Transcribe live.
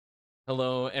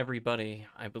Hello, everybody.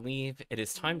 I believe it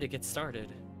is time to get started.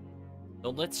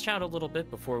 So let's chat a little bit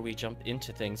before we jump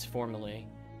into things formally.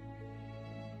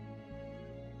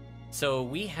 So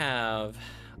we have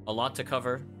a lot to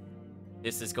cover.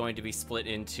 This is going to be split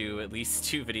into at least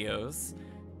 2 videos,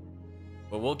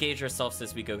 but we'll gauge ourselves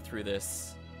as we go through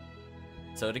this.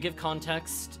 So to give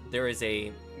context, there is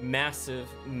a massive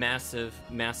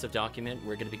document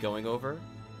we're going to be going over,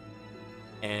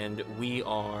 and we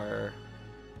are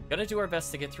gonna do our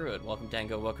best to get through it. Welcome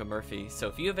Dango, welcome Murphy. So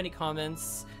if you have any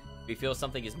comments, if you feel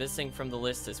something is missing from the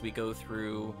list as we go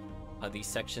through these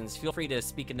sections, feel free to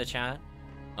speak in the chat.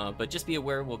 But just be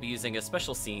aware we'll be using a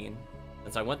special scene,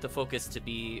 as I want the focus to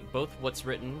be both what's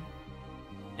written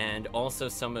and also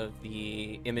some of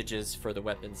the images for the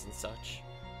weapons and such.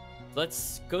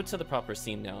 Let's go to the proper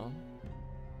scene now.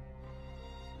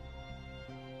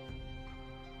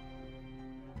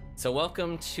 So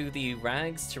welcome to the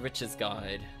Rags to Riches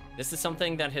Guide. This is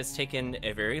something that has taken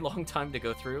a very long time to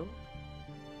go through.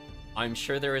 I'm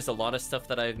sure there is a lot of stuff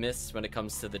that I've missed when it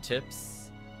comes to the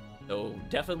tips. So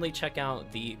definitely check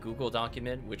out the Google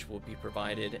document, which will be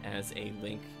provided as a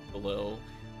link below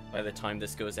by the time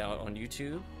this goes out on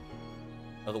YouTube.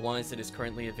 Otherwise, it is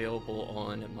currently available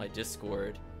on my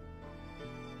Discord.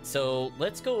 So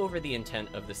let's go over the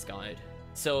intent of this guide.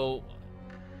 So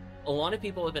a lot of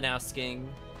people have been asking,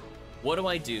 what do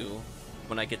I do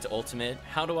when I get to Ultimate?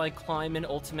 How do I climb in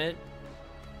Ultimate?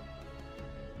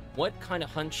 What kind of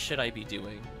hunt should I be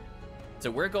doing? So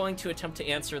we're going to attempt to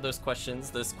answer those questions.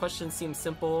 Those questions seem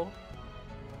simple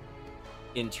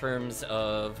in terms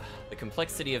of the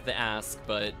complexity of the ask,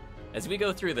 but as we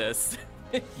go through this,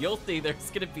 you'll see there's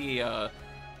going to be a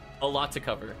lot to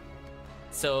cover.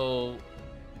 So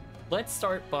let's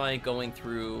start by going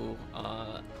through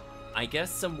I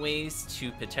guess some ways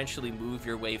to potentially move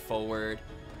your way forward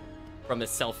from a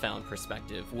self-found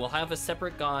perspective. We'll have a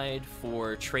separate guide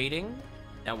for trading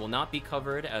that will not be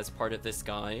covered as part of this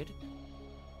guide.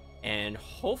 And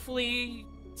hopefully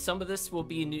some of this will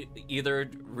be either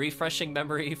refreshing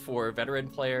memory for veteran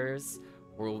players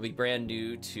or will be brand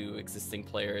new to existing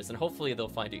players, and hopefully they'll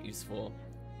find it useful.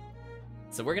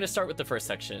 So we're going to start with the first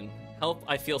section. Help,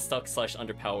 I feel stuck /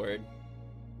 underpowered.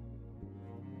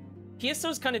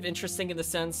 PSO is kind of interesting in the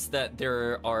sense that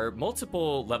there are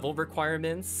multiple level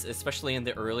requirements, especially in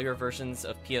the earlier versions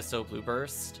of PSO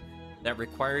Blueburst, that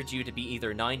required you to be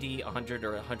either 90, 100,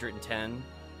 or 110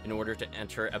 in order to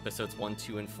enter episodes 1,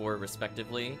 2, and 4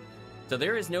 respectively. So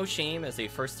there is no shame as a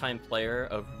first-time player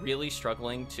of really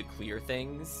struggling to clear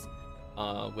things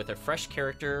with a fresh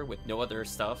character with no other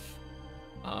stuff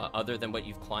other than what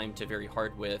you've climbed to very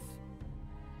hard with,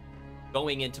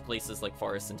 going into places like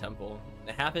Forest and Temple.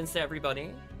 It happens to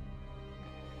everybody.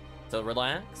 So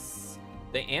relax.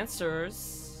 The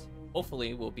answers,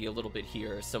 hopefully, will be a little bit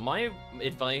here. So my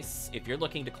advice, if you're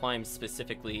looking to climb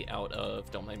specifically out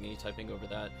of, don't mind me typing over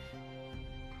that.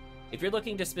 If you're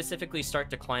looking to specifically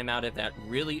start to climb out of that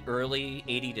really early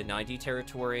 80 to 90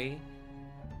 territory,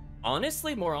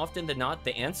 honestly, more often than not,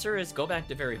 the answer is go back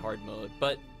to very hard mode.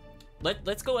 But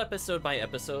let's go episode by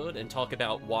episode and talk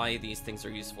about why these things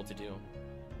are useful to do.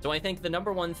 So I think the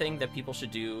number one thing that people should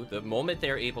do the moment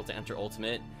they're able to enter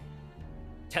Ultimate,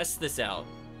 test this out.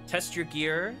 Test your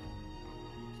gear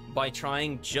by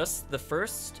trying just the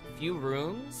first few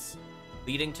rooms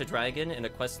leading to Dragon in a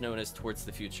quest known as Towards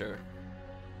the Future.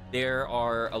 There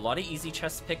are a lot of easy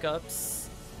chest pickups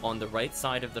on the right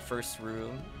side of the first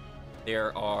room.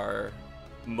 There are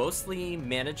mostly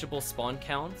manageable spawn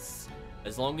counts,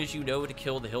 as long as you know to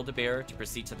kill the Hildebeer to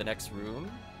proceed to the next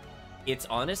room. It's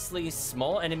honestly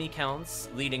small enemy counts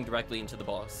leading directly into the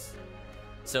boss.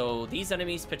 So these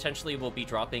enemies potentially will be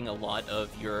dropping a lot of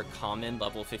your common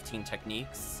level 15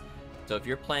 techniques. So if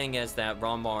you're playing as that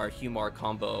Ramar-Humar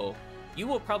combo, you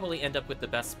will probably end up with the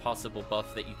best possible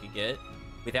buff that you could get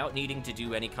without needing to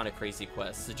do any kind of crazy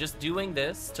quests. So just doing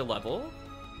this to level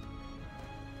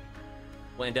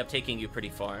will end up taking you pretty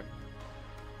far.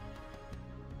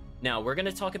 Now, we're going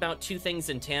to talk about 2 things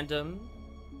in tandem.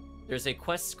 There's a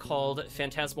quest called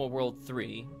Phantasmal World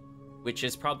 3, which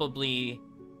is probably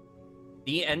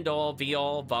the end-all,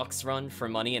 be-all Vox run for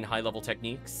money and high-level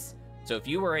techniques. So if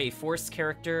you are a Force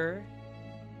character,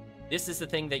 this is the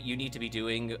thing that you need to be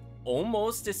doing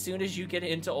almost as soon as you get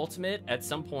into Ultimate at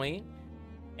some point.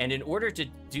 And in order to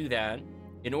do that,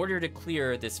 in order to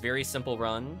clear this very simple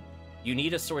run, you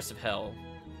need a Source of Hell.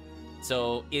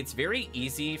 So it's very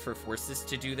easy for forces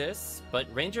to do this,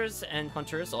 but rangers and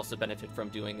hunters also benefit from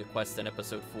doing a quest in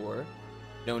episode 4,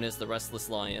 known as the Restless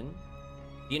Lion.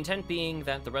 The intent being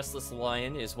that the Restless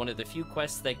Lion is one of the few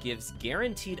quests that gives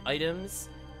guaranteed items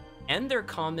and their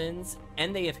commons,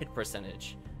 and they have hit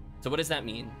percentage. So what does that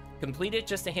mean? Complete it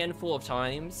just a handful of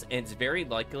times, and it's very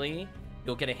likely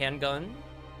you'll get a handgun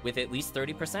with at least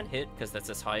 30% hit, because that's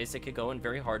as high as it could go in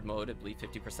very hard mode. I believe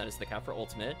 50% is the cap for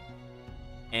ultimate.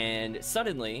 And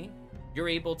suddenly, you're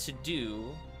able to do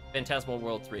Phantasmal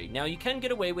World 3. Now, you can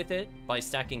get away with it by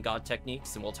stacking God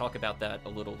techniques, and we'll talk about that a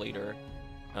little later,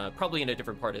 probably in a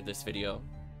different part of this video.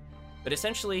 But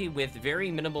essentially, with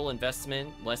very minimal investment,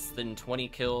 less than 20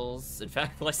 kills, in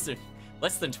fact, less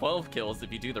than 12 kills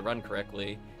if you do the run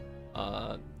correctly,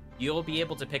 you'll be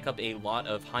able to pick up a lot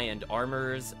of high-end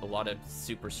armors, a lot of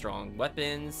super strong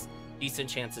weapons, decent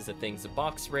chances of things of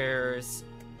box rares,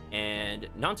 and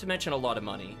not to mention a lot of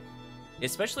money.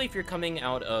 Especially if you're coming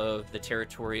out of the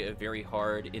territory of very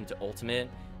hard into ultimate.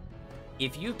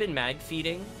 If you've been mag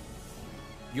feeding,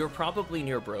 you're probably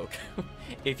near broke.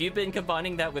 If you've been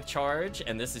combining that with charge,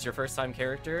 and this is your first time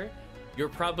character, you're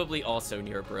probably also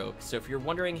near broke. So if you're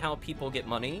wondering how people get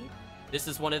money, this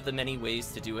is one of the many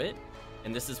ways to do it.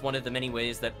 And this is one of the many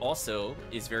ways that also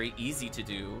is very easy to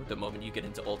do the moment you get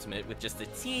into ultimate with just a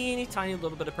teeny tiny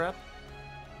little bit of prep.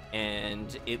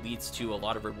 And it leads to a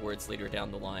lot of rewards later down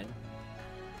the line.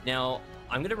 Now,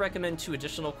 I'm going to recommend 2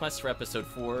 additional quests for Episode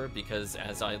 4, because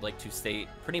as I like to state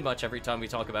pretty much every time we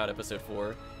talk about Episode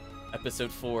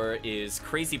 4 is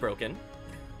crazy broken.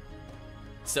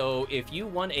 So if you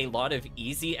want a lot of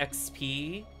easy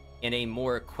XP in a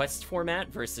more quest format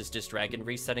versus just dragon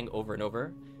resetting over and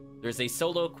over, there's a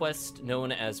solo quest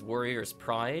known as Warrior's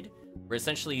Pride, where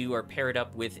essentially you are paired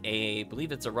up with I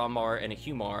believe it's a Ramar and a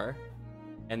Humar,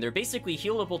 and they're basically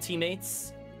healable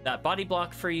teammates that body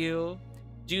block for you,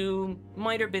 do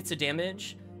minor bits of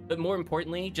damage, but more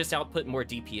importantly, just output more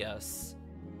DPS.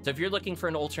 So if you're looking for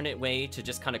an alternate way to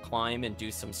just kind of climb and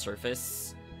do some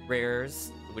surface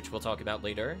rares, which we'll talk about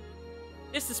later,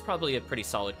 this is probably a pretty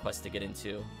solid quest to get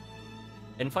into.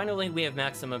 And finally, we have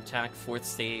Maximum Attack 4th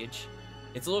stage.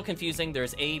 It's a little confusing.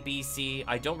 There's A, B, C.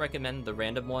 I don't recommend the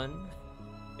random one.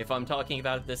 If I'm talking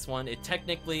about this one, it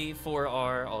technically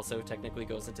 4R also technically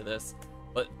goes into this,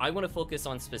 but I want to focus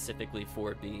on specifically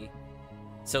 4B.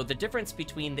 So the difference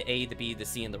between the A, the B, the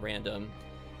C, and the random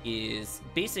is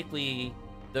basically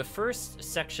the first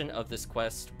section of this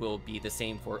quest will be the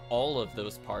same for all of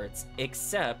those parts,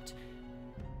 except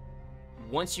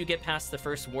once you get past the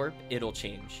first warp, it'll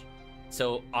change.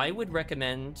 So I would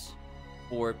recommend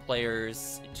for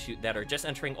players that are just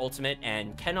entering Ultimate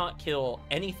and cannot kill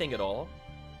anything at all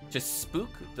to spook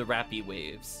the Rappy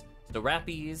waves. The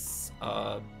Rappies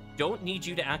don't need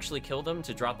you to actually kill them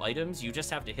to drop items, you just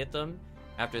have to hit them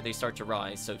after they start to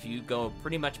rise. So if you go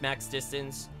pretty much max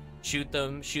distance, shoot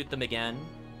them again,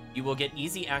 you will get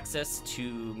easy access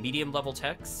to medium level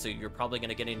techs. So you're probably going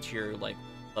to get into your like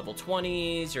level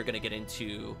 20s, you're going to get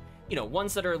into, you know,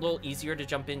 ones that are a little easier to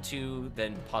jump into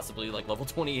than possibly like level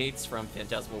 28s from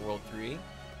Phantasmal World 3.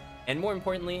 And more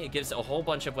importantly, it gives a whole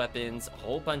bunch of weapons, a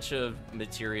whole bunch of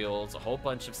materials, a whole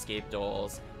bunch of scape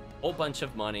dolls, a whole bunch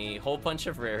of money, a whole bunch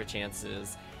of rare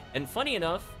chances. And funny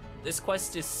enough, this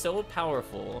quest is so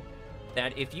powerful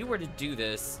that if you were to do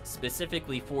this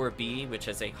specifically for B, which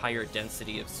has a higher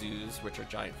density of zoos, which are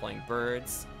giant flying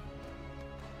birds,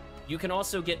 you can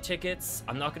also get tickets.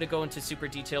 I'm not going to go into super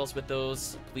details with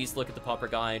those. Please look at the Pauper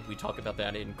Guide. We talk about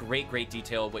that in great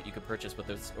detail, what you can purchase with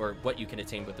those, or what you can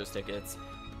attain with those tickets.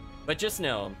 But just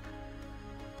know,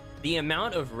 the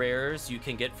amount of rares you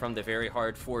can get from the very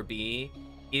hard 4B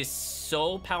is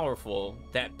so powerful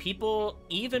that people,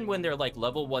 even when they're like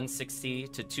level 160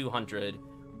 to 200,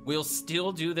 will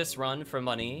still do this run for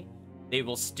money. They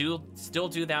will still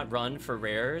do that run for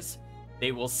rares.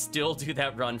 They will still do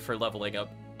that run for leveling up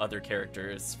other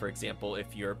characters, for example,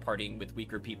 if you're partying with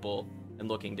weaker people and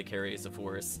looking to carry as a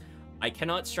force. I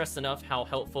cannot stress enough how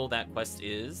helpful that quest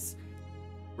is,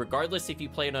 regardless if you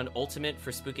play it on Ultimate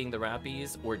for spooking the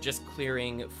Rappies or just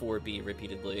clearing 4B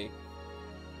repeatedly.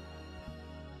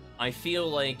 I feel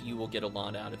like you will get a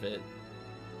lot out of it.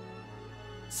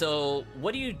 So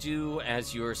what do you do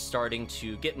as you're starting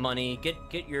to get money,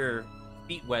 get your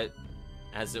feet wet,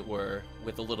 as it were,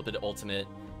 with a little bit of Ultimate?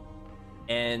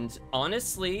 And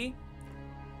honestly,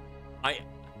 I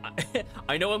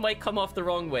know it might come off the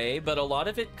wrong way, but a lot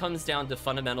of it comes down to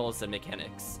fundamentals and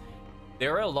mechanics.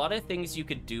 There are a lot of things you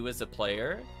could do as a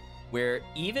player where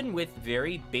even with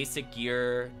very basic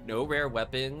gear, no rare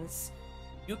weapons,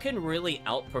 you can really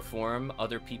outperform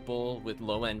other people with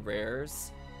low-end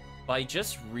rares by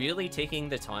just really taking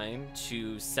the time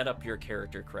to set up your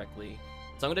character correctly.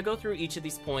 So I'm going to go through each of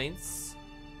these points,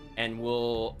 and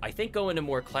we'll, I think, go into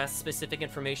more class-specific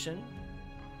information.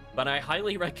 But I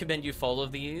highly recommend you follow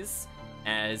these,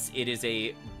 as it is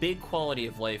a big quality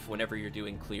of life whenever you're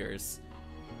doing clears.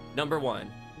 Number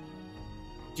 1,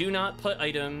 Do not put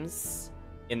items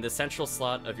in the central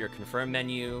slot of your confirm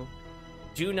menu.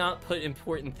 Do not put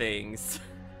important things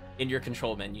in your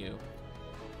control menu.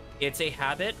 It's a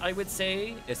habit, I would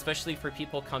say, especially for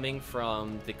people coming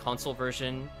from the console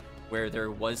version where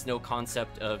there was no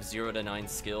concept of 0 to 9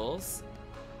 skills.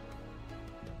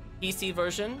 PC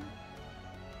version,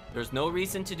 there's no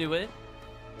reason to do it.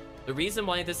 The reason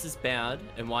why this is bad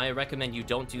and why I recommend you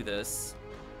don't do this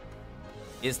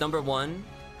is number one,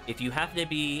 if you happen to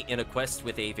be in a quest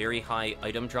with a very high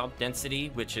item drop density,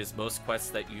 which is most quests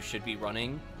that you should be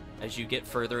running as you get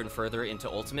further and further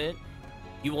into Ultimate,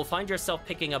 you will find yourself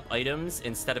picking up items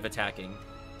instead of attacking.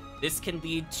 This can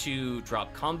lead to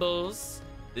drop combos,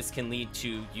 this can lead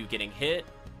to you getting hit,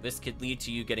 this could lead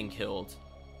to you getting killed.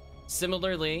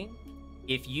 Similarly,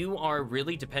 if you are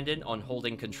really dependent on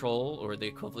holding control or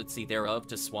the equivalency thereof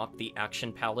to swap the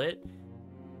action palette,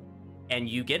 and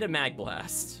you get a mag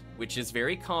blast, which is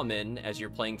very common as you're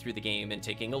playing through the game and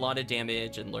taking a lot of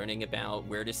damage and learning about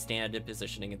where to stand and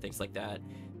positioning and things like that,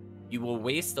 you will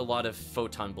waste a lot of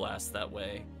photon blasts that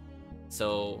way.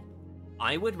 So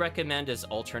I would recommend as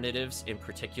alternatives, in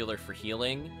particular for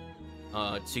healing,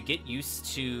 to get used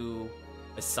to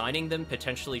assigning them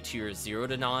potentially to your 0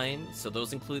 to 9. So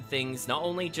those include things not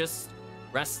only just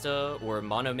Resta or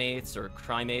Monomates or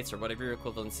Crimates or whatever your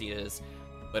equivalency is,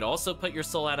 but also put your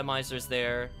soul atomizers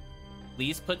there.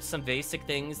 Please put some basic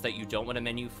things that you don't want a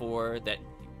menu for, that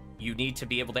you need to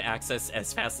be able to access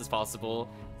as fast as possible,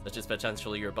 such as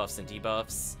potentially your buffs and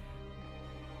debuffs,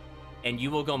 and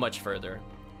you will go much further.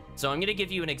 So I'm going to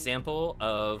give you an example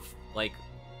of, like,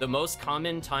 the most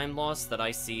common time loss that I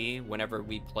see whenever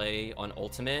we play on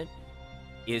Ultimate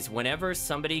is whenever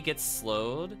somebody gets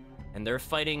slowed and they're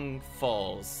fighting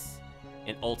Falls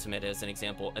in Ultimate as an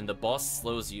example, and the boss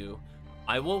slows you.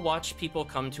 I will watch people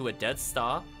come to a dead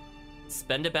stop,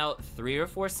 spend about 3 or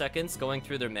 4 seconds going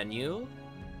through their menu,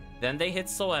 then they hit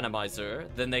Soul Atomizer,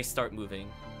 then they start moving.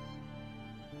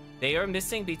 They are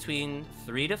missing between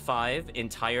 3 to 5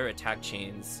 entire attack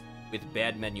chains with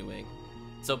bad menuing.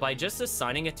 So by just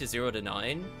assigning it to 0 to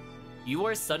 9, you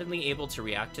are suddenly able to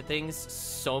react to things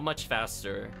so much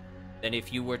faster than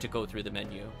if you were to go through the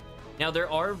menu. Now, there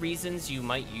are reasons you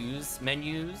might use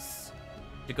menus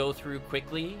to go through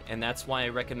quickly, and that's why I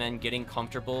recommend getting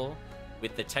comfortable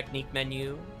with the technique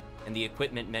menu and the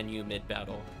equipment menu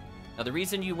mid-battle. Now, the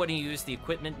reason you want to use the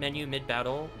equipment menu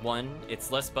mid-battle, 1,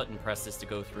 it's less button presses to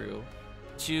go through.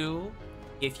 2,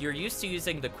 if you're used to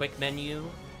using the quick menu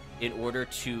in order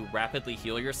to rapidly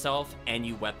heal yourself and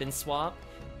you weapon swap,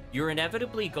 you're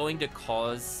inevitably going to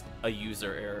cause a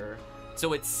user error.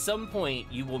 So at some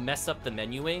point, you will mess up the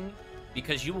menuing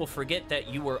because you will forget that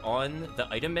you were on the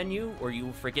item menu, or you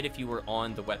will forget if you were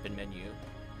on the weapon menu.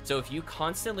 So if you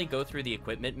constantly go through the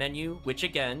equipment menu, which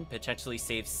again, potentially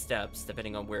saves steps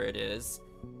depending on where it is,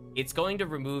 it's going to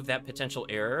remove that potential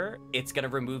error. It's going to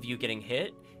remove you getting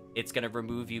hit. It's going to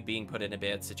remove you being put in a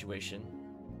bad situation.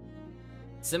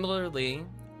 Similarly,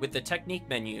 with the technique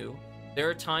menu, there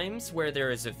are times where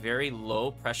there is a very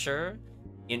low pressure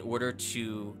in order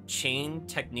to chain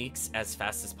techniques as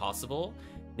fast as possible.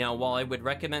 Now, while I would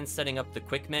recommend setting up the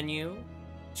quick menu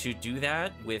to do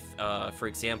that with, for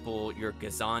example, your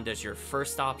Gazand as your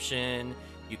first option,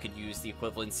 you could use the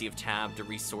equivalency of tab to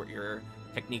resort your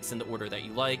techniques in the order that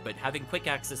you like, but having quick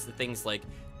access to things like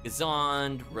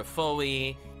Gazand,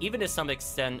 Rafoi, even to some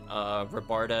extent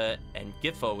Rabarda and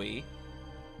Gifoi,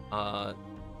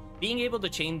 being able to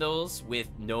chain those with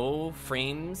no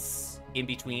frames in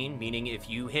between, meaning if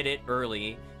you hit it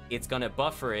early, it's going to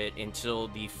buffer it until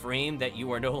the frame that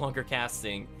you are no longer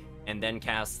casting, and then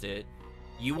cast it.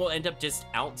 You will end up just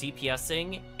out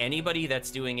DPSing anybody that's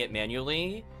doing it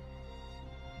manually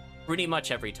pretty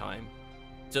much every time.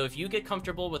 So if you get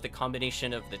comfortable with the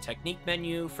combination of the technique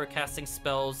menu for casting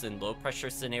spells in low pressure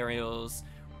scenarios,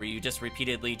 where you just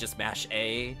repeatedly just mash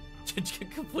A to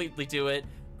completely do it,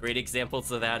 great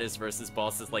examples of that is versus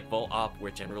bosses like Volt Op,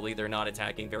 where generally they're not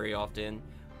attacking very often.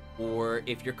 Or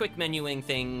if you're quick menuing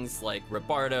things like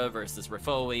Rabarda versus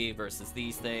Rafoi versus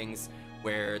these things,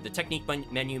 where the technique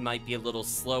menu might be a little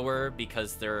slower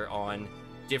because they're on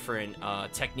different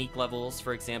technique levels,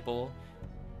 for example.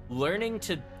 Learning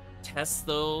to test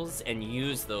those and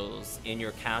use those in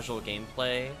your casual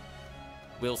gameplay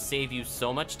will save you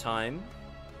so much time,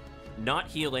 not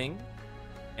healing,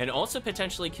 and also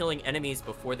potentially killing enemies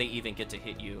before they even get to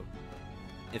hit you.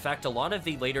 In fact, a lot of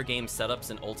the later game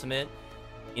setups in Ultimate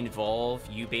involve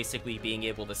you basically being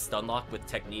able to stun lock with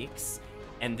techniques,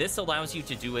 and this allows you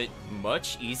to do it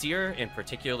much easier, in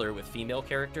particular with female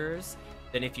characters,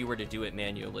 than if you were to do it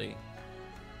manually.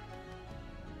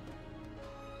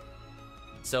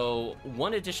 So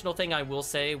one additional thing I will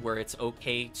say where it's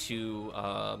okay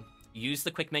to use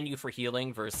the quick menu for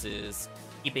healing versus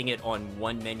keeping it on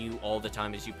one menu all the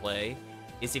time as you play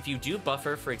is if you do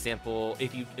buffer, for example,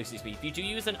 if you do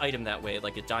use an item that way,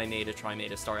 like a Diemate, a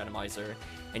Trimate, a Star Atomizer,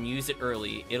 and use it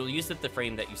early, it'll use it the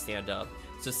frame that you stand up.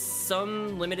 So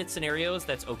some limited scenarios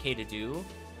that's okay to do,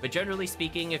 but generally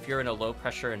speaking, if you're in a low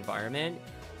pressure environment,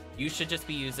 you should just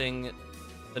be using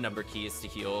the number keys to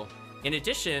heal. In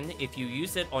addition, if you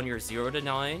use it on your 0 to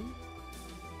 9,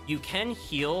 you can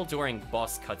heal during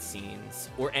boss cutscenes,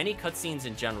 or any cutscenes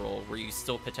in general where you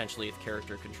still potentially have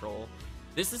character control.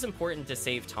 This is important to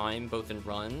save time, both in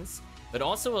runs, but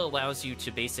also allows you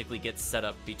to basically get set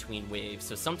up between waves.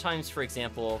 So sometimes, for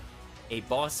example, a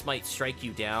boss might strike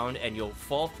you down and you'll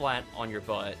fall flat on your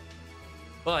butt,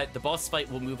 but the boss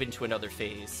fight will move into another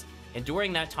phase. And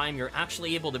during that time, you're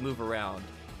actually able to move around.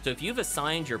 So if you've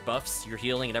assigned your buffs, your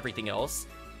healing, and everything else,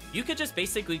 you could just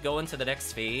basically go into the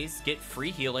next phase, get free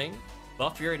healing,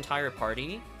 buff your entire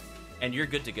party, and you're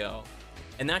good to go.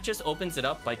 And that just opens it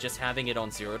up by just having it on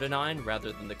 0 to 9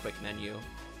 rather than the quick menu.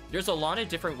 There's a lot of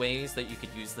different ways that you could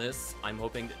use this. I'm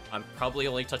probably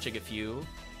only touching a few,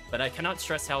 but I cannot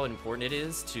stress how important it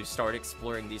is to start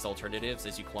exploring these alternatives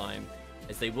as you climb,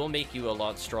 as they will make you a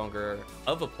lot stronger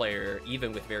of a player,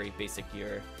 even with very basic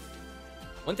gear.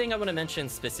 One thing I want to mention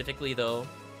specifically, though,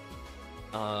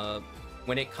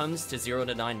 when it comes to 0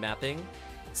 to 9 mapping,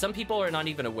 some people are not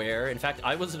even aware. In fact,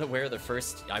 I wasn't aware the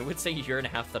first, I would say, year and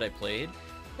a half that I played,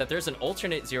 that there's an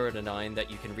alternate 0 to 9 that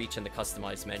you can reach in the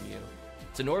customized menu.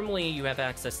 So normally you have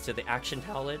access to the action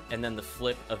palette and then the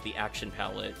flip of the action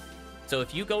palette. So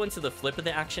if you go into the flip of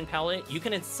the action palette, you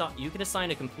can assign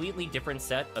a completely different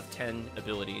set of 10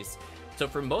 abilities. So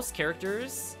for most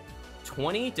characters,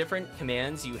 20 different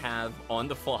commands you have on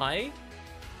the fly,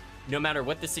 no matter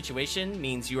what the situation,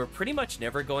 means you are pretty much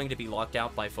never going to be locked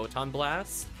out by Photon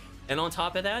Blast. And on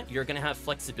top of that, you're going to have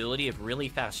flexibility of really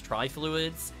fast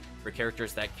tri-fluids for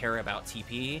characters that care about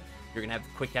TP. You're going to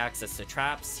have quick access to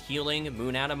traps, healing,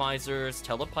 moon atomizers,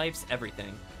 telepipes,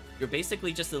 everything. You're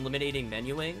basically just eliminating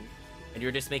menuing, and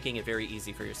you're just making it very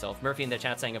easy for yourself. Murphy in the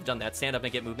chat saying, I've done that stand up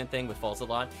and get movement thing with falls a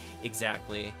lot.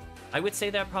 Exactly. I would say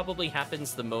that probably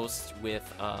happens the most with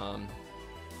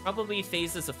probably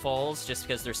phases of falls, just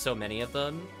because there's so many of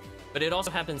them. But it also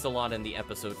happens a lot in the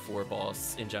episode 4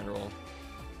 boss in general.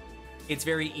 It's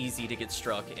very easy to get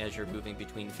struck as you're moving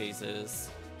between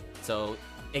phases. So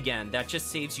again, that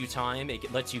just saves you time.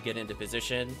 It lets you get into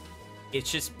position.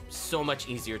 It's just so much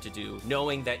easier to do,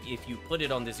 knowing that if you put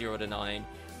it on the 0 to 9,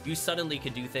 you suddenly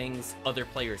can do things other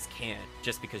players can't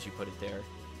just because you put it there.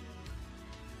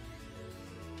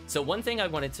 So one thing I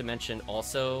wanted to mention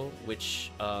also, which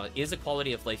is a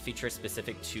quality of life feature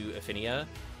specific to Ephinea,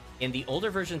 in the older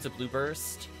versions of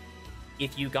Blueburst,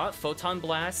 if you got Photon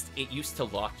Blast, it used to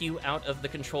lock you out of the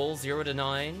control 0 to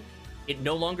 9. It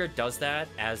no longer does that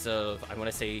as of, I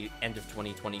want to say, end of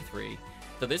 2023.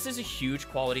 So this is a huge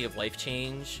quality of life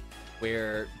change,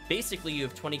 where basically you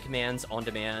have 20 commands on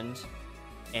demand,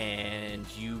 and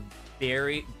you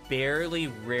rarely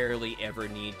ever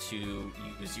need to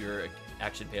use your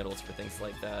action panels for things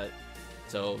like that.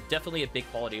 So definitely a big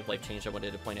quality of life change I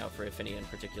wanted to point out for Ephinea in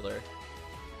particular.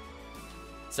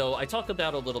 So I talked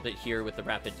about a little bit here with the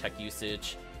rapid tech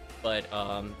usage, but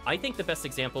I think the best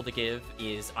example to give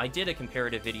is I did a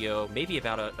comparative video maybe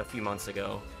about a few months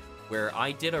ago where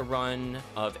I did a run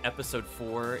of episode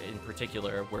 4 in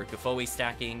particular, where Gafoi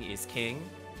stacking is king.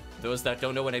 Those that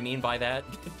don't know what I mean by that,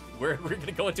 we're going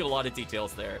to go into a lot of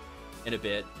details there in a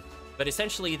bit. But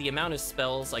essentially, the amount of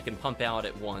spells I can pump out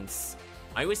at once,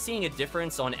 I was seeing a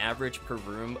difference on average per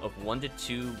room of 1 to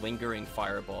 2 lingering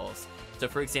fireballs. So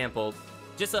for example,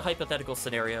 just a hypothetical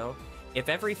scenario, if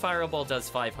every fireball does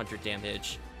 500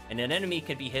 damage, and an enemy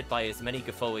can be hit by as many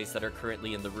Gafois that are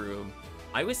currently in the room,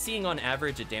 I was seeing on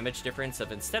average a damage difference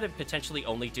of, instead of potentially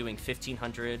only doing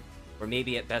 1500, or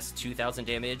maybe at best 2000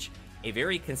 damage, a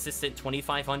very consistent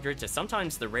 2500 to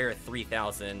sometimes the rare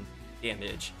 3000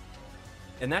 damage.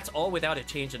 And that's all without a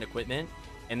change in equipment,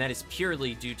 and that is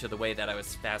purely due to the way that I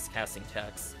was fast casting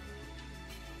techs.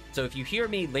 So if you hear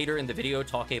me later in the video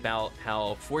talking about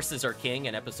how forces are king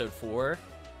in episode 4,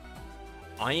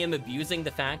 I am abusing the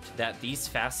fact that these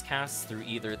fast casts through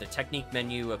either the technique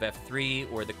menu of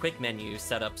F3 or the quick menu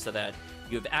set up so that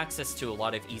you have access to a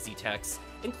lot of easy techs,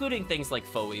 including things like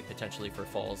Foe potentially for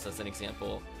falls as an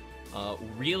example,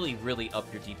 really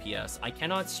up your DPS. I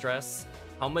cannot stress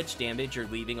how much damage you're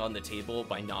leaving on the table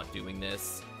by not doing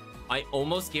this. I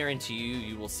almost guarantee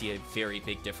you will see a very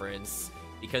big difference,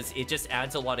 because it just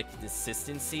adds a lot of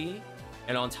consistency,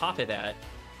 and on top of that,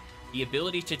 the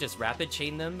ability to just rapid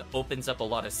chain them opens up a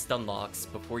lot of stun locks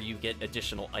before you get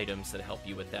additional items that help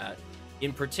you with that,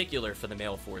 in particular for the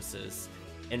male forces.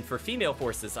 And for female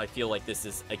forces, I feel like this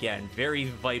is, again, very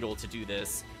vital to do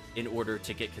this in order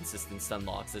to get consistent stun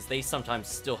locks, as they sometimes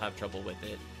still have trouble with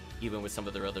it, even with some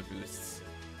of their other boosts.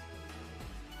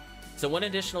 So one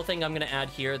additional thing I'm going to add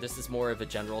here, this is more of a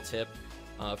general tip.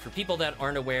 For people that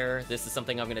aren't aware, this is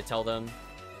something I'm going to tell them.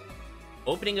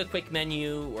 Opening a quick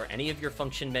menu, or any of your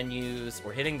function menus,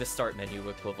 or hitting the start menu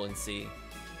equivalency,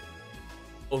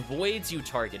 avoids you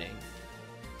targeting.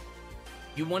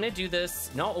 You want to do this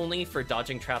not only for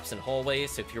dodging traps in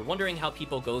hallways, so if you're wondering how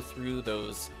people go through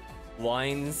those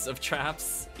lines of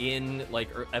traps in like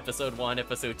episode 1,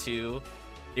 episode 2,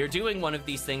 they're doing one of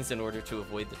these things in order to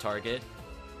avoid the target.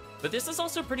 But this is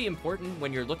also pretty important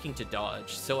when you're looking to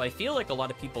dodge, so I feel like a lot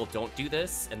of people don't do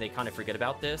this and they kind of forget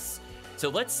about this. So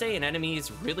let's say an enemy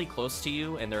is really close to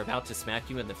you and they're about to smack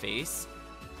you in the face.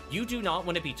 You do not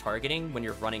want to be targeting when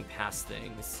you're running past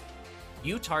things.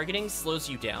 You targeting slows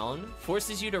you down,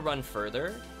 forces you to run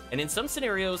further, and in some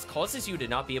scenarios causes you to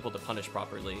not be able to punish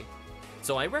properly.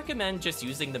 So I recommend just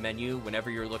using the menu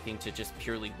whenever you're looking to just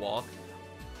purely walk.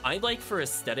 I like, for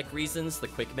aesthetic reasons, the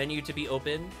quick menu to be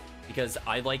open, because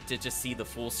I like to just see the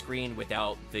full screen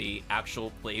without the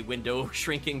actual play window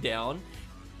shrinking down.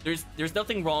 There's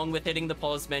nothing wrong with hitting the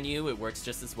pause menu, it works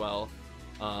just as well.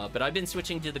 But I've been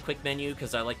switching to the quick menu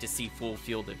because I like to see full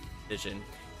field of vision.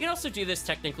 You can also do this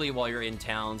technically while you're in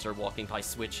towns or walking by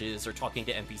switches or talking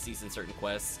to NPCs in certain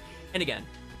quests. And again,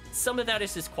 some of that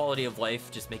is just quality of life,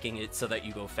 just making it so that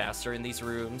you go faster in these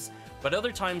rooms. But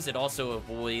other times it also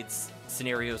avoids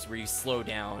scenarios where you slow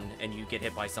down and you get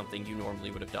hit by something you normally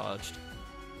would have dodged.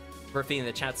 Murphy in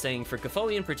the chat saying, for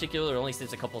Gafoi in particular, it only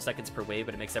saves a couple seconds per wave,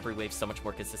 but it makes every wave so much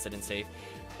more consistent and safe.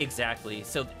 Exactly.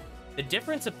 So the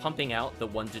difference of pumping out the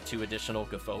 1 to 2 additional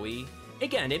Gafoi,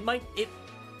 again,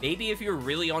 maybe if you're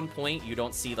really on point, you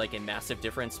don't see like a massive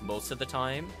difference most of the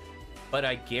time, but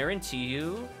I guarantee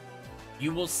you,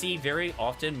 you will see very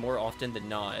often, more often than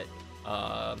not,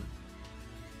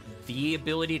 the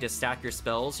ability to stack your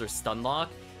spells or stun lock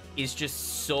is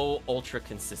just so ultra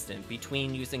consistent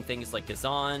between using things like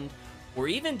Gazand or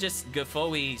even just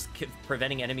Gafoi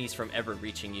preventing enemies from ever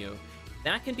reaching you.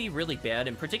 That can be really bad,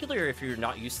 in particular if you're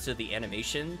not used to the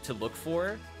animation to look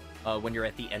for when you're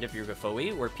at the end of your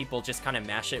Gafoi, or people just kind of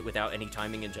mash it without any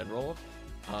timing in general.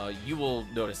 You will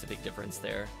notice a big difference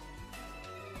there.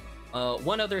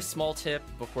 One other small tip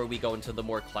before we go into the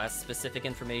more class-specific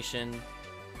information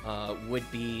would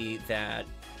be that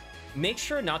make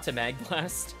sure not to mag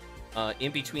blast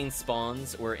in between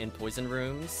spawns or in poison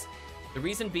rooms. The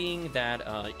reason being that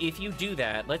if you do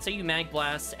that, let's say you mag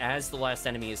blast as the last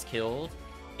enemy is killed,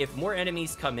 if more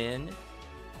enemies come in,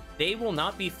 they will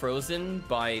not be frozen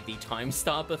by the time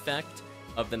stop effect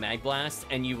of the mag blast,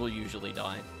 and you will usually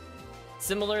die.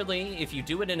 Similarly, if you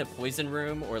do it in a poison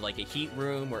room or like a heat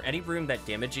room or any room that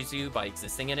damages you by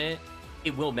existing in it,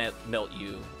 it will melt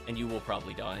you, and you will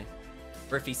probably die.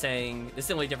 Murphy saying, this is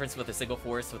the only difference with a single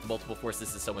force, with multiple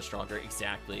forces is so much stronger.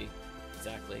 Exactly.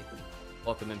 Exactly.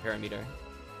 Welcome in, Parameter.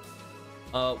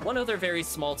 One other very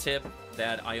small tip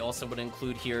that I also would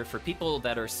include here for people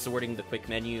that are sorting the quick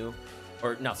menu,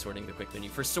 or not sorting the quick menu,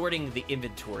 for sorting the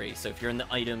inventory. So if you're in the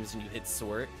items and you hit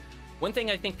sort, one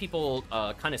thing I think people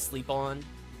kind of sleep on,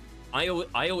 I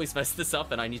always mess this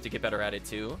up and I need to get better at it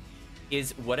too,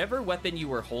 is whatever weapon you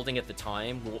were holding at the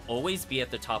time will always be at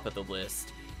the top of the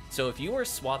list. So if you are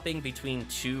swapping between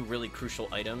two really crucial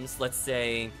items, let's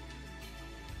say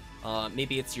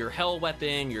maybe it's your Hell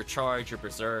weapon, your Charge, your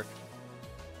Berserk,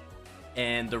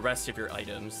 and the rest of your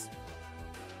items.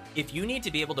 If you need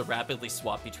to be able to rapidly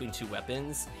swap between two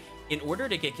weapons, in order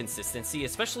to get consistency,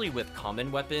 especially with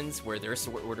common weapons where their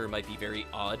sort order might be very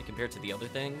odd compared to the other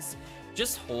things,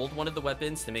 just hold one of the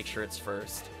weapons to make sure it's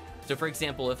first. So for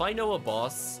example, if I know a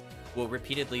boss will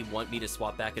repeatedly want me to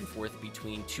swap back and forth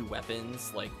between two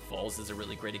weapons, like Falls is a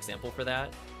really great example for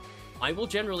that, I will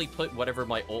generally put whatever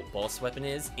my ult boss weapon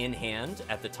is in hand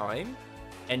at the time,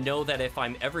 and know that if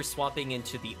I'm ever swapping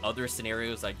into the other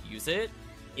scenarios I'd use it,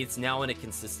 it's now in a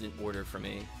consistent order for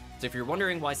me. So if you're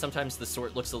wondering why sometimes the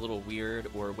sort looks a little weird,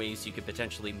 or ways you could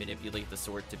potentially manipulate the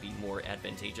sort to be more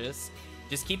advantageous,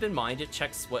 just keep in mind it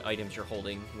checks what items you're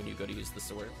holding when you go to use the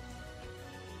sort.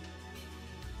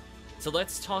 So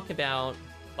let's talk about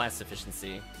class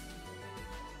efficiency.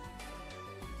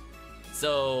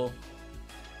 So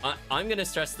I'm gonna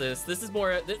stress this. This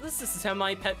is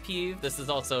semi-pet peeve. This is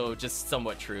also just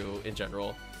somewhat true in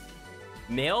general.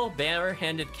 Male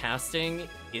bare-handed casting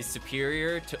is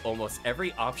superior to almost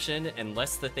every option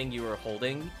unless the thing you are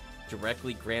holding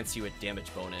directly grants you a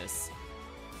damage bonus.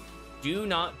 do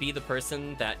not be the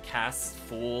person that casts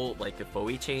full, like,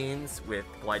 Gafoi chains with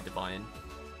Glide Divine.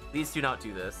 Please do not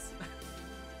do this.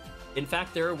 In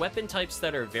fact, there are weapon types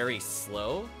that are very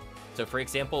slow. So, for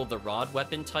example, the Rod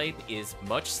weapon type is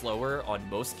much slower on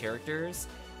most characters,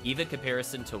 even in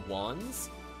comparison to wands,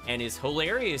 and is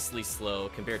hilariously slow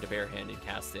compared to barehanded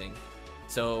casting.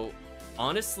 So,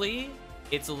 honestly,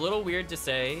 it's a little weird to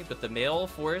say, but the male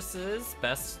force's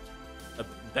best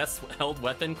held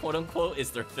weapon, quote-unquote,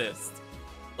 is their fist.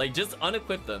 Like, just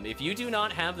unequip them. If you do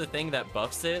not have the thing that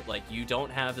buffs it, like, you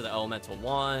don't have the elemental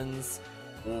wands,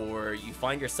 or you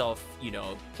find yourself, you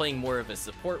know, playing more of a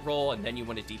support role and then you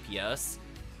want to DPS,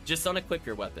 just unequip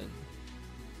your weapon.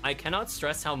 I cannot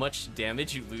stress how much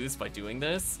damage you lose by doing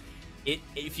this.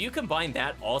 If you combine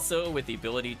that also with the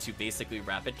ability to basically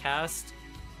rapid cast,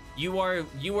 you are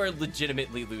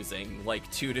legitimately losing like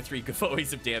 2 to 3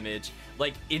 Gafois of damage.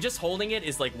 Like, just holding it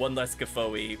is like 1 less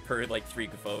Gafoi per like 3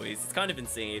 Gafois. It's kind of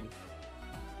insane.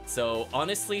 So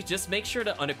honestly, just make sure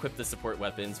to unequip the support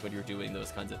weapons when you're doing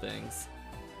those kinds of things.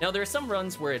 Now, there are some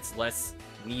runs where it's less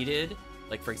needed.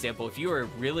 Like, for example, if you are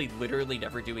really literally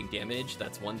never doing damage,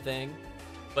 that's one thing.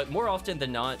 But more often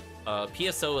than not,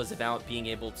 PSO is about being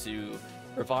able to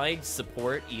provide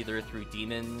support either through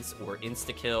demons or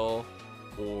insta-kill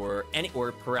or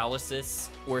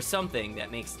paralysis or something that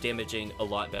makes damaging a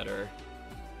lot better.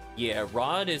 Yeah,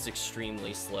 Rod is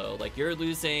extremely slow. Like, you're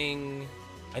losing,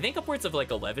 I think, upwards of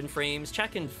like 11 frames.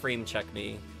 Check and frame check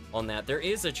me on that. There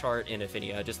is a chart in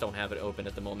Ephinea, I just don't have it open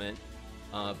at the moment.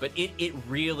 But it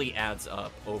really adds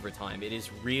up over time. It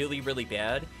is really, really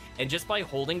bad. And just by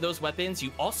holding those weapons,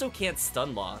 you also can't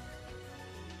stun lock.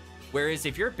 Whereas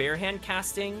if you're barehand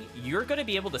casting, you're going to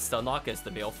be able to stun lock as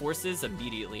the male forces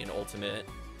immediately in ultimate.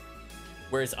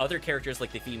 Whereas other characters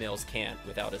like the females can't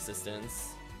without assistance.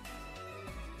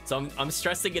 So I'm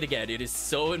stressing it again. It is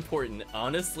so important.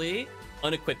 Honestly,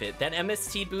 unequip it. That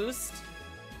MST boost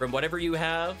from whatever you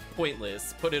have,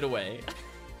 pointless. Put it away.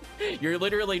 You're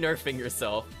literally nerfing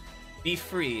yourself. Be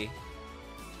free.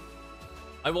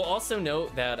 I will also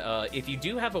note that if you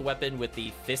do have a weapon with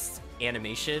the fist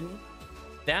animation,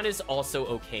 that is also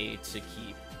okay to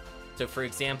keep. So for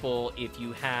example, if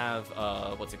you have,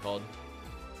 what's it called?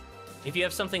 If you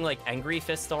have something like Angry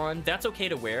Fist on, that's okay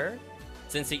to wear,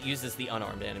 since it uses the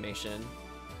unarmed animation.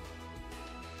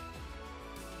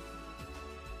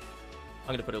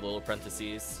 I'm gonna put a little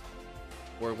parentheses,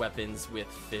 or weapons with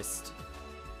fist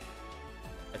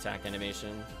attack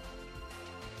animation,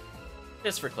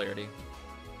 just for clarity.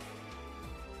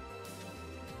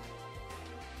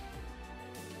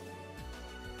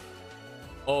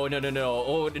 Oh, no.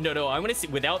 Oh, no. I'm gonna see,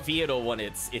 without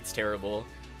V801, it's terrible.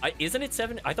 Isn't it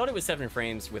 7? I thought it was 7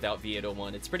 frames without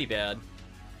V801. It's pretty bad.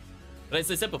 But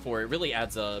as I said before, it really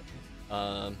adds up.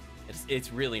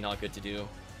 It's really not good to do.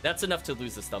 That's enough to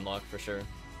lose the stun lock for sure.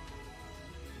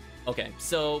 Okay,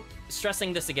 so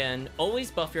stressing this again, always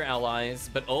buff your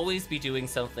allies, but always be doing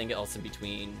something else in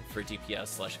between for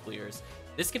DPS/clears.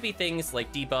 This could be things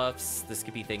like debuffs, this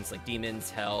could be things like demons,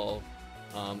 hell,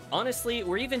 honestly,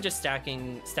 or even just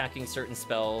stacking certain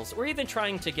spells, or even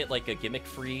trying to get like a gimmick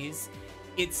freeze.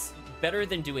 It's better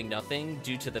than doing nothing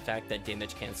due to the fact that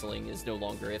damage canceling is no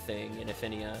longer a thing in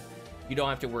Ephinea. You don't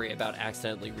have to worry about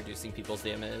accidentally reducing people's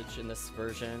damage in this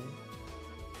version.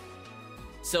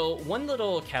 So one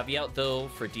little caveat though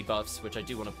for debuffs, which I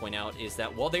do want to point out, is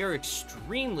that while they are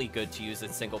extremely good to use in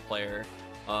single player,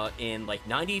 in like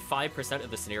 95%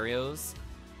 of the scenarios,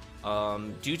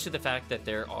 due to the fact that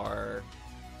there are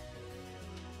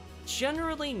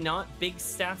generally not big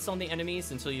stats on the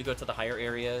enemies until you go to the higher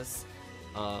areas,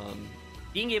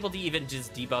 being able to even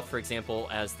just debuff, for example,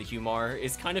 as the Humar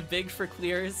is kind of big for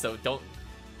clears, so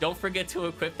don't forget to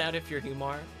equip that if you're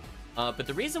Humar. But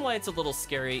the reason why it's a little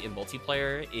scary in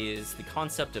multiplayer is the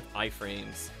concept of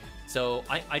iframes. So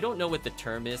I don't know what the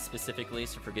term is specifically,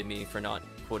 so forgive me for not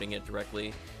quoting it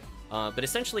directly. But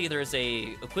essentially there's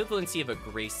a equivalency of a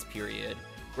grace period,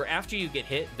 where after you get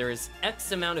hit, there is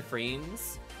X amount of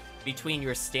frames between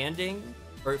your standing,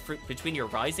 or between your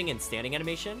rising and standing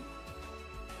animation.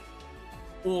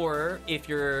 Or if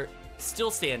you're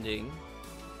still standing,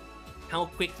 how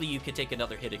quickly you could take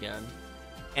another hit again.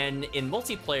 And in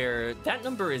multiplayer, that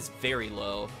number is very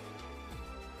low.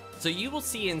 So you will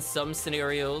see in some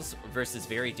scenarios versus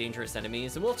very dangerous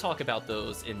enemies, and we'll talk about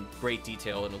those in great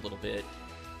detail in a little bit,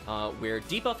 where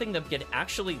debuffing them can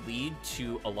actually lead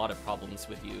to a lot of problems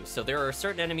with you. So there are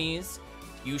certain enemies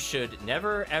you should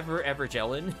never, ever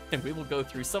gel in, and we will go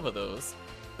through some of those.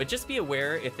 But just be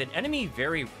aware, if an enemy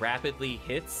very rapidly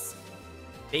hits,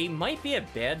 they might be a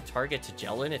bad target to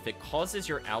gel in if it causes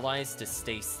your allies to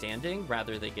stay standing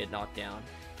rather than get knocked down.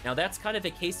 Now that's kind of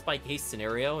a case-by-case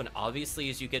scenario, and obviously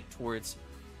as you get towards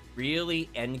really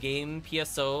endgame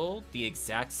PSO, the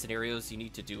exact scenarios you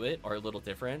need to do it are a little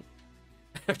different.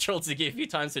 I've trolled Ziggy a few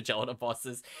times with Gelatin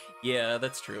bosses. Yeah,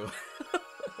 that's true.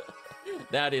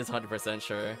 That is 100%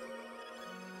 sure.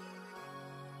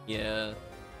 Yeah.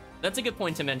 That's a good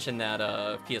point to mention that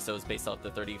PSO is based off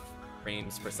the 30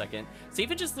 frames per second. So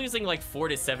even just losing like 4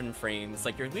 to 7 frames,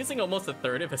 like you're losing almost a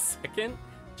third of a second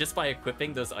just by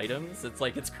equipping those items. It's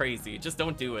like, it's crazy. Just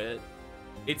don't do it.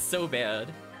 It's so bad.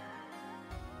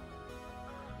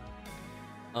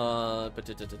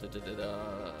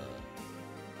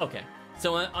 Okay.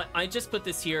 So I just put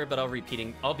this here, but I'll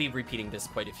be repeating this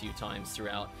quite a few times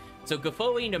throughout. So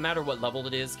Gofoi, no matter what level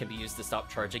it is, can be used to stop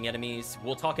charging enemies.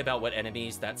 We'll talk about what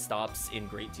enemies that stops in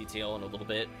great detail in a little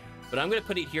bit. But I'm going to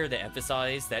put it here to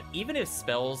emphasize that even if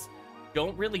spells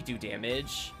don't really do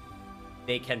damage,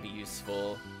 they can be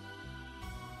useful.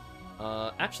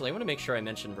 Actually, I want to make sure I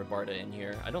mentioned Rabarda in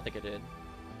here. I don't think I did.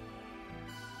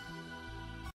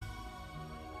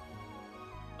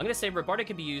 I'm going to say Rabarda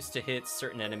can be used to hit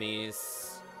certain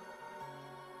enemies,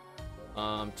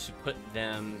 to put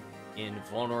them in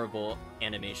vulnerable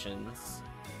animations.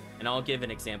 And I'll give an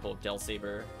example of Del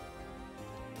Saber.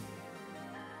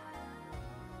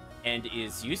 And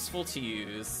is useful to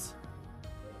use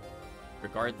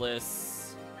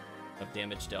regardless of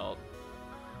damage dealt.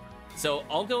 So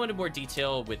I'll go into more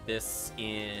detail with this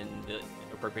in the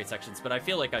appropriate sections, but I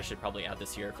feel like I should probably add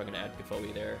this here if I'm going to add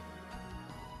Gofoi there.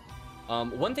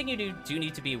 One thing you do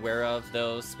need to be aware of,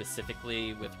 though,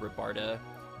 specifically with Rabarda,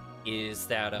 is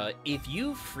that if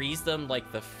you freeze them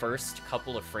like the first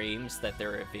couple of frames that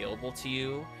they're available to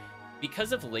you,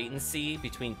 because of latency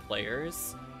between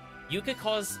players, you could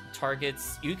cause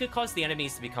the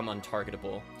enemies to become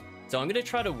untargetable. So I'm going to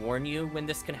try to warn you when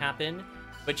this can happen,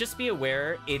 but just be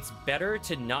aware, it's better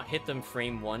to not hit them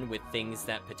frame 1 with things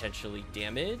that potentially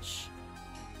damage,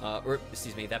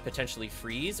 that potentially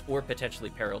freeze or potentially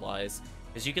paralyze,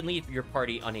 because you can leave your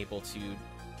party unable to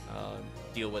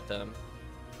deal with them.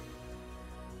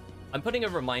 I'm putting a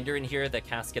reminder in here that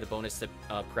casts get a bonus to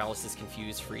Paralysis,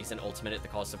 Confuse, Freeze, and Ultimate at the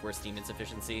cost of Worst Demon's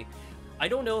Efficiency. I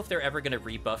don't know if they're ever going to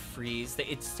rebuff Freeze.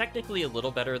 It's technically a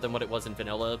little better than what it was in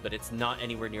Vanilla, but it's not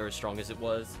anywhere near as strong as it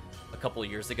was a couple of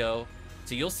years ago.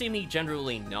 So you'll see me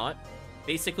generally not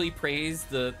basically praise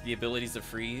the abilities of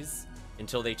Freeze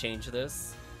until they change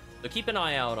this. So keep an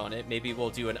eye out on it. Maybe we'll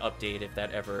do an update if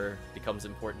that ever becomes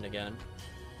important again.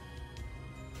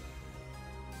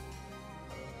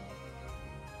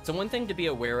 So one thing to be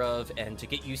aware of and to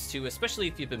get used to, especially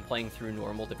if you've been playing through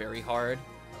normal to very hard,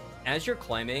 as you're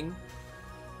climbing,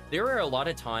 there are a lot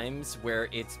of times where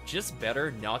it's just better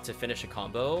not to finish a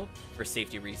combo for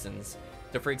safety reasons.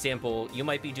 So for example, you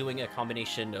might be doing a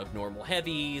combination of normal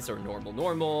heavies or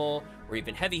normal, or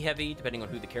even heavy, depending on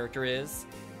who the character is,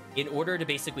 in order to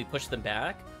basically push them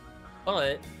back.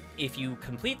 But if you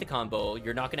complete the combo,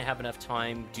 you're not going to have enough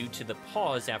time due to the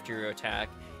pause after your attack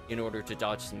in order to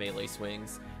dodge some melee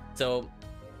swings. So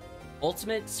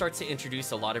Ultimate starts to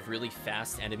introduce a lot of really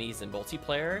fast enemies in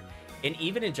multiplayer, and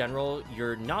even in general,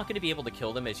 you're not going to be able to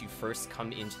kill them as you first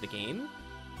come into the game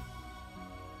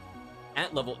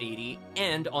at level 80,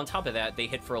 and on top of that, they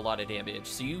hit for a lot of damage.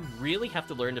 So you really have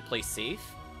to learn to play safe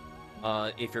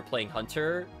if you're playing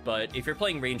Hunter, but if you're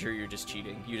playing Ranger, you're just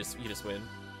cheating. You just win.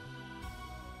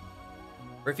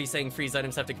 Riffy's saying freeze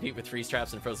items have to compete with freeze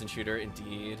traps and frozen shooter.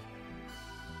 Indeed.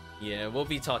 Yeah, we'll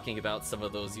be talking about some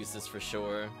of those uses for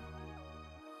sure.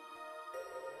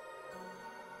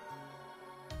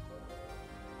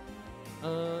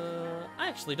 I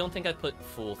actually don't think I put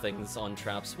full things on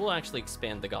traps. We'll actually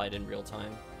expand the guide in real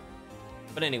time.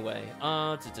 But anyway,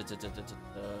 yeah,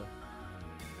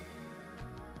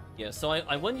 so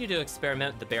I want you to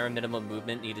experiment the bare minimum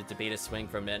movement needed to bait a swing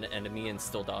from an enemy and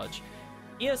still dodge.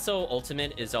 PSO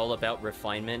Ultimate is all about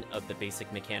refinement of the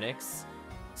basic mechanics.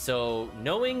 So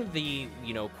knowing the,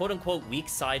 quote-unquote weak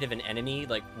side of an enemy,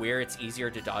 like where it's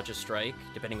easier to dodge a strike,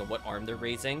 depending on what arm they're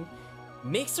raising,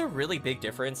 makes a really big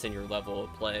difference in your level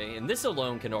of play. And this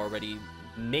alone can already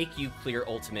make you clear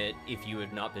Ultimate if you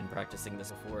have not been practicing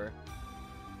this before.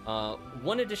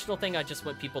 One additional thing I just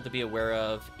want people to be aware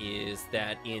of is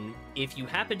that if you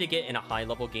happen to get in a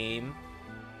high-level game,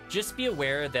 just be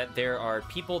aware that there are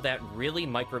people that really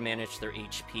micromanage their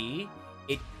HP.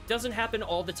 It doesn't happen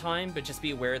all the time, but just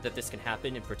be aware that this can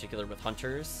happen, in particular with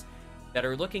hunters, that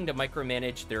are looking to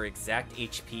micromanage their exact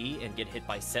HP and get hit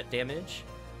by set damage.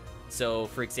 So,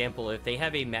 for example, if they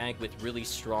have a mag with really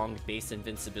strong base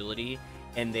invincibility,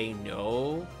 and they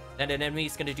know that an enemy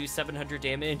is going to do 700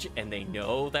 damage, and they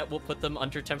know that will put them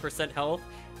under 10% health,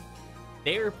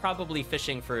 they're probably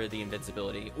fishing for the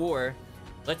invincibility. Or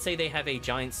let's say they have a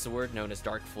giant sword known as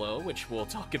Dark Flow, which we'll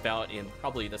talk about in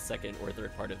probably the second or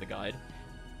third part of the guide,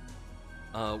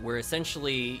 where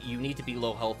essentially you need to be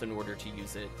low health in order to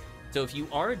use it. So if you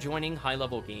are joining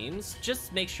high-level games,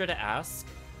 just make sure to ask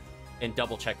and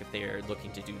double-check if they're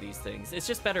looking to do these things. It's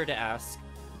just better to ask.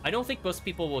 I don't think most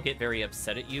people will get very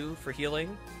upset at you for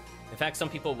healing. In fact, some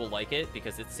people will like it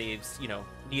because it saves, you know,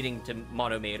 needing to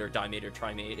monomate or dimate or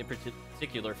trimate, in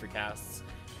particular for casts.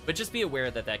 But just be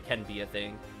aware that that can be a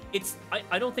thing.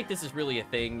 I don't think this is really a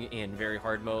thing in very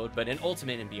hard mode, but in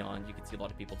Ultimate and beyond, you can see a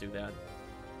lot of people do that.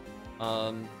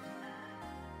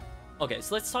 Okay,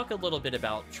 so let's talk a little bit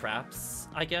about traps,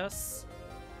 I guess.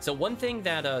 So one thing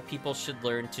that people should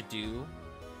learn to do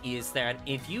is that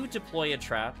if you deploy a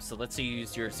trap, so let's say you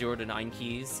use your 0 to 9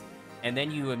 keys, and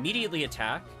then you immediately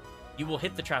attack, you will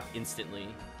hit the trap instantly.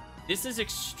 This is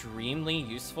extremely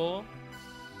useful.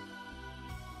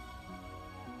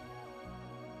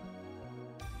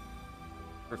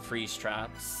 For freeze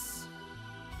traps.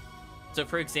 So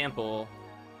for example,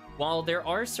 while there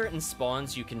are certain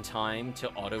spawns you can time to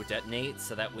auto-detonate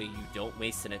so that way you don't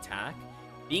waste an attack,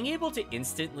 being able to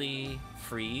instantly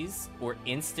freeze or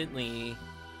instantly...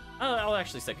 I'll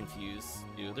actually say confuse.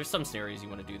 There's some scenarios you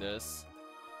want to do this.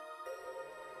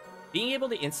 Being able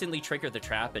to instantly trigger the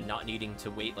trap and not needing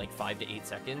to wait like 5 to 8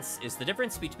 seconds is the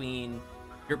difference between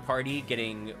your party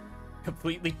getting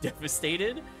completely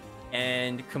devastated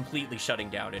and completely shutting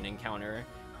down an encounter.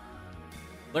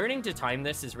 Learning to time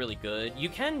this is really good. You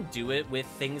can do it with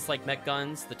things like mech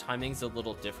guns. The timing's a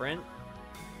little different.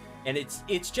 And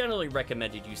it's generally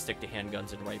recommended you stick to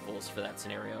handguns and rifles for that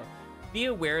scenario. Be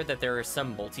aware that there are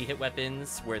some multi-hit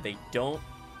weapons where they don't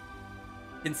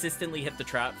consistently hit the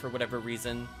trap for whatever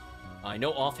reason. I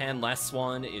know offhand Last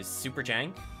Swan is super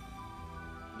jank,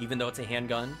 even though it's a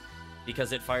handgun,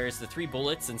 because it fires the 3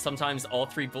 bullets, and sometimes all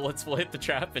 3 bullets will hit the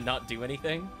trap and not do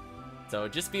anything. So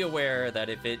just be aware that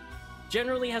if it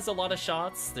generally has a lot of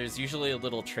shots, there's usually a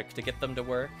little trick to get them to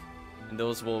work, and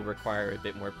those will require a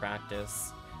bit more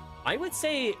practice. I would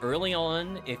say early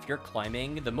on, if you're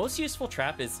climbing, the most useful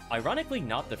trap is ironically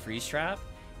not the freeze trap,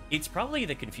 it's probably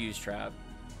the confuse trap.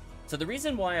 So the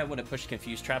reason why I want to push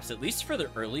confuse traps, at least for the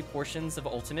early portions of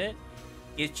Ultimate,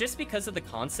 is just because of the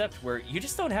concept where you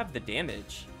just don't have the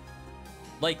damage.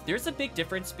 Like, there's a big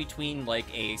difference between, like,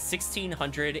 a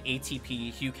 1600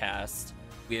 ATP Huecast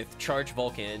with Charge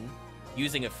Vulcan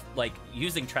using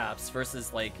traps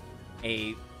versus, like,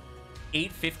 a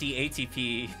 850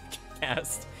 ATP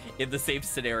cast in the same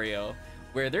scenario,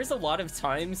 where there's a lot of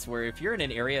times where if you're in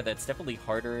an area that's definitely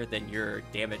harder than your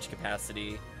damage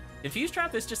capacity, Confuse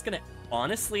Trap is just gonna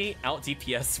honestly out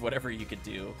DPS whatever you could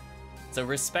do. So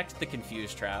respect the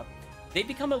Confuse Trap. They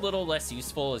become a little less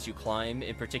useful as you climb,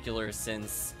 in particular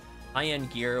since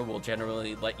high-end gear will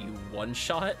generally let you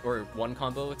one-shot, or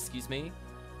one-combo, excuse me,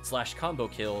 / combo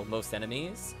kill most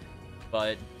enemies.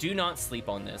 But do not sleep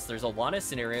on this. There's a lot of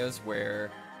scenarios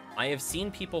where I have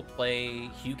seen people play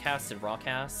Huecast and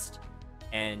Rawcast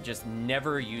and just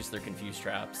never use their Confuse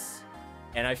Traps.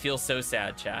 And I feel so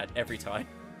sad, chat, every time.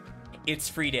 It's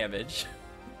free damage.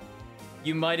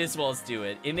 You might as well do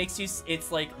it. It makes you,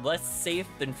 it's like less safe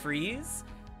than freeze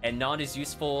and not as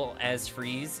useful as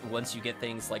freeze once you get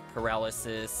things like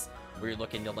paralysis, where you're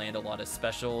looking to land a lot of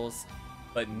specials.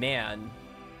 But man,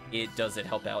 it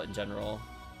help out in general.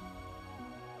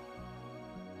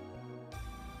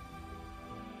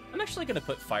 I'm actually going to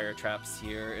put fire traps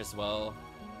here as well.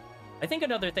 I think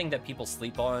another thing that people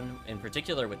sleep on, in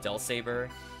particular with Del Saber,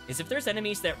 is if there's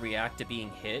enemies that react to being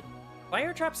hit,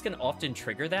 fire traps can often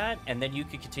trigger that, and then you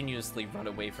could continuously run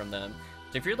away from them.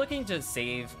 So if you're looking to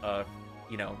save,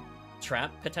 you know,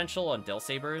 trap potential on Del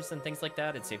Sabers and things like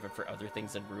that, and save it for other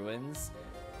things in Ruins,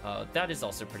 that is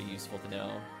also pretty useful to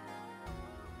know.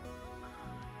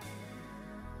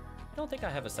 I don't think I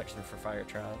have a section for fire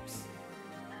traps.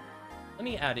 Let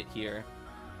me add it here.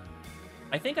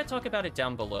 I think I talk about it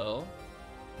down below.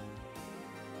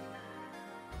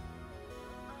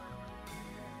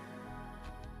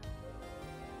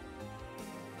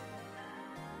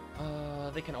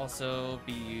 They can also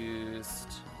be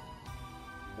used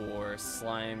for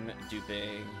slime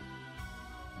duping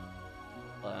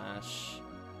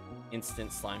 /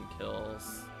 instant slime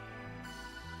kills.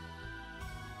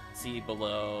 See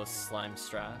below slime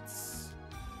strats.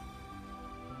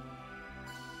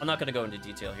 I'm not going to go into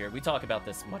detail here. We talk about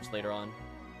this much later on.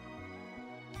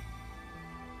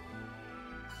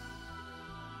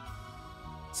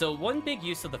 So one big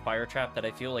use of the fire trap that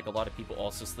I feel like a lot of people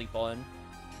also sleep on,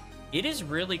 it is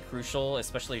really crucial,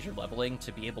 especially as you're leveling,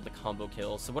 to be able to combo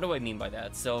kill. So what do I mean by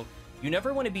that? So You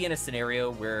never want to be in a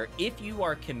scenario where if you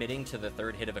are committing to the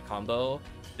third hit of a combo,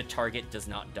 the target does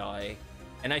not die.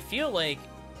 And I feel like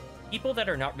people that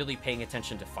are not really paying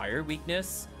attention to fire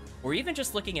weakness, or even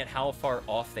just looking at how far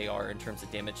off they are in terms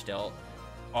of damage dealt,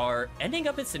 are ending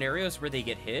up in scenarios where they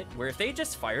get hit, where if they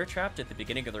just fire trapped at the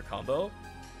beginning of their combo,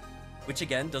 which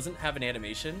again doesn't have an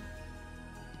animation,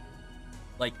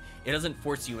 like it doesn't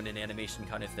force you in an animation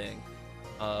kind of thing,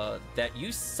 that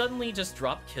you suddenly just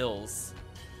drop kills.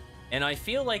 And I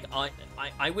feel like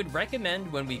I would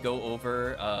recommend when we go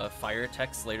over fire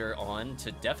techs later on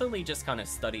to definitely just kind of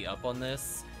study up on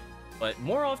this. But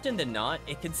more often than not,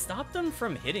 it can stop them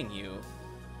from hitting you.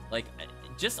 Like,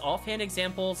 just offhand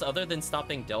examples, other than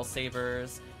stopping Del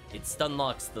Sabers, it stun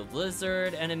locks the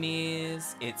lizard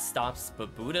enemies, it stops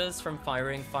Babutas from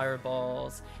firing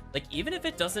fireballs. Like, even if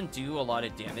it doesn't do a lot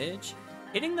of damage,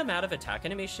 hitting them out of attack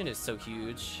animation is so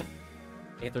huge.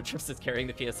 Aether Trips is carrying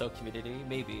the PSO community?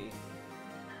 Maybe.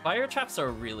 Fire traps are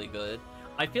really good.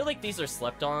 I feel like these are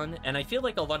slept on, and I feel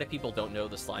like a lot of people don't know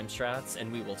the slime strats,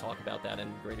 and we will talk about that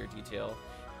in greater detail.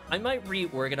 I might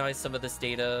reorganize some of this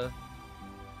data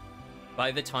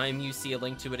by the time you see a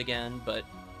link to it again, but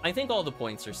I think all the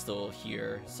points are still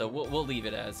here, so we'll leave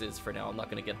it as is for now. I'm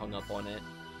not going to get hung up on it.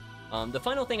 The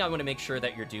final thing I want to make sure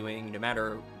that you're doing, no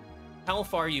matter how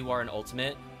far you are in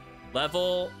Ultimate,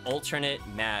 level alternate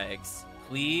mags.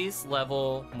 Please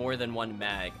level more than one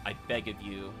mag, I beg of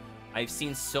you. I've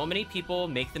seen so many people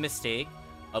make the mistake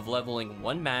of leveling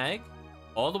one mag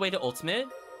all the way to Ultimate,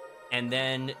 and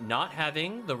then not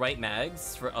having the right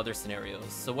mags for other scenarios.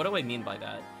 So what do I mean by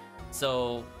that?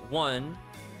 So, one,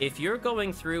 if you're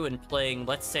going through and playing,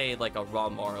 let's say, like a Raw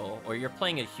Marl, or you're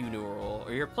playing a Huneural,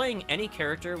 or you're playing any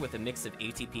character with a mix of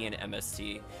ATP and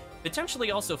MST,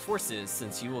 potentially also Forces,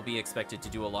 since you will be expected to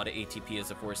do a lot of ATP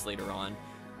as a Force later on,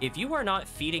 if you are not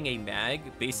feeding a mag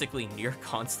basically near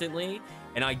constantly,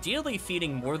 and ideally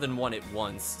feeding more than one at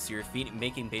once, so you're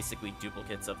making basically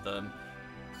duplicates of them,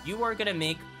 you are going to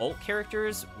make ult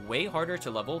characters way harder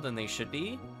to level than they should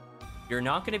be. You're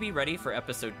not going to be ready for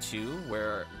episode 2,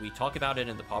 where we talk about it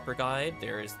in the Pauper Guide.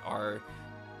 There's our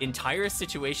entire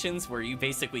situations where you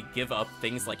basically give up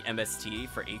things like MST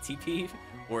for ATP,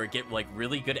 or get like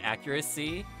really good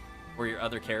accuracy for your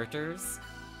other characters.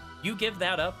 You give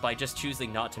that up by just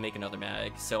choosing not to make another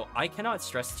mag. So I cannot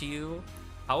stress to you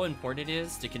how important it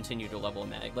is to continue to level a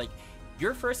mag. Like,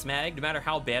 your first mag, no matter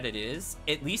how bad it is,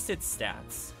 at least it's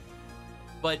stats.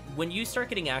 But when you start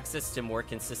getting access to more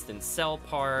consistent cell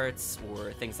parts,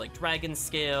 or things like dragon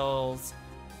scales,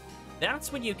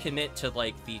 that's when you commit to,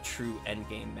 like, the true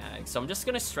endgame mag. So I'm just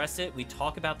going to stress it. We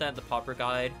talk about that in the Pauper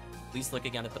Guide. Please look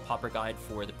again at the Pauper Guide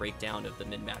for the breakdown of the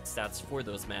min-max stats for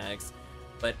those mags.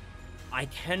 But I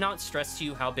cannot stress to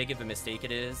you how big of a mistake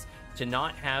it is to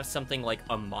not have something like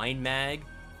a Mind Mag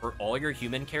for all your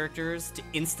human characters to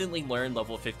instantly learn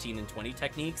level 15 and 20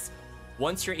 techniques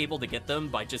once you're able to get them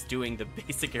by just doing the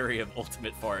basic area of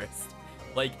Ultimate Forest.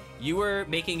 Like, you are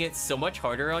making it so much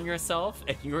harder on yourself,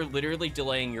 and you are literally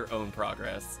delaying your own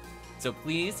progress. So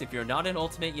please, if you're not in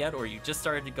Ultimate yet, or you just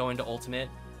started to go into Ultimate,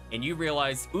 and you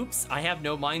realize, oops, I have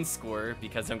no Mind Score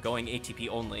because I'm going ATP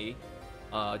only,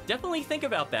 definitely think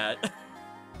about that.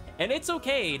 And it's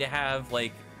okay to have,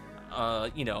 like,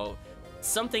 you know,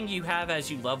 something you have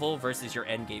as you level versus your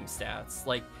endgame stats.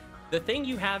 Like, the thing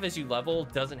you have as you level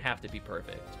doesn't have to be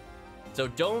perfect. So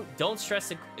don't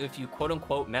stress if you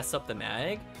quote-unquote mess up the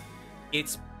mag.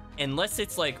 It's, unless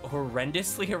it's, like,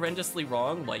 horrendously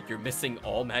wrong, like you're missing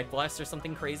all mag blasts or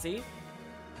something crazy,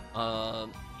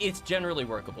 it's generally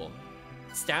workable.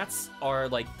 Stats are,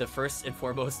 like, the first and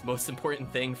foremost most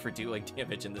important thing for doing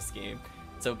damage in this game.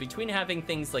 So between having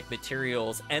things like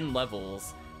materials and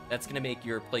levels, that's going to make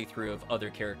your playthrough of other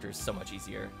characters so much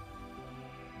easier.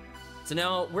 So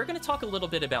now we're going to talk a little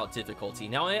bit about difficulty.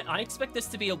 Now I expect this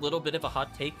to be a little bit of a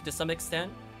hot take to some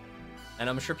extent, and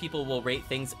I'm sure people will rate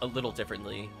things a little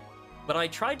differently. But I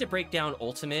tried to break down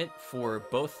Ultimate for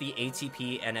both the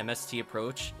ATP and MST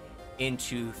approach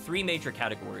into 3 major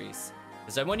categories,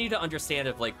 because I want you to understand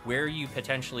of, like, where you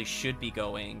potentially should be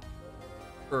going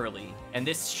early, and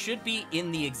this should be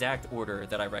in the exact order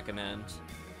that I recommend.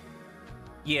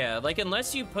 Yeah, like,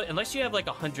 unless you have like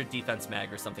 100 defense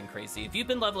mag or something crazy. If you've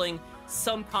been leveling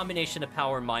some combination of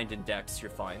power, mind, and dex, you're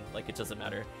fine. Like, it doesn't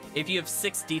matter. If you have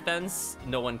 6 defense,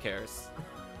 no one cares.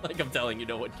 Like, I'm telling you,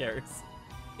 no one cares.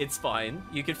 It's fine.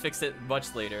 You can fix it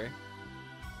much later.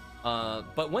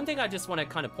 But one thing I just want to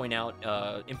kind of point out,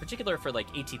 in particular for, like,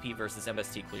 ATP versus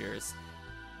MST clears,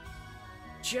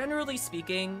 generally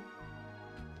speaking,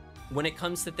 when it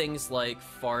comes to things like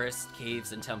forest,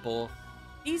 caves, and temple,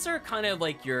 these are kind of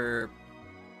like your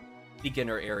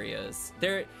beginner areas.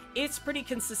 It's pretty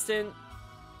consistent.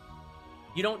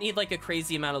 You don't need like a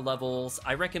crazy amount of levels.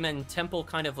 I recommend Temple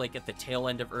kind of like at the tail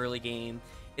end of early game.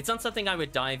 It's not something I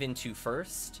would dive into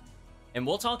first, and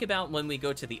we'll talk about when we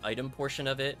go to the item portion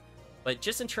of it. But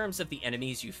just in terms of the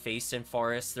enemies you face in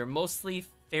Forest, they're mostly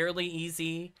fairly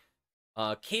easy.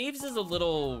 Caves is a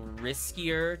little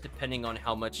riskier depending on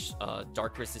how much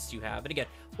dark resist you have. And again,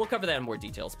 we'll cover that in more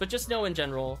details. But just know in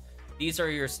general, these are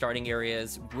your starting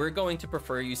areas. We're going to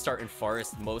prefer you start in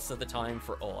Forest most of the time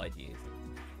for all IDs.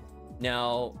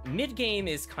 Now, mid-game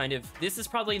is kind of... This is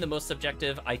probably the most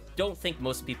subjective. I don't think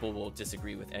most people will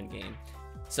disagree with endgame.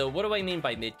 So what do I mean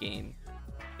by mid-game?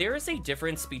 There is a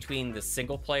difference between the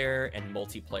single player and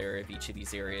multiplayer of each of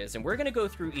these areas, and we're going to go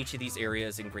through each of these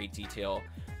areas in great detail.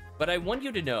 But I want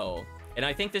you to know, and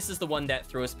I think this is the one that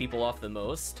throws people off the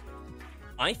most,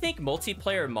 I think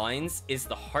multiplayer mines is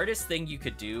the hardest thing you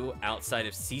could do outside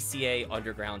of CCA,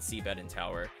 Underground, Seabed, and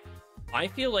Tower. I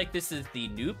feel like this is the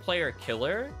new player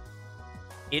killer.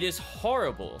 It is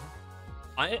horrible.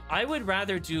 I would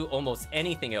rather do almost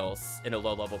anything else in a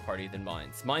low-level party than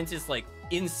Mines. Mines is, like,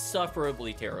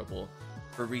 insufferably terrible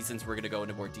for reasons we're going to go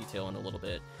into more detail in a little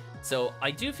bit. So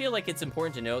I do feel like it's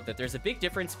important to note that there's a big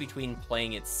difference between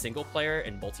playing it single-player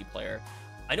and multiplayer.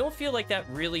 I don't feel like that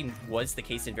really was the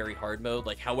case in very hard mode.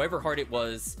 Like, however hard it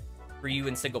was for you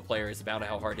in single-player is about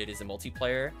how hard it is in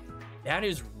multiplayer. That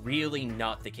is really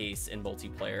not the case in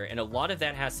multiplayer, and a lot of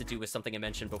that has to do with something I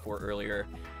mentioned before earlier,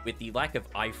 with the lack of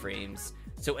iframes.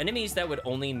 So enemies that would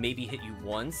only maybe hit you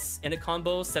once in a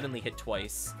combo suddenly hit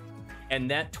twice. And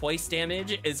that twice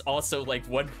damage is also like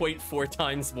 1.4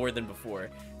 times more than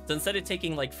before. So instead of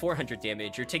taking like 400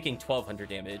 damage, you're taking 1200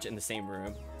 damage in the same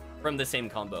room from the same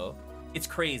combo. It's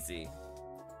crazy.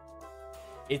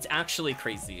 It's actually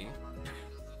crazy.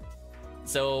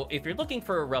 So if you're looking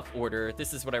for a rough order,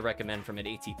 this is what I recommend from an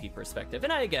ATP perspective.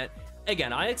 And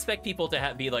again, I expect people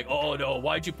to be like, oh no,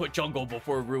 why'd you put jungle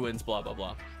before ruins, blah, blah,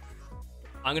 blah.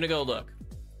 I'm gonna go look.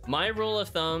 My rule of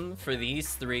thumb for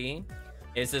these three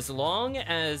is as long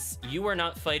as you are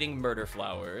not fighting murder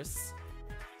flowers,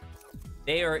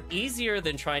 they are easier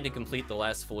than trying to complete the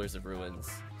last floors of ruins.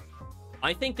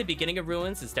 I think the beginning of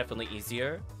ruins is definitely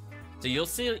easier. So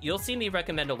you'll see me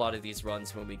recommend a lot of these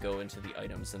runs when we go into the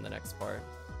items in the next part.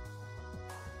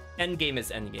 Endgame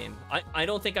is endgame. I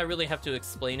don't think I really have to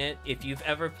explain it. If you've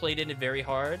ever played it very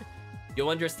hard, you'll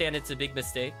understand it's a big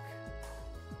mistake.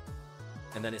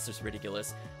 And then it's just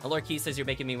ridiculous. Alarkey says you're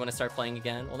making me want to start playing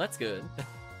again. Well, that's good.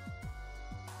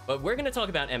 But we're going to talk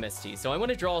about MST, so I want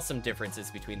to draw some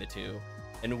differences between the two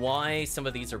and why some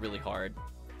of these are really hard.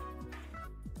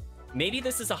 Maybe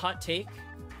this is a hot take.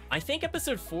 I think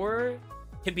episode 4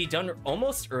 can be done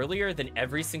almost earlier than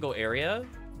every single area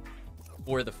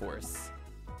for the Force.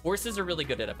 Forces are really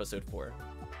good at episode 4.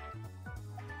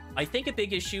 I think a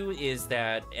big issue is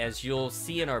that, as you'll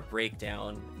see in our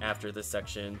breakdown after this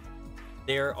section,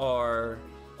 there are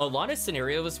a lot of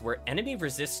scenarios where enemy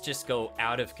resists just go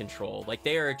out of control. Like,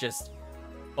 they are just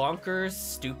bonkers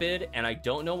stupid, and I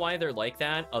don't know why they're like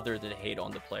that other than hate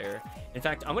on the player. In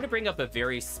fact, I'm going to bring up a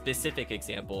very specific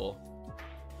example.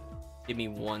 Give me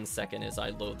 1 second as I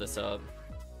load this up.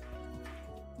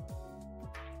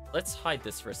 Let's hide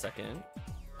this for a second.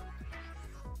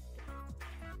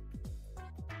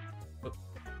 Oh,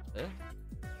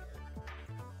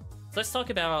 So let's talk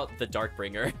about the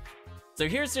Darkbringer. So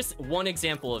here's just one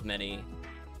example of many.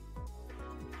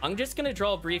 I'm just going to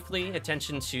draw briefly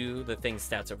attention to the thing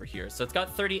stats over here. So it's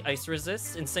got 30 ice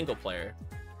resist in single player,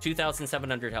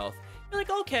 2,700 health. You're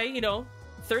like, okay, you know,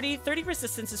 30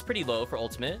 resistance is pretty low for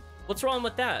ultimate. What's wrong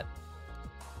with that?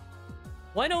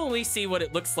 Why don't we see what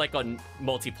it looks like on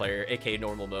multiplayer, aka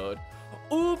normal mode?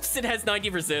 Oops, it has 90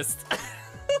 resist.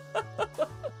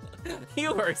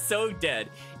 You are so dead.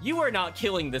 You are not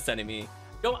killing this enemy.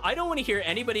 I don't want to hear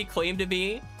anybody claim to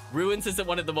me Ruins isn't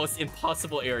one of the most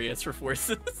impossible areas for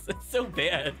Forces. It's so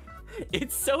bad.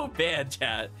 It's so bad,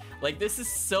 chat. Like, this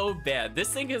is so bad. This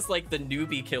thing is like the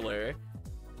newbie killer.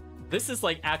 This is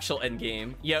like actual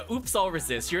endgame. Yeah, oops, all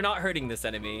resist. You're not hurting this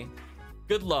enemy.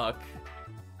 Good luck.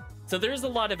 So there's a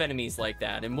lot of enemies like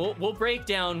that, and we'll break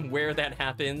down where that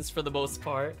happens for the most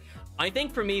part. I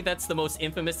think for me, that's the most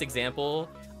infamous example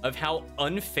of how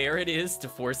unfair it is to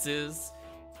Forces.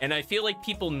 And I feel like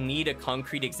people need a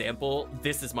concrete example.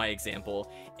 This is my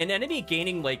example. An enemy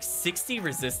gaining like 60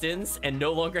 resistance and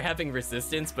no longer having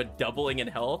resistance, but doubling in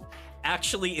health.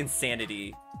 Actually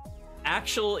insanity.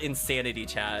 Actual insanity,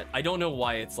 chat. I don't know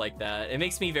why it's like that. It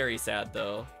makes me very sad,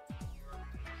 though.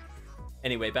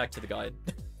 Anyway, back to the guide.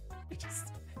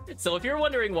 So if you're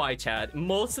wondering why, chat,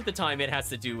 most of the time it has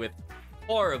to do with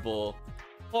horrible,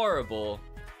 horrible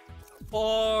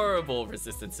horrible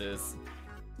resistances.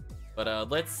 But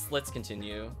let's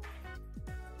continue.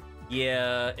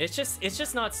 Yeah, it's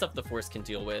just not stuff the Force can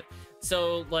deal with.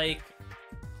 So like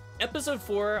episode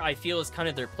 4 I feel is kind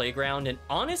of their playground, and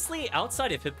honestly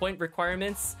outside of hit point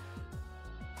requirements,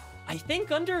 I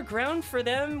think underground for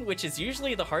them, which is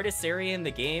usually the hardest area in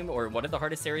the game, or one of the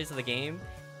hardest areas of the game,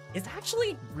 is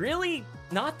actually really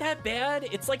not that bad.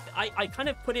 It's like I kind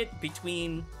of put it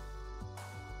between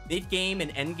mid game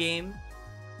and end game,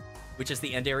 which is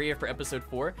the end area for episode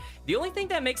 4. The only thing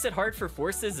that makes it hard for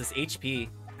Forces is HP.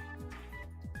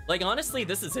 Like honestly,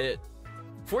 this is it.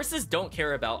 Forces don't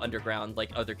care about underground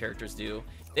like other characters do.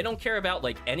 They don't care about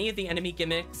like any of the enemy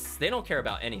gimmicks. They don't care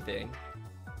about anything.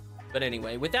 But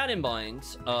anyway, with that in mind,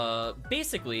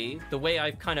 basically the way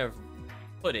I've kind of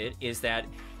put it is that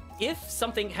if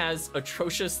something has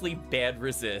atrociously bad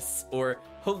resists or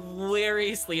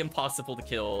hilariously impossible to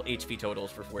kill HP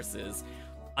totals for Forces,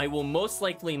 I will most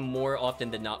likely more often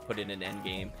than not put it in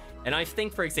endgame. And I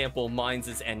think, for example, Mines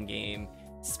is endgame.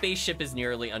 Spaceship is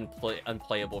nearly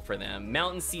unplayable for them.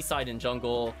 Mountain, Seaside, and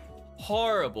Jungle,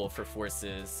 horrible for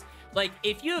Forces. Like,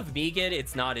 if you have Megan,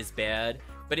 it's not as bad.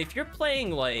 But if you're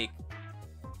playing, like...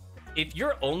 if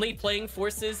you're only playing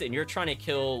Forces and you're trying to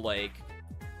kill, like,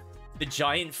 the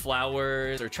giant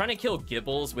flowers or trying to kill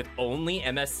Gibbles with only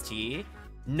MST,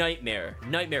 nightmare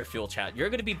fuel chat. You're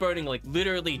going to be burning, like,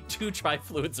 literally 2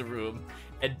 tri-fluids a room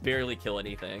and barely kill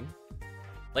anything.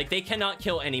 Like, they cannot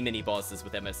kill any mini-bosses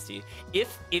with MST.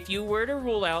 If you were to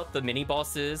rule out the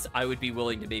mini-bosses, I would be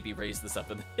willing to maybe raise this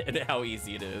up in how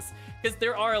easy it is. Because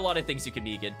there are a lot of things you can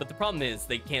Negan, but the problem is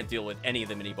they can't deal with any of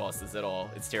the mini-bosses at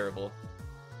all. It's terrible.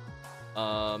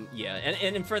 Yeah,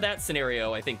 and for that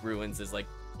scenario, I think Ruins is, like,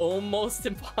 almost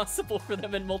impossible for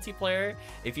them in multiplayer.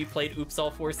 If you played Oops All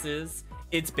Forces,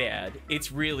 it's bad.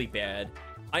 It's really bad.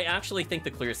 I actually think the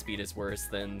clear speed is worse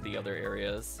than the other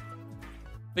areas.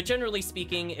 But generally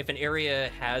speaking, if an area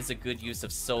has a good use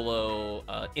of solo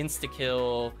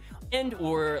insta-kill and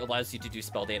or allows you to do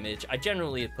spell damage, I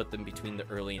generally put them between the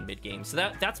early and mid-game.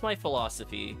 So that's my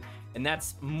philosophy, and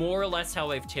that's more or less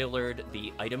how I've tailored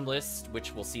the item list,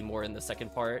 which we'll see more in the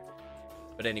second part.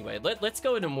 But anyway, let's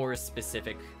go into more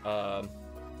specific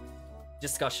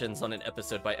discussions on an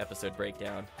episode-by-episode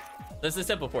breakdown. As I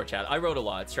said before, chat, I wrote a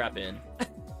lot. Strap in.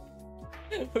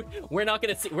 We're not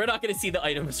gonna see the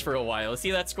items for a while.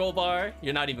 See that scroll bar?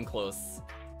 You're not even close.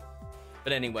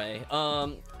 But anyway,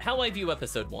 how I view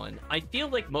episode 1. I feel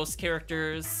like most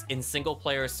characters in single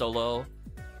player solo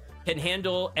can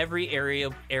handle every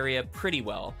area pretty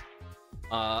well.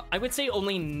 I would say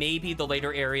only maybe the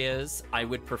later areas I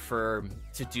would prefer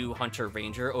to do Hunter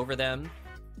Ranger over them.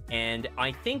 And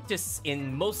I think just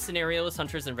in most scenarios,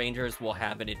 Hunters and Rangers will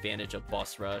have an advantage of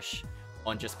boss rush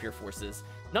on just pure Forces.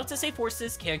 Not to say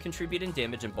Forces can contribute in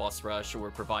damage in boss rush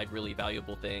or provide really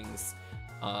valuable things,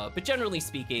 but generally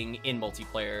speaking, in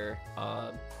multiplayer,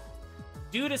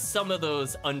 due to some of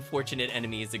those unfortunate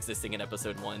enemies existing in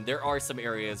episode 1, there are some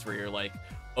areas where you're like,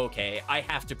 okay, I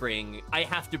have to bring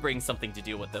something to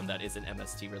deal with them that isn't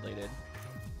MST related.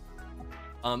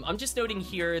 I'm just noting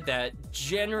here that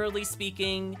generally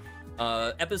speaking,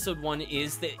 episode 1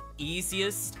 is the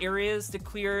easiest areas to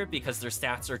clear because their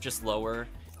stats are just lower.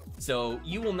 So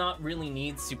you will not really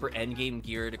need super endgame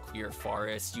gear to clear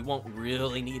forests. You won't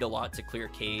really need a lot to clear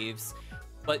caves.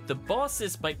 But the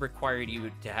bosses might require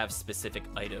you to have specific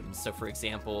items. So for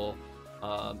example,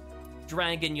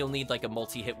 Dragon, you'll need like a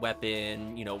multi-hit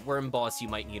weapon. You know, Worm Boss, you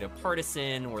might need a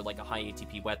partisan or like a high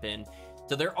ATP weapon.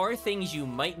 So there are things you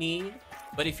might need,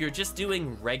 but if you're just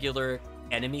doing regular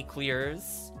enemy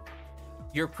clears,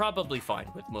 you're probably fine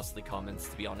with mostly commons,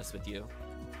 to be honest with you.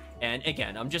 And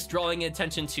again, I'm just drawing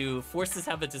attention to Forces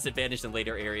have a disadvantage in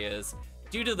later areas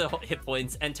due to the hit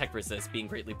points and tech resist being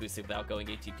greatly boosted without going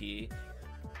ATP.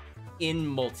 In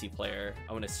multiplayer,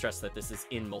 I want to stress that this is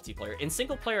in multiplayer. In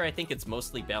single player, I think it's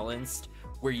mostly balanced,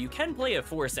 where you can play a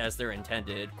Force as they're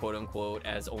intended, quote unquote,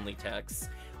 as only techs.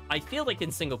 I feel like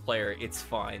in single player, it's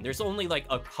fine. There's only like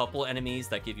a couple enemies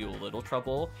that give you a little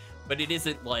trouble, but it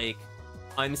isn't like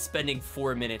I'm spending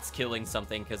 4 minutes killing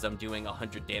something because I'm doing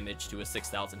 100 damage to a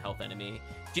 6,000 health enemy.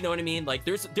 Do you know what I mean? Like,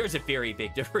 there's a very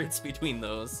big difference between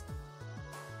those.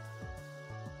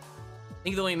 I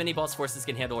think the only mini-boss Forces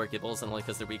can handle are Gibbles, and only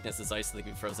because their weakness is ice, so they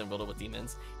can be frozen riddled with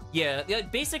demons. Yeah,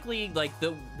 basically, like,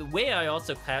 the way I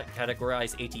also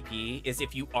categorize ATP is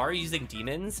if you are using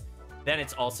demons, then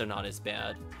it's also not as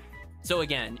bad. So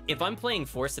again, if I'm playing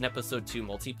Force in episode 2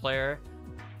 multiplayer,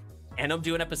 and I'm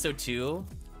doing episode 2,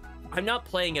 I'm not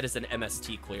playing it as an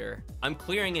MST clear. I'm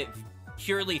clearing it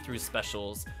purely through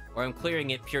specials, or I'm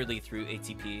clearing it purely through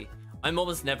ATP. I'm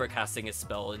almost never casting a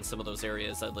spell in some of those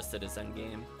areas I listed as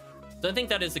endgame. So I think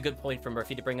that is a good point for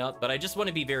Murphy to bring up, but I just want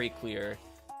to be very clear.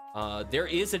 There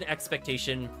is an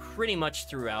expectation pretty much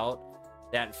throughout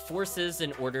that forces,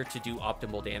 in order to do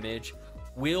optimal damage,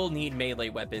 will need melee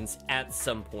weapons at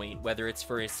some point, whether it's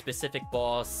for a specific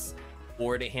boss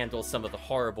or to handle some of the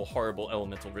horrible, horrible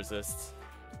elemental resists.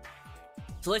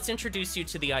 So let's introduce you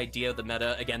to the idea of the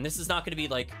meta. Again, this is not going to be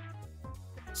like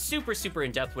super, super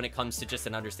in-depth when it comes to just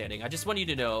an understanding. I just want you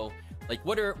to know, like,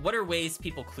 what are ways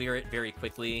people clear it very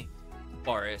quickly?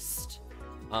 Forest.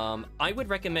 I would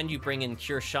recommend you bring in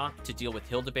Cure Shock to deal with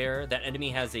Hildebear. That enemy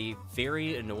has a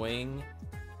very annoying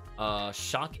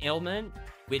shock ailment,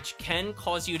 which can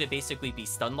cause you to basically be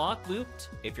stun lock looped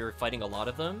if you're fighting a lot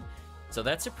of them. So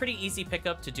that's a pretty easy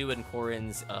pickup to do in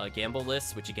Corin's gamble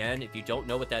list, which again, if you don't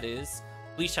know what that is,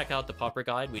 please check out the Pauper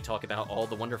Guide. We talk about all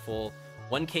the wonderful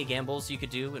 1k gambles you could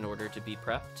do in order to be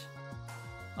prepped.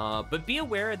 But be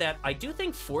aware that I do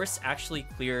think Force actually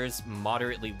clears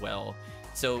moderately well.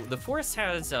 So the Force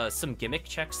has some gimmick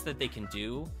checks that they can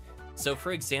do. So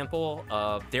for example,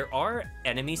 there are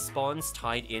enemy spawns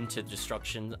tied into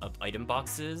destruction of item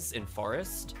boxes in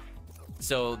Forest.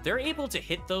 So they're able to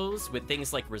hit those with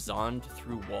things like Resond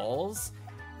through walls.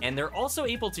 And they're also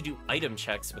able to do item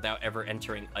checks without ever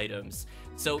entering items.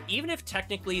 So even if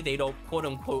technically they don't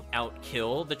quote-unquote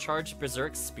outkill the Charged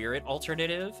Berserk Spirit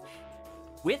alternative,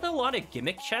 with a lot of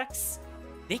gimmick checks,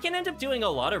 they can end up doing a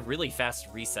lot of really fast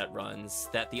reset runs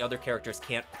that the other characters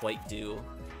can't quite do,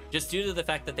 just due to the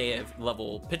fact that they have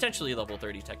potentially level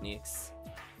 30 techniques.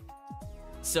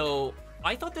 So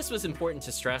I thought this was important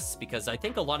to stress because I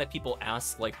think a lot of people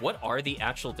ask, like, what are the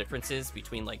actual differences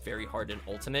between like very hard and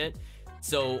ultimate?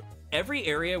 So every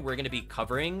area we're going to be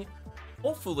covering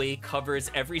hopefully covers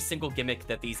every single gimmick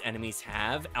that these enemies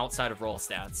have outside of raw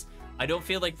stats. I don't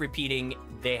feel like repeating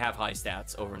they have high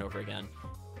stats over and over again.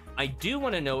 I do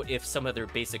want to note if some of their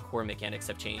basic core mechanics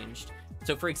have changed.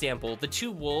 So for example, the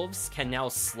 2 wolves can now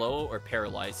slow or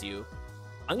paralyze you.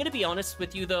 I'm going to be honest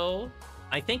with you though,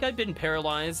 I think I've been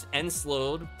paralyzed and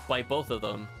slowed by both of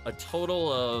them a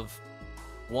total of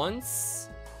once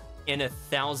in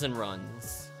 1,000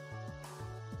 runs.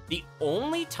 The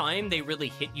only time they really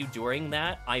hit you during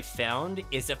that, I found,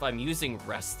 is if I'm using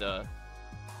Resta.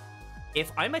 If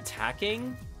I'm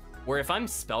attacking, or if I'm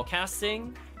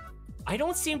spellcasting, I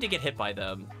don't seem to get hit by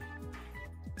them.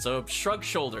 So shrug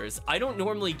shoulders. I don't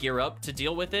normally gear up to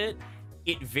deal with it.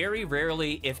 It very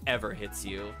rarely, if ever, hits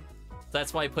you.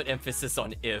 That's why I put emphasis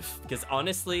on if, because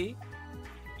honestly,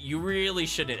 you really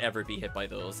shouldn't ever be hit by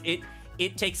those.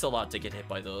 It takes a lot to get hit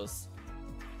by those.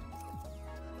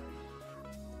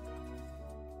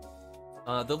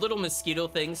 The little mosquito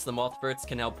things, the mothbirds,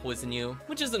 can now poison you,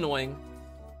 which is annoying.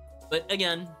 But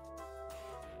again,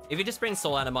 if you just bring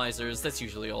soul atomizers, that's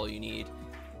usually all you need.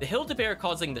 The Hildebear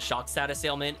causing the shock status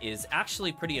ailment is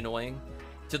actually pretty annoying,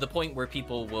 to the point where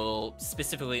people will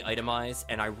specifically itemize,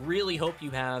 and I really hope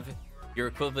you have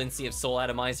your equivalency of soul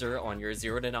atomizer on your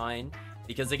 0 to 9,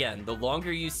 because again, the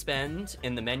longer you spend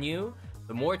in the menu,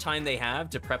 the more time they have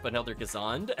to prep another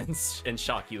Gazand and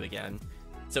shock you again.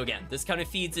 So again, this kind of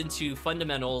feeds into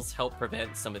fundamentals, help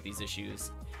prevent some of these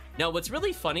issues. Now, what's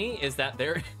really funny is that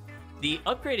the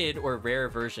upgraded or rare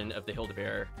version of the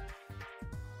Hildebear,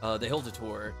 the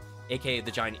Hildator, aka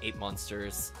the giant ape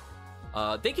monsters,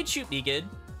 they can shoot Megid,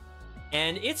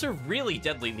 and it's a really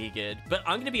deadly Megid, but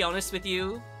I'm gonna be honest with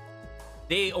you,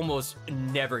 they almost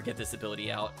never get this ability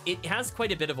out. It has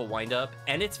quite a bit of a wind-up,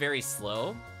 and it's very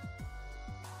slow.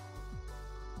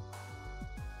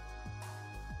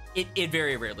 It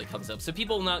very rarely comes up, so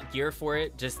people will not gear for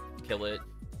it, just kill it.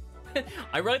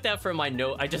 I wrote that from my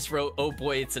note. I just wrote, oh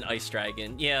boy, it's an ice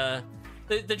dragon. Yeah,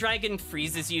 the dragon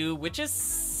freezes you, which is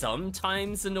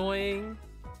sometimes annoying.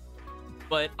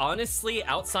 But honestly,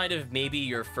 outside of maybe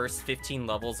your first 15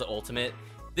 levels of ultimate,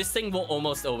 this thing will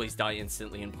almost always die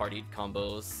instantly in partied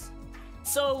combos.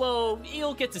 Solo,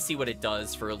 you'll get to see what it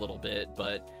does for a little bit,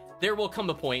 but there will come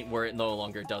a point where it no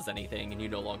longer does anything and you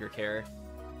no longer care.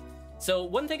 So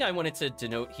one thing I wanted to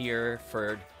denote here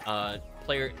for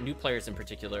new players in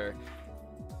particular,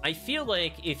 I feel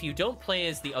like if you don't play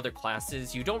as the other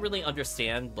classes, you don't really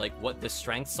understand like what the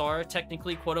strengths are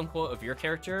technically, quote unquote, of your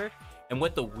character and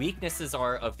what the weaknesses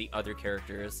are of the other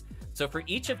characters. So for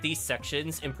each of these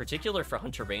sections, in particular for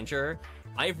Hunter Ranger,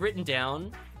 I've written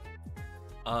down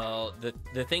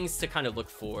the things to kind of look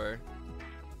for.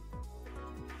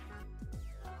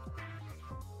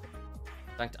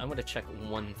 In fact, I'm going to check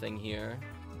one thing here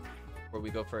before we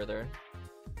go further.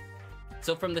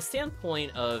 So from the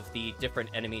standpoint of the different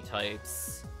enemy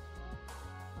types,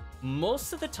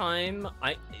 most of the time,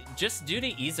 just due to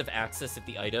ease of access of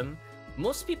the item,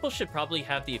 most people should probably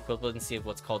have the equivalency of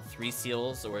what's called 3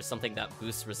 seals, or something that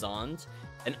boosts Razond.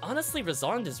 And honestly,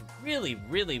 Razond is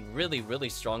really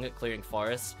strong at clearing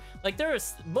Forest. Like,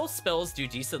 most spells do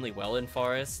decently well in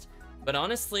Forest, but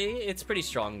honestly, it's pretty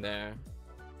strong there.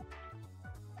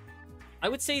 I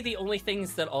would say the only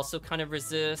things that also kind of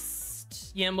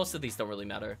resist... Yeah, most of these don't really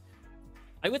matter.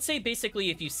 I would say basically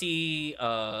if you see,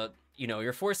 you know,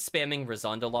 you're force spamming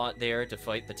Razond a lot there to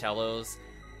fight the Talos.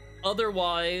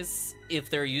 Otherwise, if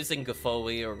they're using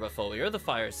Gafoli or Rafoli or the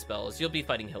fire spells, you'll be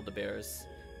fighting Hildebears.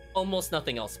 Almost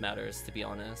nothing else matters, to be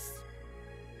honest.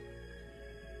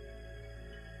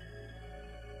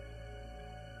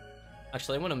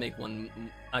 Actually, I want to make one...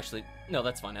 Actually, no,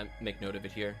 that's fine. I make note of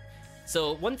it here.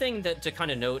 So one thing that to kind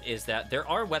of note is that there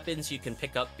are weapons you can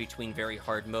pick up between very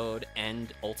hard mode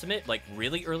and ultimate, like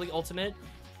really early ultimate.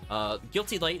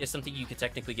 Guilty Light is something you can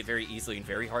technically get very easily in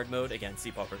very hard mode. Again,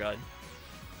 Sea Pauper God.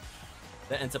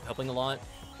 That ends up helping a lot.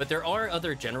 But there are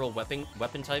other general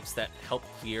weapon types that help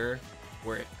clear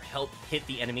or help hit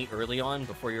the enemy early on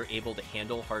before you're able to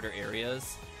handle harder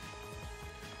areas.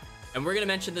 And we're going to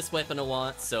mention this weapon a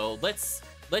lot, so let's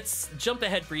jump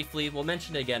ahead briefly. We'll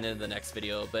mention it again in the next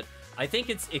video, but I think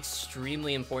it's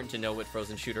extremely important to know what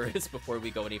Frozen Shooter is before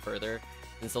we go any further,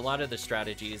 since a lot of the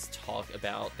strategies talk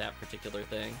about that particular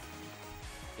thing.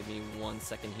 Give me 1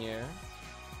 second here.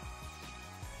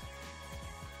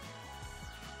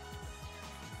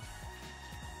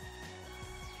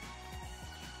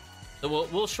 So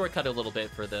we'll shortcut a little bit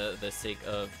for the sake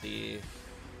of the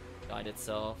guide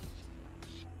itself.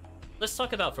 Let's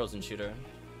talk about Frozen Shooter.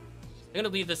 I'm going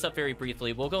to leave this up very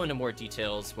briefly. We'll go into more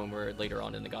details when we're later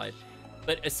on in the guide.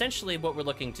 But essentially what we're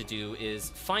looking to do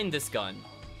is find this gun.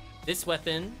 This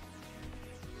weapon.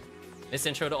 This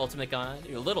intro to Ultimate Guide.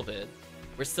 A little bit.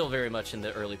 We're still very much in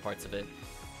the early parts of it.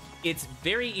 It's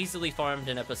very easily farmed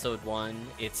in Episode 1.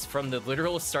 It's from the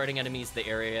literal starting enemies of the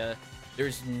area.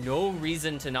 There's no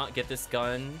reason to not get this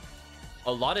gun.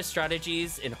 A lot of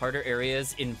strategies in harder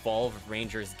areas involve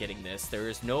Rangers getting this. There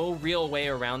is no real way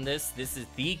around this. This is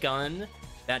the gun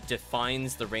that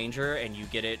defines the Ranger, and you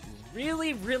get it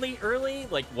really early.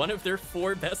 Like, one of their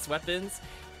 4 best weapons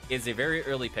is a very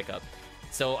early pickup.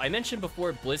 So I mentioned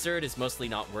before, Blizzard is mostly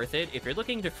not worth it. If you're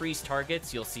looking to freeze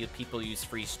targets, you'll see people use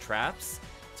freeze traps.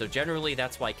 So generally,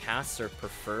 that's why casts are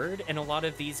preferred in a lot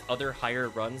of these other higher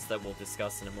runs that we'll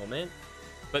discuss in a moment.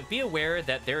 But be aware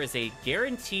that there is a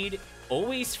guaranteed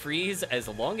always freeze as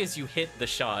long as you hit the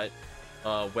shot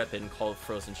weapon called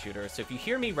Frozen Shooter. So if you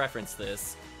hear me reference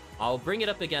this, I'll bring it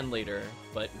up again later,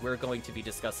 but we're going to be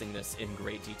discussing this in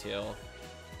great detail.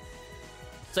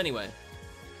 So anyway,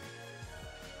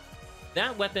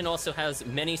 that weapon also has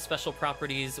many special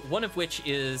properties, one of which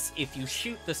is if you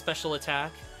shoot the special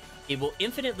attack, it will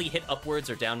infinitely hit upwards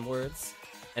or downwards,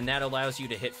 and that allows you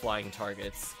to hit flying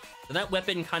targets. So that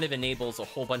weapon kind of enables a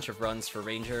whole bunch of runs for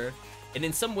Ranger. And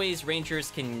in some ways,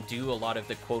 Rangers can do a lot of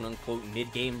the quote-unquote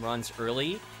mid-game runs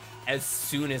early as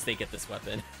soon as they get this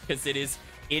weapon. Because it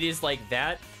is like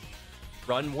that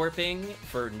run warping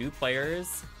for new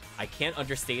players. I can't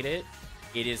understate it.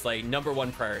 It is like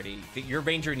 #1 priority. Your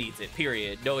Ranger needs it,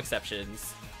 period. No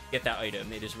exceptions. Get that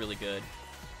item. It is really good.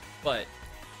 But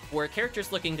for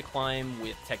characters looking to climb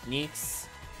with techniques,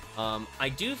 I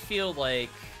do feel like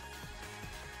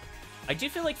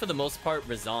for the most part,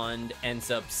 Razond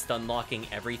ends up stun-locking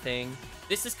everything.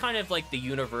 This is kind of like the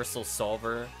universal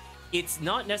solver. It's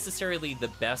not necessarily the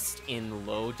best in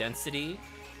low density.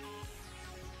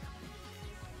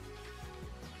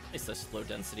 It's just low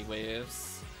density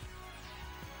waves.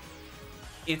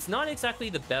 It's not exactly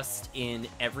the best in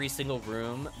every single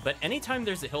room, but anytime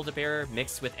there's a Hildebearer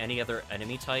mixed with any other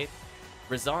enemy type,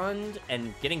 Razond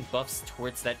and getting buffs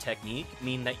towards that technique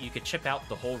mean that you could chip out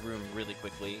the whole room really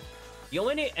quickly. The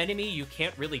only enemy you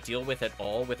can't really deal with at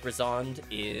all with Razond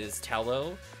is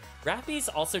Tallow. Rappies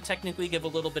also technically give a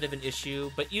little bit of an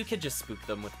issue, but you could just spook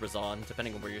them with Razond,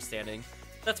 depending on where you're standing.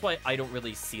 That's why I don't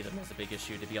really see them as a big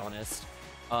issue, to be honest.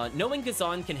 Knowing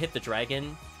Gazan can hit the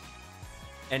dragon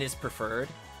and is preferred.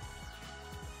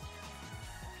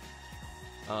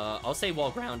 I'll say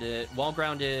wall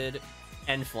grounded,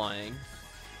 and flying.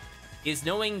 Is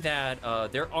knowing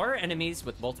that there are enemies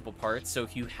with multiple parts, so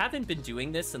if you haven't been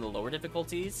doing this in the lower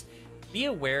difficulties, be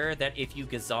aware that if you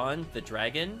Gazan the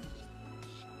dragon,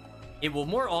 it will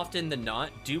more often than not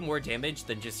do more damage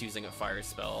than just using a fire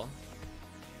spell.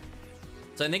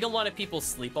 So I think a lot of people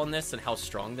sleep on this and how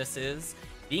strong this is.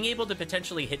 Being able to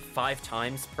potentially hit 5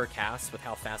 times per cast with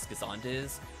how fast Gazan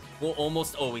is will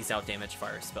almost always outdamage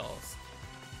fire spells.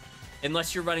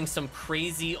 Unless you're running some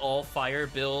crazy all-fire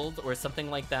build or something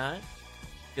like that,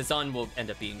 Gazan will end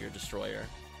up being your destroyer.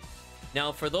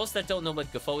 Now, for those that don't know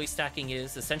what Gafoi stacking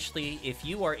is, essentially, if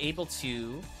you are able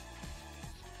to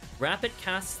rapid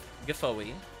cast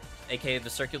Gafoi, aka the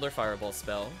circular fireball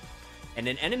spell, and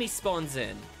an enemy spawns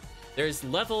in, there's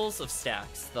levels of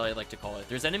stacks that I like to call it.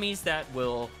 There's enemies that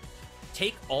will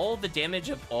take all the damage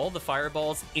of all the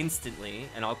fireballs instantly,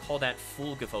 and I'll call that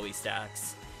full Gafoi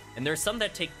stacks. And there's some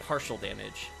that take partial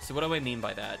damage. So what do I mean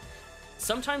by that?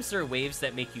 Sometimes there are waves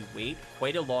that make you wait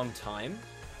quite a long time.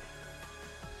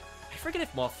 I forget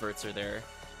if Mothverts are there.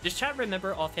 Does chat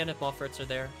remember offhand if Mothverts are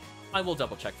there? I will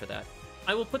double check for that.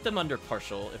 I will put them under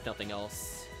partial, if nothing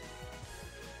else.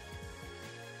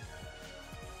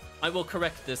 I will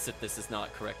correct this if this is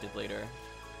not corrected later.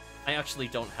 I actually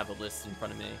don't have a list in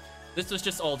front of me. This was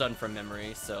just all done from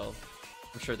memory, so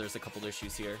I'm sure there's a couple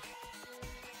issues here.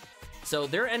 So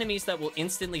there are enemies that will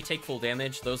instantly take full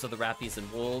damage. Those are the Rappies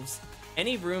and Wolves.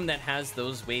 Any room that has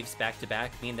those waves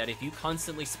back-to-back mean that if you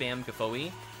constantly spam Gafoi,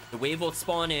 the wave will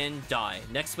spawn in, die.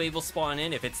 Next wave will spawn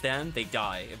in. If it's them, they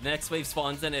die. If the next wave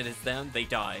spawns in and it's them, they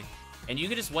die. And you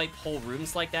can just wipe whole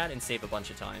rooms like that and save a bunch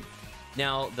of time.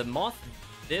 Now, the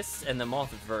this and the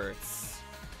Mothverts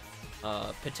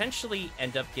potentially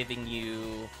end up giving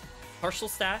you partial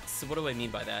stacks. So what do I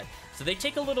mean by that? So they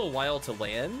take a little while to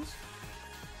land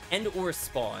and or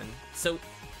spawn. So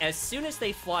as soon as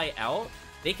they fly out,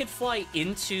 they could fly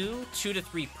into 2 to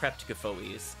 3 prepped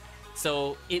Gafois.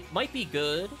 So it might be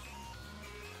good.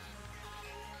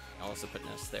 I'll also put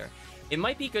Nest there. It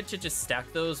might be good to just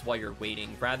stack those while you're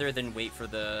waiting, rather than wait for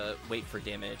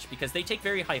damage, because they take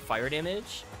very high fire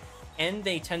damage, and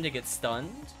they tend to get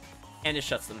stunned, and it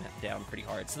shuts them down pretty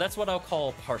hard. So that's what I'll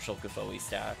call partial Gafoi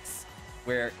stacks,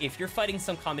 where if you're fighting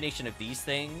some combination of these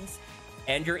things,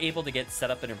 and you're able to get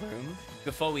set up in a room,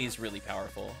 Gafoi is really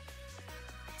powerful.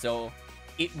 So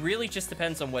it really just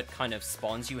depends on what kind of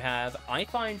spawns you have. I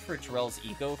find for Terrell's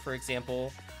Eco, for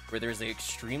example, where there's an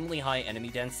extremely high enemy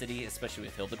density, especially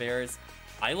with Hildebears,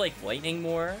 I like Lightning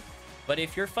more. But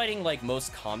if you're fighting like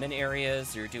most common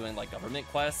areas, you're doing like government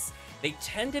quests, they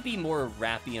tend to be more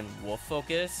Rappy and Wolf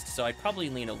focused, so I'd probably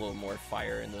lean a little more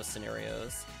Fire in those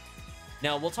scenarios.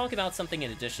 Now, we'll talk about something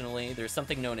additionally. There's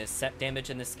something known as set damage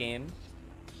in this game.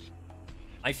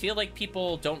 I feel like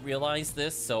people don't realize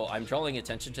this, so I'm drawing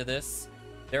attention to this.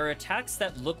 There are attacks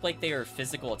that look like they are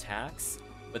physical attacks,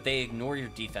 but they ignore your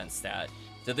defense stat.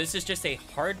 So this is just a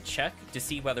hard check to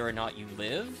see whether or not you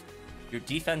live. Your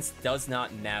defense does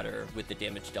not matter with the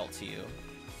damage dealt to you.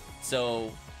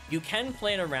 So you can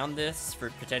plan around this for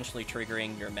potentially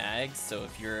triggering your mags. So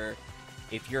if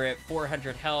you're at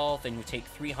 400 health and you take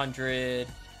 300,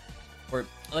 or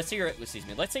let's say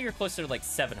you're closer to like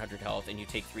 700 health and you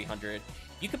take 300,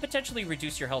 you could potentially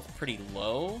reduce your health pretty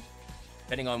low,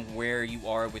 depending on where you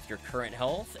are with your current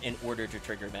health, in order to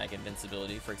trigger mag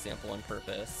invincibility, for example, on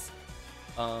purpose.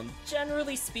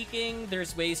 Generally speaking,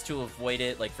 there's ways to avoid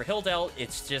it. Like for Hildelt,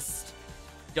 it's just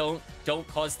don't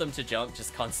cause them to jump,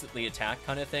 just constantly attack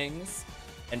kind of things.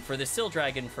 And for the Sill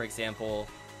Dragon, for example,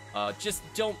 just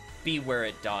don't be where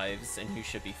it dives, and you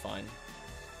should be fine.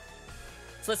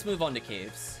 So let's move on to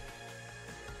caves.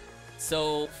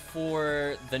 So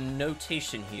for the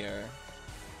notation here,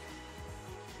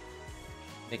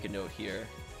 make a note here.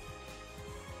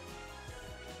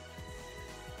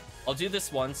 I'll do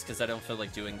this once because I don't feel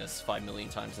like doing this 5 million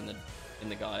times in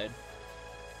the guide.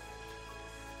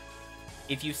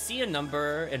 If you see a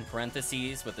number in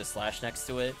parentheses with a slash next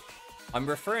to it, I'm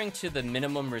referring to the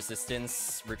minimum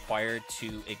resistance required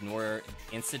to ignore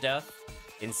insta-death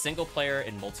in single player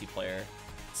and multiplayer.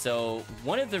 So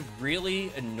one of the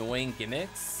really annoying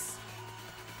gimmicks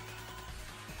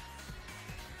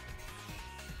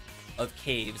of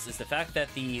caves is the fact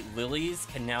that the lilies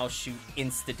can now shoot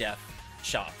insta-death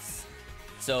shots.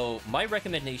 So my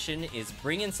recommendation is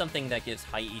bring in something that gives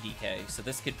high EDK. So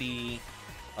this could be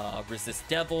resist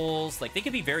devils, like they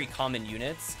could be very common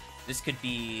units. This could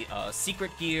be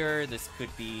secret gear, this could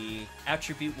be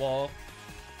attribute wall,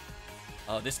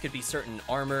 this could be certain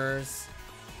armors.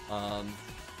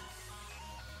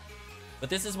 But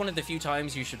this is one of the few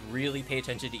times you should really pay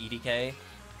attention to EDK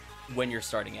when you're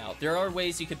starting out. There are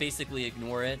ways you could basically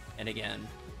ignore it, and again,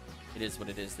 it is what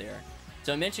it is there.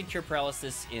 So I mentioned Cure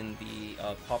Paralysis in the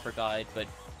Pauper guide, but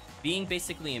being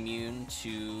basically immune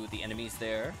to the enemies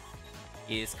there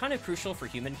is kind of crucial for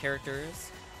human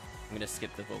characters. I'm going to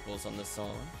skip the vocals on this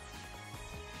song.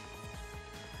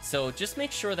 So just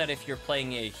make sure that if you're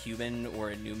playing a human or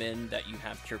a Newman that you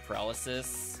have Cure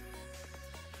Paralysis.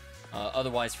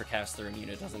 Otherwise, for caster immune,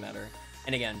 it doesn't matter.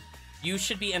 And again, you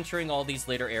should be entering all these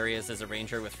later areas as a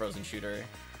ranger with Frozen Shooter.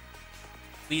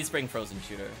 Please bring Frozen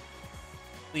Shooter.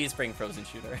 Please bring Frozen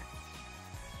Shooter.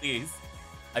 Please.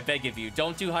 I beg of you,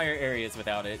 don't do higher areas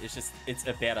without it. It's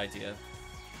a bad idea.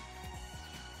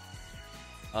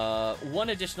 One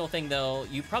additional thing though,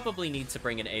 you probably need to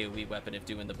bring an AoE weapon if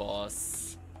doing the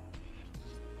boss.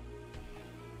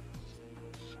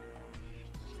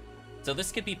 So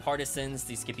this could be partisans,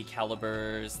 these could be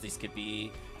calibers, these could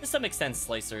be, to some extent,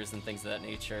 slicers and things of that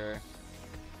nature.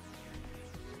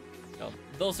 No,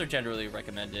 those are generally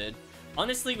recommended.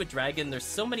 Honestly, with Dragon, there's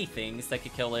so many things that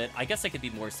could kill it. I guess I could be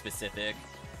more specific.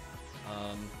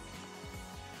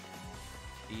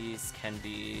 These can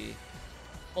be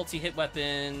multi-hit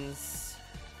weapons.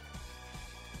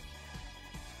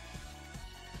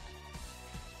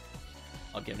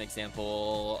 I'll give an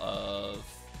example of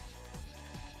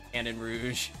Cannon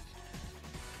Rouge.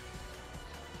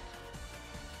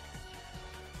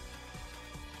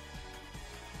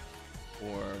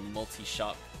 Or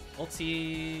multi-shot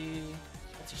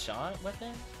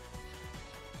weapon?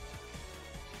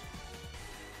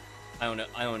 I don't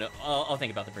know. I'll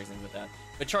think about the phrasing with that.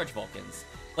 But Charge Vulcans.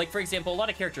 Like, for example, a lot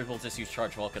of characters will just use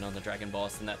Charge Vulcan on the Dragon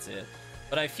boss, and that's it.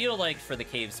 But I feel like for the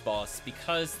Caves boss,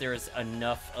 because there's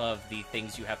enough of the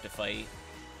things you have to fight,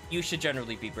 you should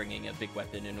generally be bringing a big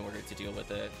weapon in order to deal with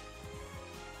it.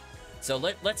 So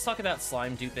let's talk about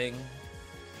slime duping.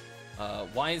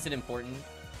 Why is it important?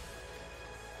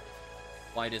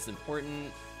 Why it is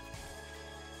important?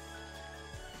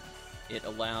 It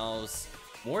allows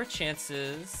more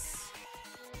chances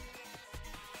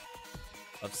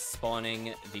of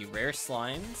spawning the rare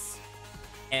slimes,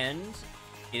 and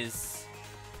is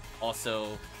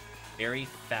also very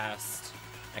fast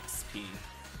XP.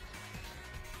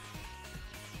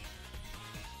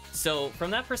 So from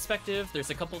that perspective,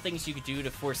 there's a couple things you could do to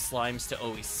force slimes to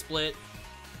always split.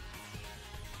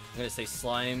 I'm gonna say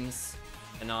slimes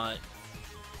cannot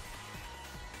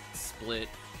split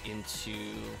into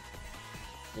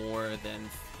more than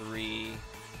 3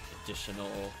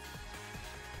 additional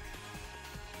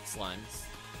slimes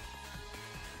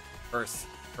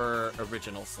per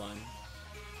original slime.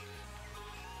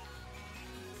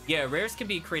 Yeah, rares can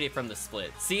be created from the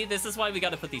split. See, this is why we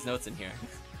gotta put these notes in here.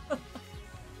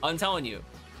 I'm telling you,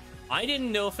 I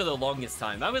didn't know for the longest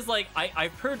time. I was like,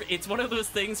 I've heard, it's one of those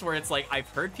things where it's like, I've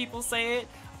heard people say it,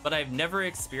 but I've never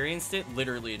experienced it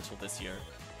literally until this year.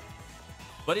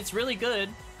 But it's really good.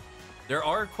 There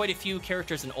are quite a few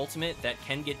characters in Ultimate that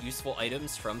can get useful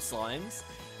items from slimes.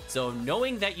 So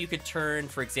knowing that you could turn,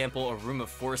 for example, a room of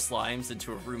 4 slimes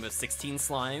into a room of 16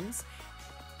 slimes,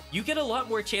 you get a lot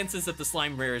more chances at the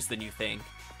slime rares than you think.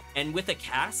 And with a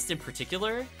cast in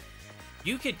particular,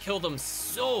 you could kill them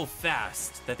so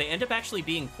fast that they end up actually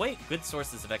being quite good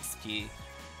sources of XP.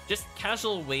 Just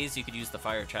casual ways you could use the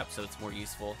fire trap so it's more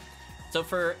useful. So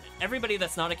for everybody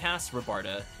that's not a cast,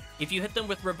 Rabarda. If you hit them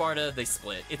with Rabarda, they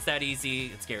split. It's that easy,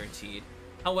 it's guaranteed.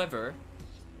 However,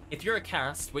 if you're a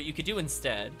cast, what you could do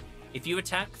instead, if you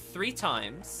attack 3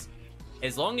 times,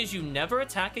 as long as you never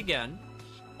attack again,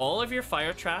 all of your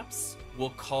fire traps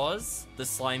will cause the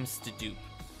slimes to dupe.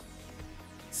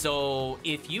 So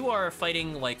if you are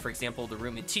fighting, like, for example, the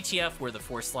room in TTF where the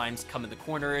 4 slimes come in the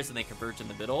corners and they converge in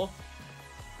the middle,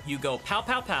 you go pow,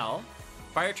 pow, pow,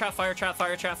 fire trap, fire trap,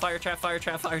 fire trap, fire trap, fire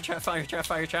trap, fire trap, fire trap,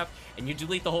 fire trap, and you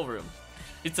delete the whole room.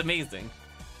 It's amazing.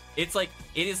 It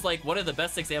is like one of the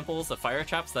best examples of fire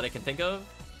traps that I can think of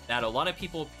that a lot of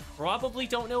people probably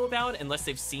don't know about unless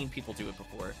they've seen people do it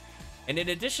before. And in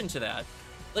addition to that,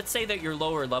 let's say that you're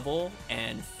lower level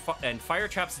and fire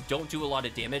traps don't do a lot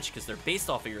of damage because they're based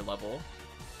off of your level.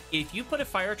 If you put a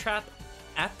fire trap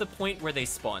at the point where they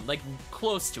spawn, like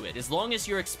close to it, as long as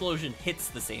your explosion hits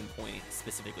the same point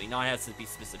specifically, not it has to be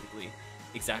specifically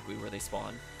exactly where they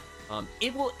spawn,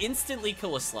 it will instantly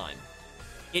kill a slime.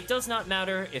 It does not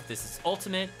matter if this is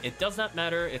Ultimate, it does not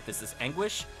matter if this is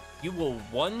Anguish, you will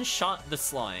one-shot the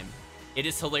slime. It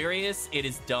is hilarious, it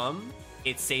is dumb,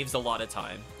 it saves a lot of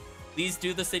time. Please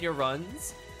do this in your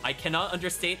runs. I cannot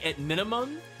understate, at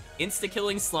minimum,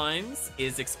 insta-killing slimes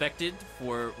is expected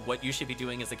for what you should be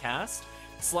doing as a cast.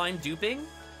 Slime duping,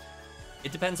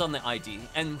 it depends on the ID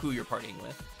and who you're partying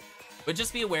with. But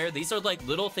just be aware, these are like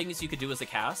little things you could do as a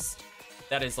cast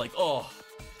that is like, oh,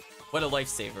 what a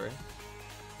lifesaver.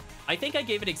 I think I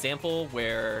gave an example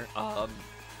where,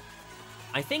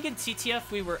 I think in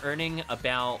TTF we were earning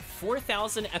about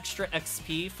 4,000 extra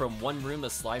XP from 1 room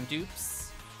of slime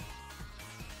dupes.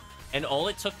 And all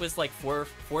it took was like 4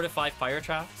 to 5 fire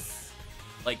traps,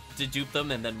 like to dupe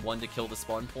them and then 1 to kill the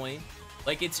spawn point.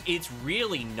 Like it's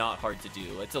really not hard to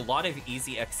do. It's a lot of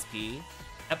easy XP.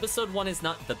 Episode 1 is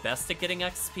not the best at getting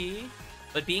XP,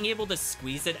 but being able to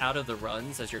squeeze it out of the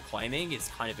runs as you're climbing is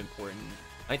kind of important.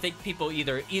 I think people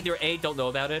either A, don't know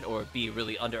about it, or B,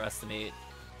 really underestimate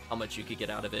how much you could get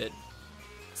out of it.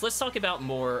 So let's talk about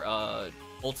more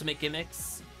ultimate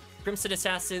gimmicks. Crimson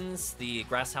Assassins, the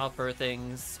Grasshopper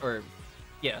things, or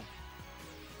yeah.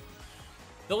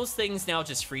 Those things now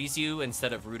just freeze you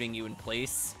instead of rooting you in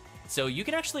place. So you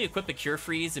can actually equip a Cure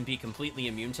Freeze and be completely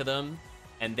immune to them,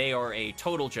 and they are a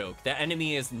total joke. That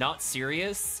enemy is not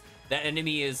serious. That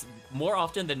enemy is more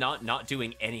often than not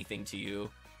doing anything to you.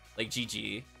 Like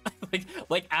GG.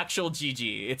 like actual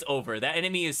GG. It's over. That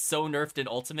enemy is so nerfed in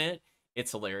Ultimate,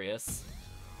 it's hilarious.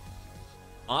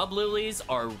 Mob Lilies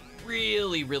are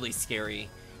really, really scary.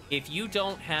 If you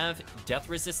don't have death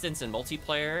resistance in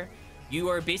multiplayer, you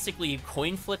are basically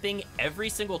coin flipping every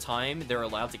single time they're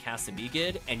allowed to cast a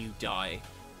Megid, and you die.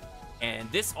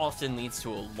 And this often leads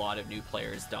to a lot of new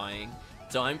players dying.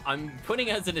 So I'm putting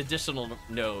as an additional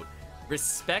note,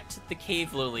 respect the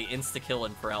Cave Lily insta-kill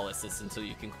and paralysis until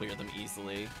you can clear them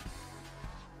easily.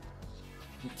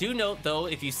 Do note though,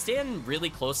 if you stand really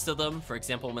close to them, for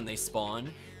example when they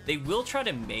spawn, they will try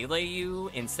to melee you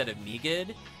instead of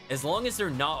Megid, as long as they're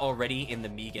not already in the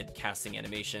Megid casting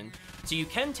animation. So you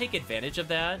can take advantage of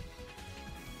that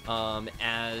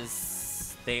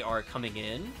as they are coming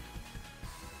in.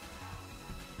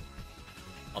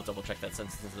 I'll double check that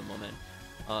sentence in a moment.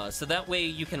 So that way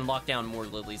you can lock down more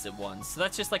lilies at once. So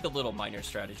that's just like a little minor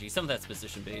strategy. Some of that's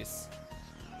position based.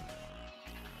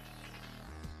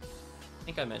 I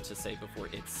think I meant to say before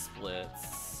it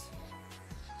splits.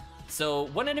 So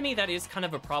one enemy that is kind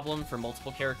of a problem for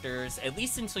multiple characters, at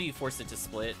least until you force it to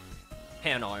split,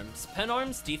 Pan Arms. Pan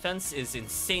Arms defense is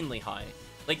insanely high.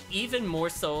 Like even more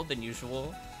so than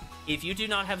usual. If you do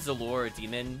not have Zalor or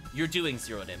Demon, you're doing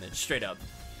 0 damage, straight up.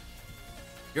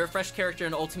 You're a fresh character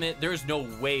in Ultimate, there's no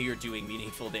way you're doing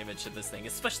meaningful damage to this thing,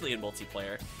 especially in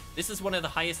multiplayer. This is one of the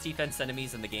highest defense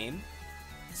enemies in the game.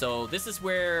 So this is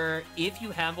where, if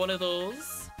you have one of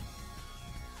those,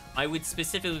 I would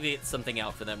specifically get something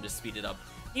out for them to speed it up.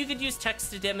 You could use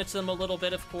text to damage them a little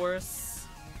bit, of course.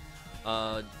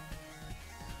 I'm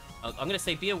gonna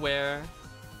say be aware,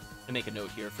 to make a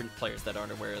note here for players that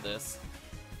aren't aware of this.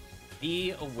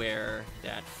 Be aware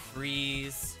that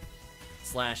freeze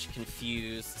 /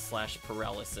 confuse /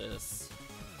 paralysis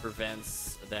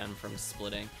prevents them from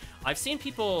splitting. I've seen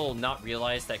people not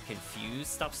realize that confuse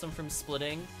stops them from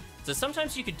splitting. So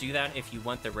sometimes you could do that if you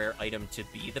want the rare item to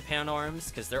be the Pan Arms,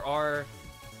 because there are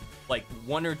like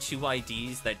 1 or 2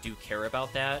 IDs that do care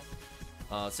about that.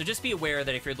 So just be aware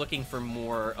that if you're looking for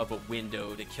more of a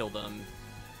window to kill them,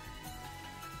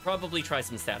 probably try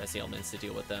some status ailments to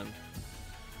deal with them.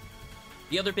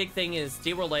 The other big thing is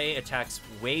Déroulé attacks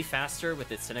way faster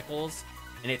with its Cynicals,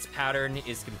 and its pattern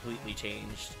is completely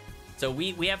changed. So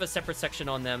we have a separate section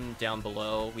on them down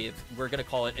below. We're going to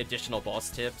call it additional boss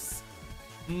tips.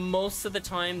 Most of the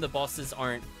time, the bosses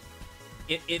aren't...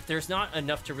 If there's not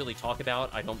enough to really talk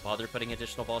about, I don't bother putting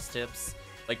additional boss tips.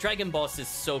 Like, Dragon Boss is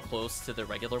so close to the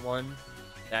regular one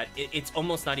that it's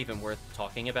almost not even worth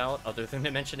talking about, other than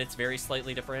to mention it's very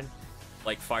slightly different.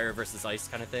 Like, fire versus ice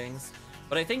kind of things.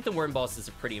 But I think the Worm bosses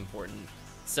are pretty important.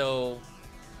 So,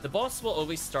 the boss will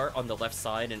always start on the left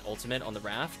side in Ultimate on the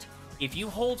raft. If you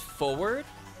hold forward,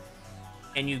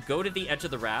 and you go to the edge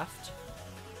of the raft,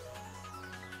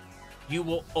 you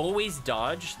will always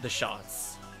dodge the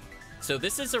shots. So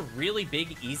this is a really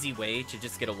big, easy way to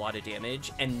just get a lot of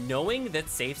damage, and knowing that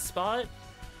safe spot,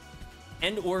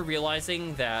 and or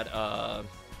realizing that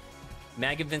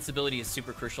mag invincibility is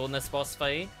super crucial in this boss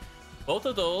fight, both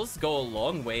of those go a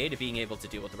long way to being able to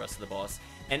deal with the rest of the boss.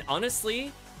 And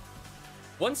honestly,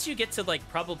 once you get to like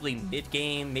probably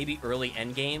mid-game, maybe early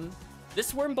end-game,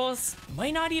 this Worm boss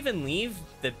might not even leave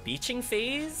the beaching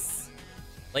phase.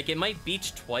 Like, it might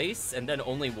beach twice and then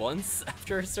only once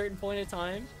after a certain point in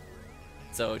time.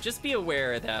 So just be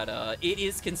aware that it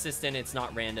is consistent, it's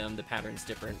not random, the pattern's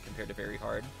different compared to Very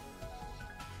Hard.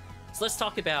 So let's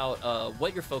talk about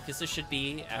what your focuses should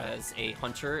be as a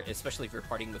hunter, especially if you're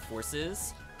partying with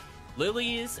forces.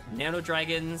 Lilies, Nano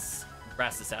Dragons,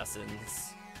 Grass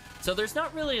Assassins. So there's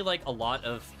not really like a lot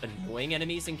of annoying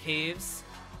enemies in caves,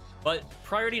 but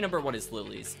priority number 1 is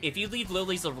Lilies. If you leave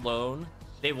Lilies alone,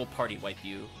 they will party wipe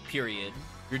you, period.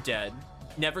 You're dead.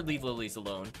 Never leave Lilies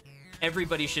alone.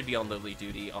 Everybody should be on Lily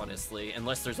duty, honestly,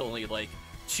 unless there's only like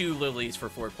 2 Lilies for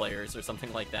 4 players or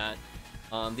something like that.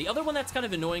 The other one that's kind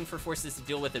of annoying for forces to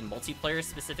deal with in multiplayer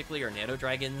specifically are Nano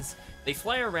Dragons. They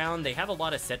fly around, they have a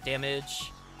lot of set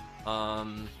damage.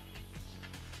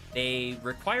 They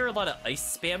require a lot of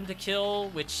ice spam to kill,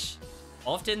 which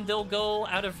often they'll go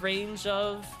out of range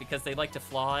of because they like to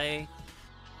fly.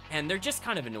 And they're just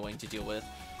kind of annoying to deal with.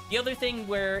 The other thing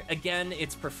where, again,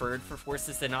 it's preferred for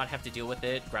forces to not have to deal with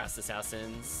it, Grass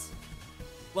Assassins.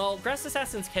 Well, Grass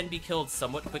Assassins can be killed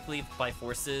somewhat quickly by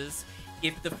forces.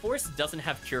 If the force doesn't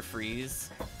have Cure Freeze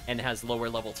and has lower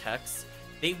level techs,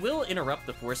 they will interrupt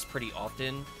the force pretty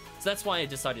often. So that's why I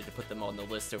decided to put them on the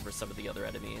list over some of the other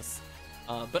enemies.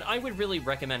 But I would really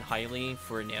recommend highly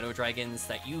for Nano Dragons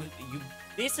that you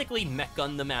basically mech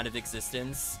gun them out of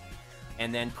existence,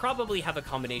 and then probably have a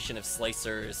combination of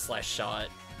slicers / shot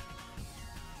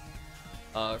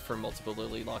for multiple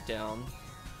Lily lockdown.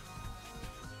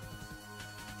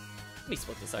 Let me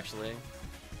split this actually.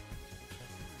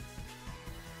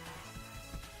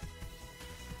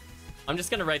 I'm just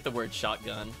gonna write the word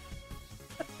shotgun.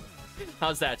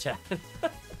 How's that, chat?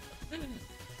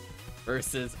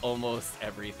 Versus almost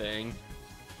everything.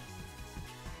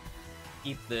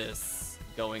 Keep this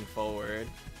going forward.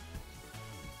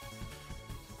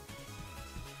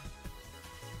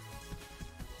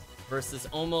 Versus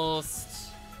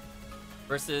almost.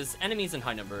 Versus enemies in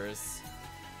high numbers.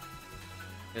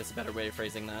 There's a better way of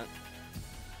phrasing that.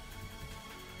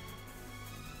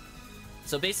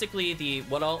 So basically,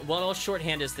 what I'll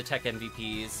shorthand is the tech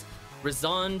MVPs.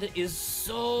 Razond is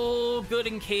so good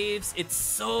in caves. It's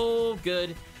so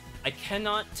good. I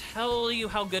cannot tell you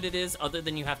how good it is other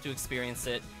than you have to experience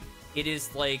it. It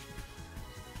is like...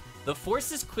 The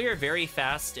forces clear very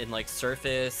fast in like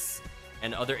surface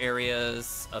and other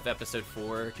areas of episode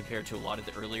 4 compared to a lot of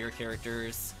the earlier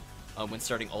characters when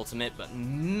starting Ultimate. But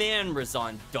man,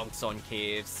 Razond dunks on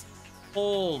caves.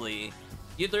 Holy...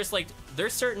 Yeah,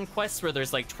 there's certain quests where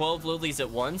there's like 12 lilies at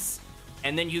once,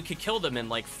 and then you could kill them in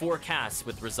like 4 casts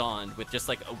with Razond with just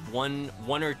like one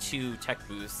or two tech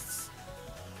boosts.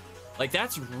 Like,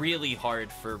 that's really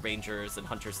hard for rangers and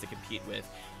hunters to compete with.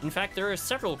 In fact, there are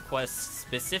several quests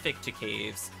specific to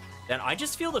caves that I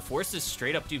just feel the forces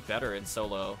straight up do better in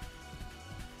solo.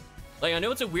 Like, I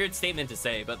know it's a weird statement to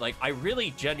say, but like, I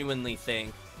really genuinely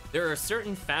think there are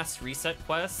certain fast reset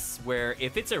quests where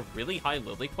if it's a really high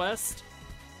lily quest,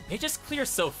 they just clear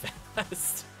so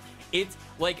fast. It's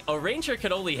like a ranger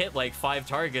can only hit like 5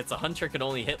 targets, a hunter can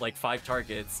only hit like 5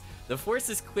 targets. The force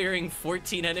is clearing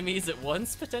 14 enemies at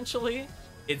once, potentially.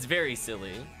 It's very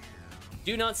silly.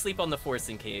 Do not sleep on the force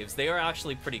in caves. They are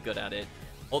actually pretty good at it.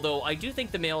 Although I do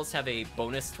think the males have a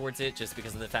bonus towards it just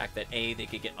because of the fact that A, they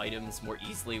could get items more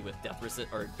easily with death resist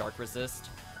or dark resist.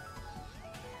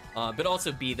 But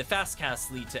also B, the fast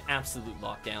casts lead to absolute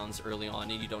lockdowns early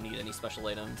on and you don't need any special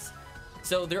items.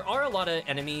 So there are a lot of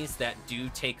enemies that do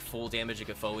take full damage of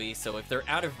Gafoi, so if they're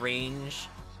out of range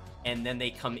and then they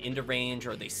come into range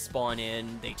or they spawn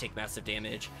in, they take massive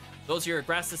damage. Those are your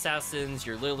Grass Assassins,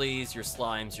 your Lilies, your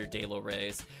Slimes, your Dalo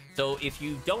Rays. So if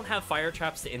you don't have fire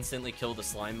traps to instantly kill the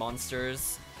slime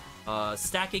monsters,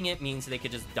 stacking it means they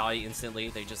could just die instantly,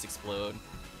 they just explode.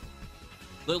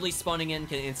 Lilies spawning in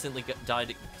can instantly die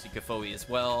to Gafoi as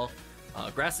well.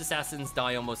 Grass Assassins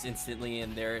die almost instantly,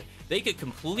 and they could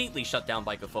completely shut down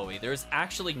by Gafoi. There's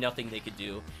actually nothing they could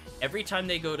do. Every time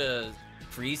they go to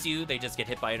freeze you, they just get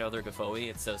hit by another Gafoi.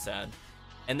 It's so sad.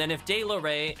 And then if Dalo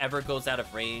Ray ever goes out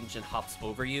of range and hops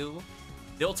over you,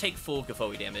 they'll take full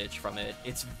Gafoi damage from it.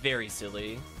 It's very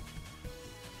silly.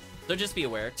 So just be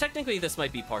aware. Technically, this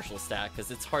might be partial stack,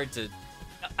 because it's hard to...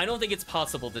 I don't think it's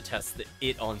possible to test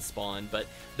it on spawn, but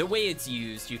the way it's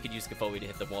used, you could use Gafoi to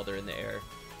hit them while they're in the air.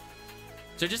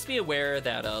 So just be aware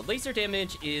that laser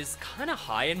damage is kind of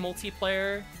high in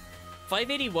multiplayer.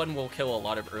 581 will kill a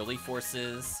lot of early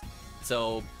forces.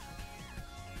 So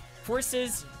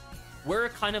forces were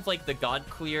kind of like the god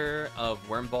clear of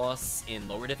Worm Boss in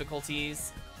lower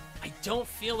difficulties. I don't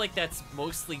feel like that's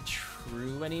mostly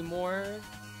true anymore.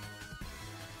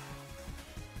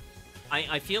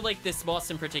 I feel like this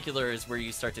boss in particular is where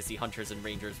you start to see hunters and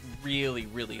rangers really,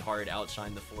 really hard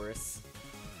outshine the force.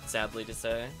 Sadly to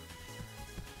say.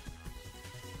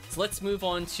 So let's move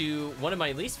on to one of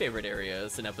my least favorite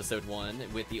areas in episode 1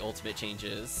 with the ultimate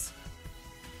changes.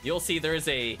 You'll see there's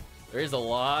a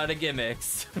lot of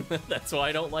gimmicks. That's why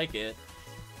I don't like it.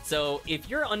 So if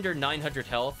you're under 900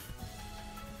 health,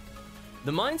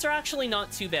 the mines are actually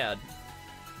not too bad.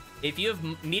 If you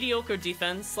have mediocre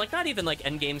defense, like not even like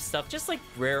endgame stuff, just like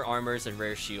rare armors and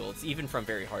rare shields, even from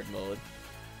very hard mode,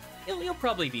 you'll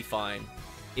probably be fine.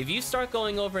 If you start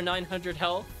going over 900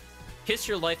 health, kiss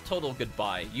your life total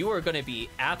goodbye. You are going to be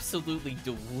absolutely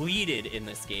deleted in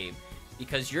this game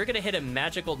because you're going to hit a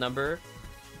magical number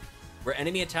where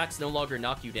enemy attacks no longer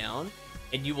knock you down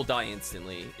and you will die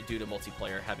instantly due to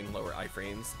multiplayer having lower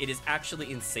iframes. It is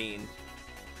actually insane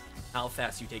how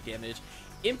fast you take damage.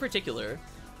 In particular,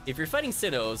 if you're fighting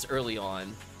Sinnohs early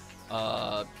on,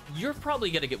 you're probably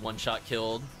going to get one-shot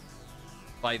killed.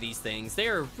 by these things. They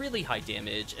are really high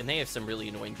damage, and they have some really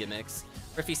annoying gimmicks.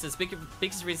 Riffy says,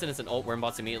 biggest reason is an ult where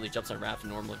boss immediately jumps on Raph in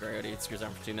normal variety. It screws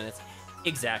around for 2 minutes.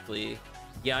 Exactly.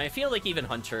 Yeah, I feel like even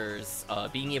Hunters,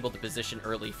 being able to position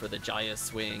early for the Jaya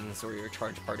swings or your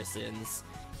charge partisans,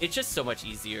 it's just so much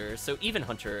easier. So even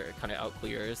Hunter kind of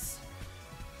outclears.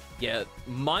 Yeah,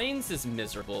 Mines is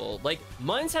miserable. Like,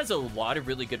 Mines has a lot of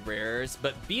really good rares,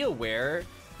 but be aware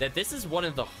that this is one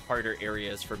of the harder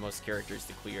areas for most characters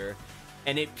to clear,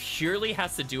 and it purely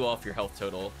has to do off your health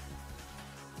total.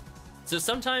 So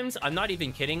sometimes, I'm not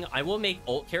even kidding, I will make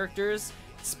ult characters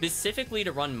specifically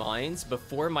to run Mines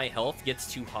before my health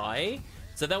gets too high,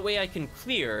 so that way I can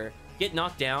clear, get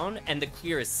knocked down, and the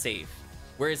clear is safe.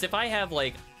 Whereas if I have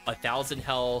like 1,000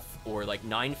 health or like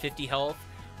 950 health,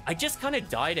 I just kind of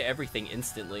die to everything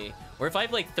instantly. Or if I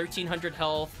have like 1,300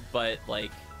 health, but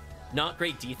like not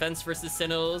great defense versus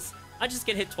Sinnohs, I just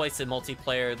get hit twice in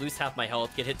multiplayer, lose half my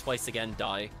health, get hit twice again,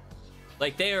 die.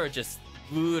 Like, they are just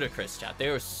ludicrous, chat. They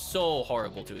are so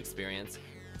horrible to experience.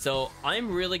 So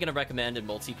I'm really going to recommend in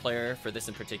multiplayer for this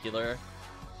in particular.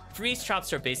 Freeze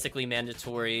traps are basically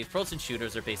mandatory. Frozen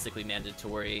shooters are basically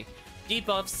mandatory.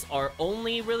 Debuffs are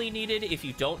only really needed if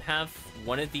you don't have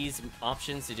one of these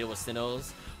options to deal with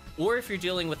Sinnohs, or if you're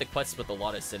dealing with a quest with a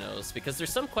lot of Sinnohs, because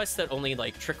there's some quests that only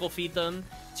like trickle feed them,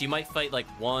 so you might fight like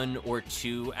 1 or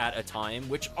 2 at a time,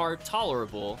 which are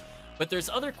tolerable, but there's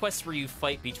other quests where you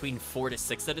fight between 4 to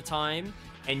 6 at a time,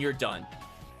 and you're done.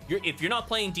 If you're not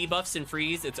playing debuffs and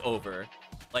freeze, it's over.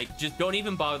 Like, just don't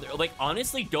even bother. Like,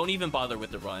 honestly, don't even bother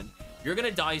with the run. You're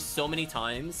gonna die so many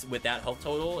times with that health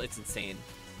total, it's insane.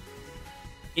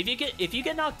 If you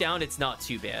get knocked down, it's not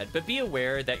too bad, but be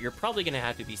aware that you're probably gonna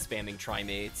have to be spamming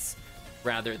trimates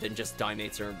rather than just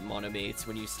dimates or monomates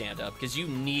when you stand up, because you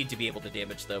need to be able to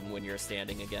damage them when you're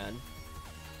standing again.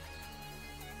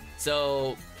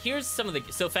 So here's some of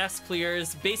the fast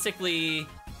clears. Basically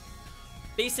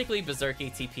Berserk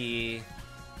ATP.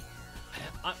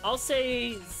 I'll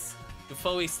say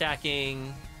Foe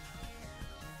stacking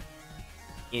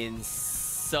in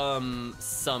some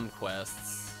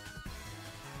quests.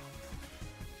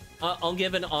 I'll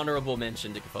give an honorable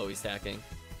mention to Foe stacking.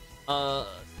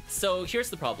 So here's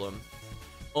the problem.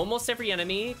 Almost every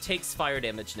enemy takes fire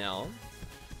damage now.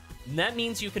 And that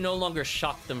means you can no longer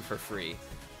shock them for free.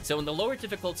 So in the lower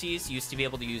difficulties, you used to be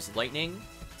able to use lightning.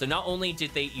 So not only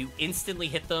did you instantly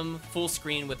hit them full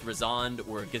screen with Razond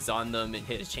or Gazon them and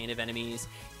hit a chain of enemies,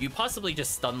 you possibly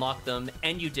just stun locked them,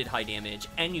 and you did high damage,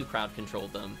 and you crowd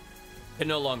controlled them. Can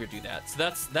no longer do that.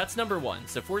 So that's number 1.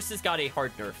 So Forces got a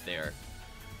hard nerf there.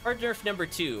 Hard nerf number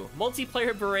 2,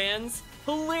 multiplayer Barans,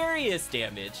 hilarious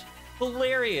damage.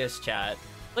 Hilarious, chat.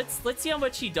 Let's see how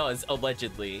much he does,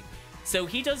 allegedly. So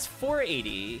he does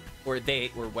 480, or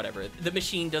whatever, the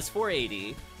machine does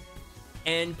 480,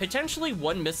 and potentially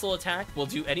one missile attack will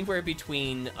do anywhere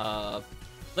between,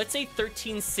 let's say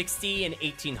 1360 and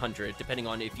 1800, depending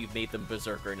on if you've made them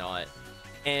Berserk or not.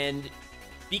 And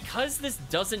because this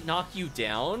doesn't knock you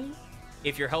down,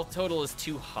 if your health total is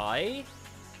too high,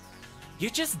 you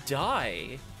just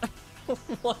die.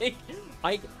 Like,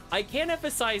 I can't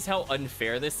emphasize how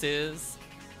unfair this is.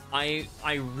 I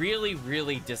really,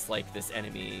 really dislike this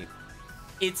enemy.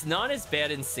 It's not as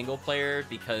bad in single player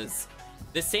because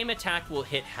the same attack will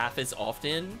hit half as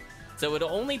often, so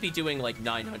it'll only be doing like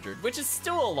 900, which is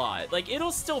still a lot. Like,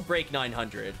 it'll still break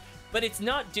 900, but it's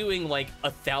not doing like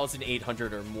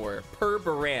 1,800 or more per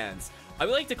Barans. I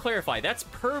would like to clarify, that's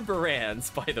per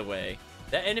Barans, by the way.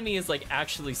 That enemy is like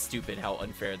actually stupid how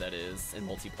unfair that is in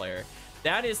multiplayer.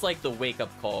 That is like the wake-up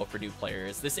call for new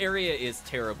players. This area is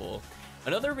terrible.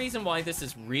 Another reason why this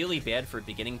is really bad for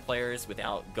beginning players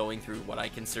without going through what I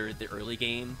consider the early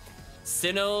game,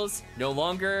 Sinnohs no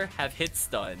longer have hit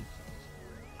stun.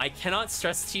 I cannot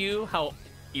stress to you how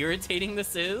irritating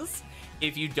this is.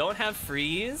 If you don't have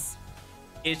freeze,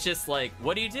 it's just like,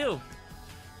 what do?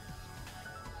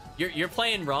 You're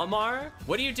playing Ramar?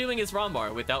 What are you doing as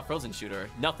Ramar without Frozen Shooter?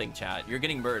 Nothing, chat. You're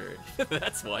getting murdered.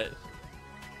 That's what.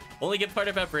 Only good part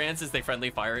about brands is they friendly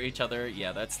fire each other.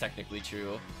 Yeah, that's technically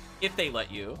true. If they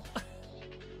let you.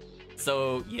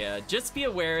 So, yeah, just be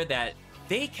aware that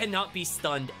they cannot be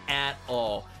stunned at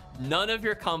all. None of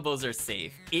your combos are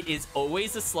safe. It is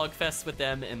always a slugfest with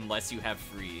them unless you have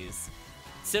freeze.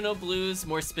 Sinnoh Blues,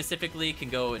 more specifically, can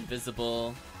go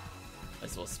invisible. Might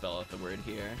as well spell out the word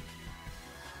here.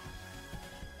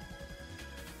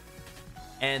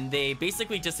 And they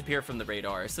basically disappear from the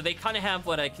radar. So they kind of have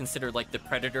what I consider like the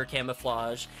Predator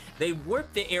camouflage. They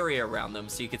warp the area around them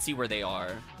so you can see where they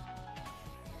are.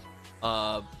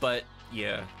 But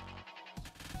yeah.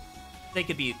 They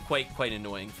could be quite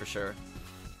annoying for sure.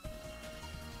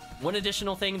 One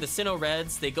additional thing, the Sinnoh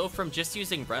Reds, they go from just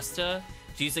using Resta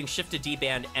to using Shifted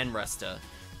D-Band and Resta.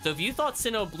 So if you thought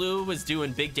Sinnoh Blue was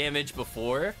doing big damage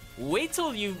before, wait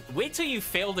till you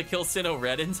fail to kill Sinnoh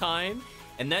Red in time,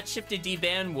 and that Shifted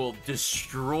D-Band will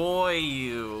destroy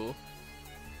you.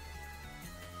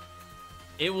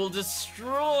 It will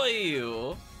destroy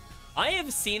you. I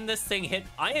have seen this thing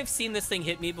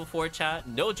hit me before, chat.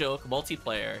 No joke,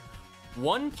 multiplayer.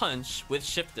 One punch with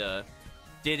Shifta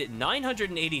did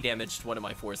 980 damage to one of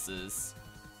my forces.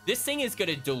 This thing is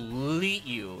gonna delete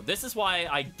you. This is why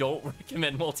I don't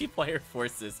recommend multiplayer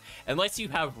forces unless you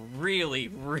have really,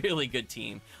 really good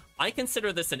team. I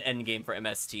consider this an endgame for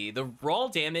MST. The raw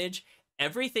damage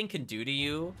everything can do to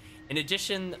you, in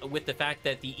addition with the fact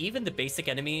that even the basic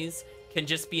enemies can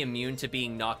just be immune to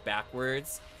being knocked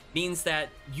backwards, means that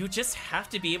you just have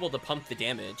to be able to pump the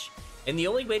damage. And the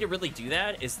only way to really do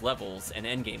that is levels and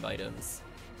endgame items.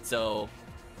 So,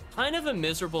 kind of a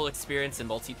miserable experience in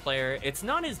multiplayer. It's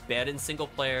not as bad in single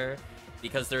player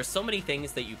because there are so many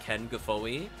things that you can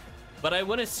Gafoi, but I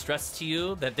want to stress to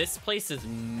you that this place is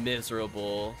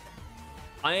miserable.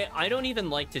 I don't even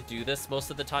like to do this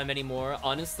most of the time anymore.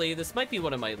 Honestly, this might be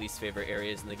one of my least favorite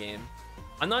areas in the game.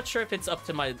 I'm not sure if it's up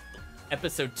to my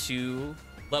episode 2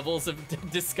 levels of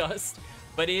disgust,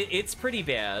 but it's pretty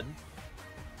bad.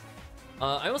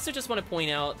 I also just want to point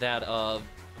out that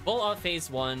Bolt Out Phase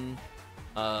 1,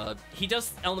 he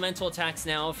does elemental attacks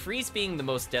now, Freeze being the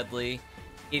most deadly.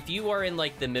 If you are in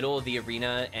like the middle of the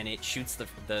arena and it shoots the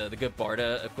good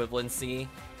Barda equivalency,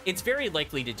 it's very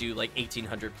likely to do like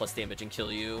 1800 plus damage and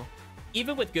kill you.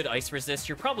 Even with good ice resist,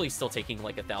 you're probably still taking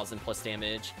like 1000 plus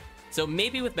damage. So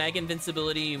maybe with mag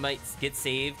invincibility, you might get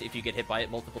saved if you get hit by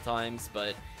it multiple times,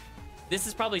 but this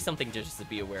is probably something just to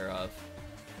be aware of.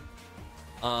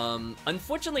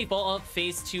 Unfortunately, Bolt Up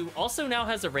Phase 2 also now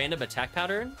has a random attack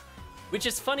pattern, which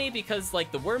is funny because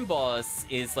like the Worm Boss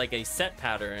is like a set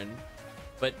pattern,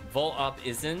 but Volt Up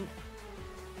isn't.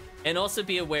 And also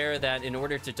be aware that in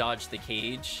order to dodge the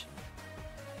cage,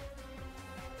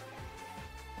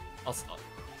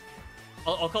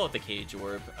 I'll call it the cage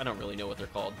orb. I don't really know what they're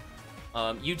called.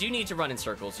 You do need to run in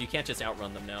circles. You can't just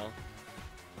outrun them now.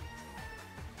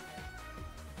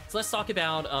 So let's talk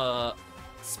about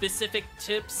specific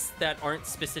tips that aren't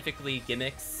specifically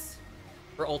gimmicks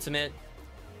for Ultimate.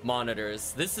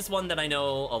 Monitors. This is one that I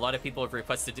know a lot of people have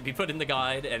requested to be put in the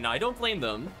guide, and I don't blame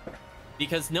them,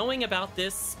 because knowing about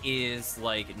this is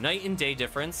like night and day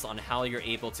difference on how you're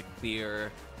able to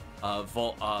clear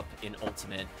Volt Up in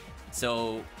Ultimate.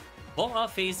 So Volt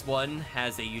Up Phase 1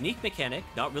 has a unique mechanic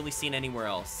not really seen anywhere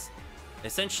else.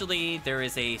 Essentially, there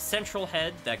is a central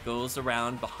head that goes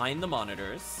around behind the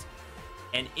monitors,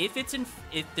 and if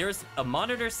there's a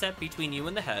monitor set between you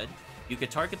and the head, you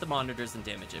could target the monitors and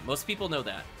damage it. Most people know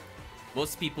that.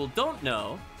 Most people don't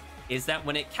know is that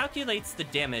when it calculates the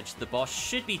damage the boss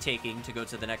should be taking to go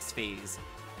to the next phase,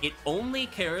 it only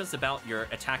cares about your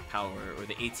attack power or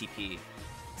the ATP.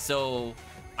 So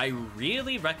I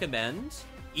really recommend,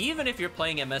 even if you're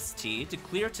playing MST, to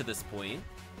clear to this point,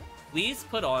 please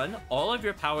put on all of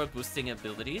your power boosting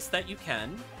abilities that you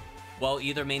can, while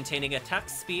either maintaining attack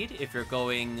speed if you're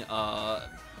going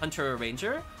Hunter or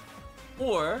Ranger,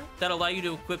 or that allow you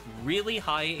to equip really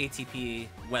high ATP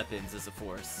weapons as a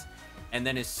force. And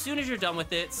then as soon as you're done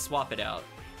with it, swap it out.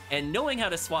 And knowing how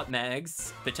to swap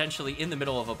mags, potentially in the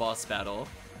middle of a boss battle,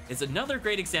 is another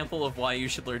great example of why you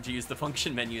should learn to use the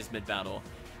function menus mid-battle.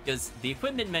 Because the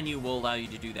equipment menu will allow you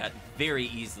to do that very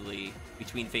easily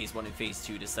between Phase 1 and Phase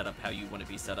 2 to set up how you want to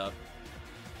be set up.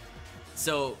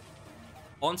 So,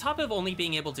 on top of only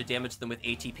being able to damage them with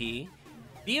ATP,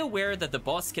 be aware that the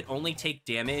boss can only take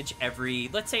damage every,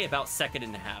 let's say, about second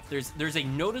and a half. There's a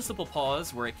noticeable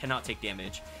pause where it cannot take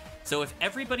damage. So if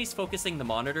everybody's focusing the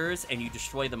monitors and you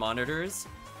destroy the monitors,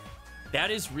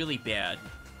 that is really bad,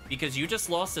 because you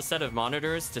just lost a set of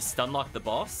monitors to stunlock the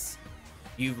boss.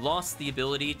 You've lost the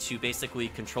ability to basically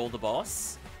control the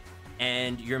boss,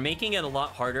 and you're making it a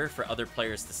lot harder for other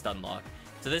players to stunlock.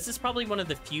 So this is probably one of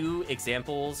the few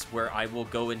examples where I will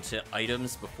go into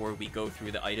items before we go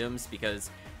through the items,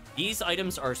 because these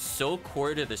items are so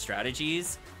core to the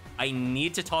strategies. I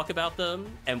need to talk about them,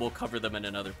 and we'll cover them in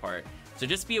another part. So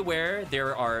just be aware,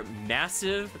 there are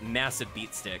massive, massive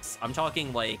beat sticks. I'm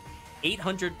talking like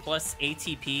 800 plus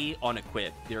ATP on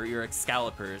equip. They're your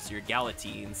Excaliburs, your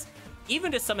Galatines,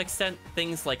 even to some extent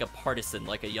things like a Partisan,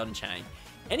 like a Yunchang.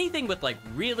 Anything with like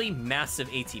really massive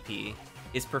ATP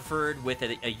is preferred with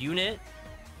a unit.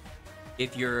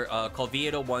 If you're called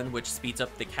V801, which speeds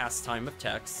up the cast time of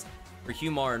text for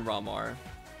Humar and Ramar,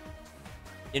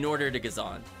 in order to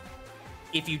Gazan.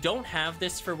 If you don't have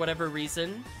this for whatever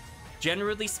reason,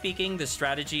 Generally speaking, the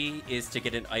strategy is to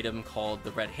get an item called the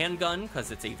Red Handgun,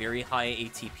 because it's a very high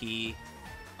ATP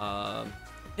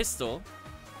pistol,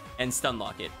 and stun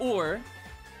lock it. Or,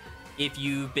 if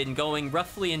you've been going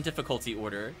roughly in difficulty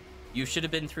order, you should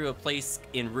have been through a place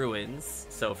in Ruins.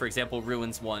 So, for example,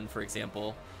 Ruins 1, for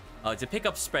example, to pick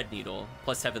up Spread Needle,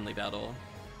 plus Heavenly Battle.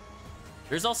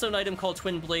 There's also an item called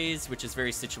Twin Blaze, which is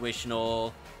very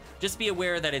situational. Just be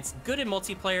aware that it's good in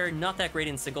multiplayer, not that great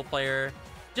in single player.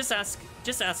 Just ask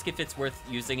if it's worth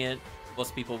using it.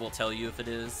 Most people will tell you if it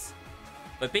is.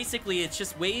 But basically, it's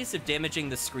just ways of damaging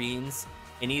the screens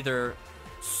and either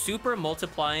super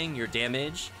multiplying your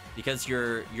damage, because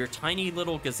your tiny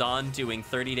little Gazan doing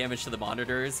 30 damage to the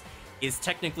monitors is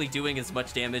technically doing as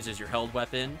much damage as your held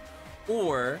weapon,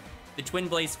 or the Twin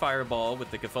Blaze Fireball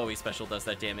with the Gafoi special does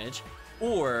that damage,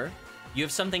 or you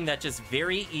have something that just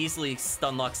very easily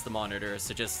stun locks the monitor,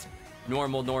 so just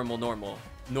normal, normal, normal,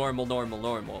 normal, normal,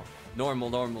 normal, normal,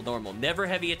 normal, normal. Never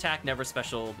heavy attack, never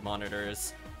special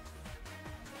monitors.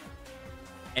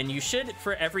 And you should,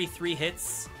 for every 3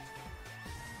 hits,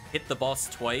 hit the boss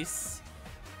twice.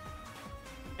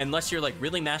 Unless you're, like,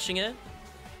 really mashing it.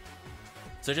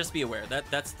 So just be aware.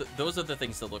 Those are the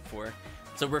things to look for.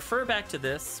 So refer back to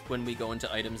this when we go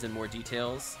into items in more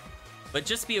details. But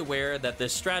just be aware that the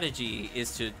strategy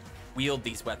is to wield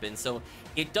these weapons. So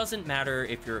it doesn't matter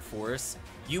if you're a force.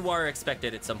 You are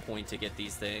expected at some point to get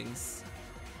these things.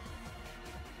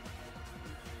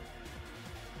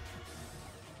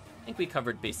 I think we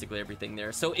covered basically everything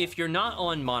there. So if you're not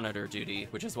on monitor duty,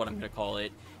 which is what I'm going to call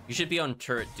it, you should be on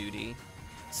turret duty.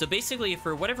 So basically, if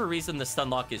for whatever reason the stun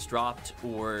lock is dropped,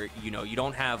 or, you know, you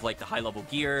don't have, like, the high-level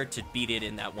gear to beat it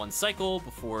in that one cycle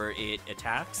before it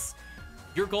attacks,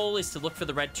 your goal is to look for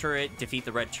the red turret, defeat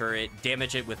the red turret,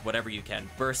 damage it with whatever you can.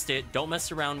 Burst it, don't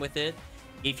mess around with it.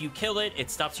 If you kill it, it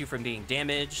stops you from being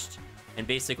damaged, and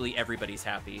basically everybody's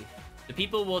happy. The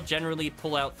people will generally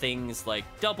pull out things like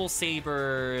double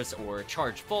sabers, or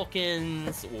charged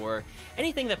Vulcans, or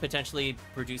anything that potentially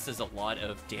produces a lot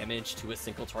of damage to a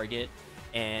single target.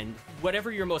 And whatever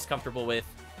you're most comfortable with,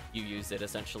 you use it,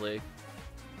 essentially.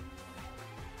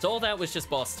 So all that was just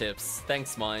boss tips.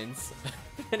 Thanks, Mines.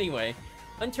 Anyway,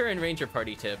 Hunter and Ranger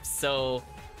party tips. So,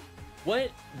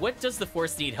 what does the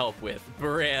Force need help with?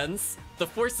 Barans. The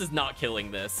Force is not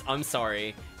killing this. I'm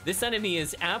sorry. This enemy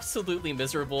is absolutely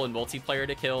miserable in multiplayer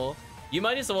to kill. You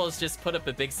might as well just put up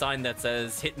a big sign that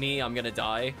says, "Hit me, I'm gonna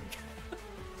die."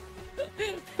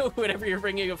 Whenever you're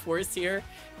bringing a Force here,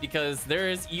 because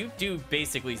you do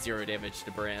basically 0 damage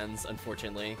to Barans,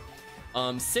 unfortunately.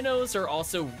 Sinnohs are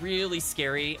also really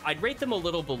scary. I'd rate them a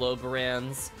little below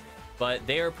Barans, but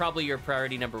they are probably your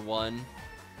priority number 1.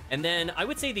 And then I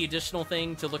would say the additional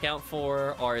thing to look out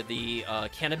for are the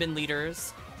Cannabin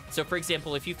leaders. So for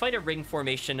example, if you fight a ring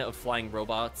formation of flying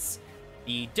robots,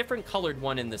 the different colored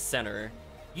one in the center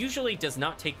usually does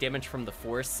not take damage from the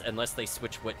Force unless they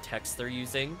switch what text they're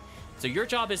using. So your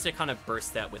job is to kind of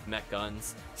burst that with mech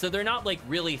guns. So they're not, like,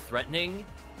 really threatening,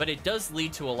 but it does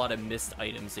lead to a lot of missed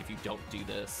items if you don't do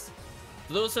this.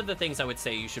 So those are the things I would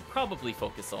say you should probably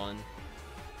focus on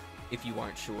if you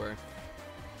aren't sure.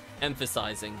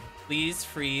 Emphasizing, please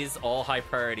freeze all high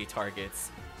priority targets.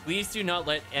 Please do not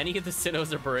let any of the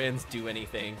Sinnohs or Barans do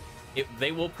anything.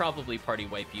 They will probably party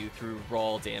wipe you through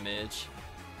raw damage.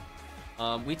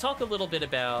 We talk a little bit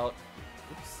about...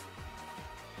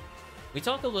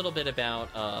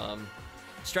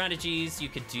 strategies you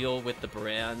could deal with the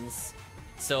Barans.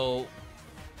 So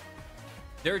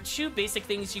there are 2 basic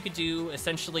things you could do.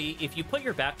 Essentially, if you put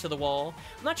your back to the wall,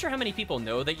 I'm not sure how many people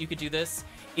know that you could do this.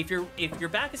 If your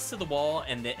back is to the wall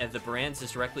and the Barans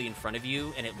is directly in front of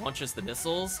you and it launches the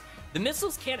missiles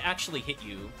can't actually hit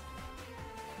you.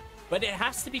 But it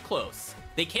has to be close.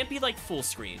 They can't be, like, full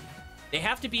screen. They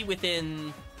have to be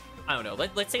within, I don't know,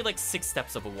 let's say, like, 6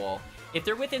 steps of a wall. If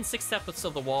they're within 6 steps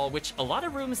of the wall, which a lot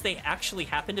of rooms they actually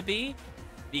happen to be,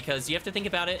 because you have to think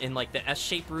about it in, like, the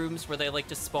S-shaped rooms where they like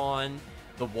to spawn,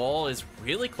 the wall is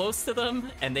really close to them,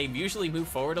 and they usually move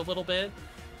forward a little bit.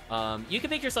 You can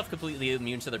make yourself completely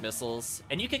immune to their missiles,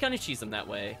 and you can kind of cheese them that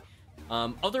way.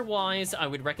 Otherwise, I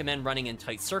would recommend running in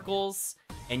tight circles,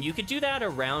 and you could do that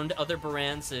around other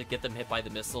Barans to get them hit by the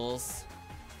missiles.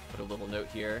 Put a little note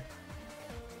here.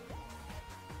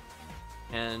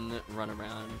 And run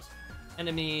around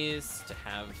enemies to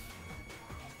have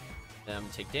them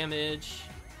take damage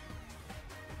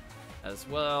as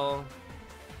well.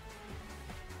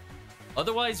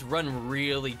 Otherwise, run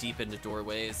really deep into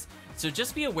doorways. So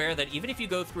just be aware that even if you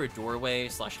go through a doorway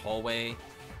 / hallway,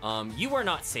 you are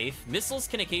not safe. Missiles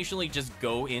can occasionally just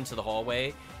go into the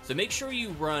hallway, so make sure you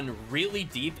run really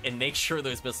deep and make sure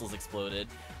those missiles exploded.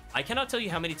 I cannot tell you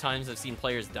how many times I've seen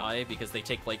players die because they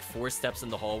take like 4 steps in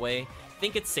the hallway,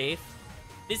 think it's safe,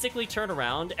 physically turn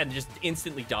around, and just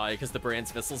instantly die because the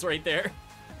Brand's missile's right there.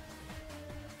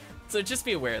 So just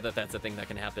be aware that that's a thing that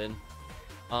can happen.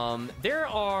 There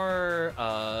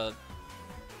are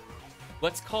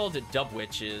what's called dub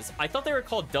witches. I thought they were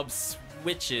called dub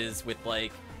switches with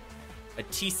like a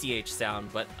TCH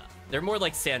sound, but they're more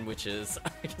like sandwiches,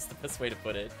 I guess the best way to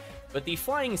put it. But the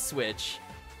flying switch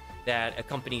that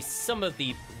accompanies some of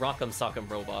the Rock'em Sock'em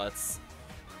robots,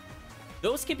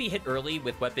 those can be hit early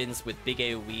with weapons with big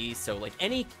AoE, so like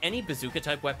any bazooka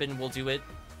type weapon will do it.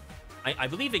 I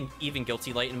believe even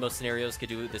Guilty Light in most scenarios could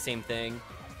do the same thing.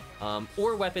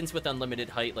 Or weapons with unlimited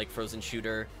height like Frozen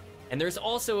Shooter. And there's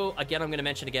also, again, I'm going to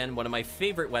mention again, one of my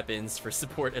favorite weapons for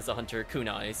support as a hunter,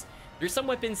 kunais. There's some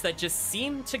weapons that just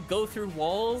seem to go through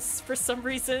walls for some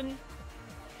reason.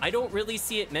 I don't really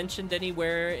see it mentioned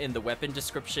anywhere in the weapon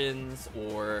descriptions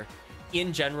or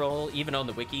in general, even on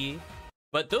the wiki.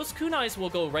 But those kunais will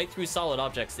go right through solid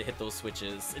objects to hit those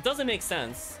switches. It doesn't make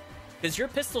sense, because your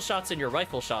pistol shots and your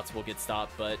rifle shots will get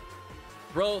stopped, but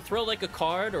throw like a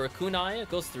card or a kunai, it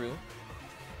goes through.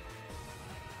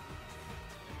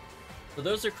 So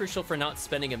those are crucial for not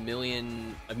spending a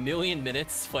million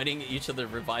minutes fighting each of the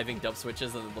reviving dub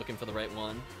switches and then looking for the right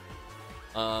one.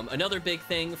 Another big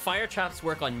thing, fire traps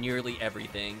work on nearly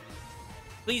everything.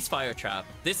 Please fire trap.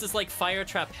 This is like fire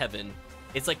trap heaven.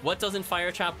 It's like, what doesn't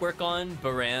fire trap work on?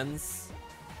 Barans.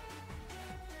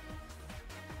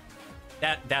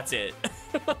 That's it.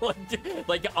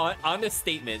 like on a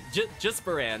statement, just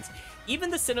Barans.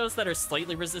 Even the Sinnohs that are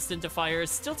slightly resistant to fire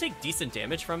still take decent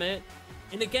damage from it.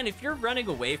 And again, if you're running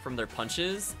away from their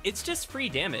punches, it's just free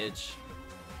damage.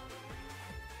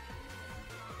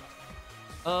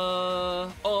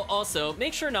 Also,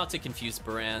 make sure not to confuse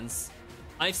Barans.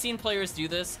 I've seen players do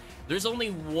this. There's only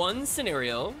one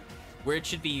scenario where it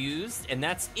should be used, and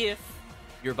that's if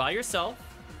you're by yourself,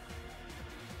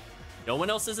 no one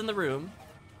else is in the room,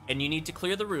 and you need to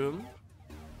clear the room,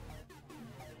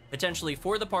 potentially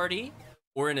for the party,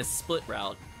 or in a split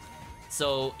route.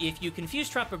 So if you confuse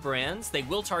trap of Barans, they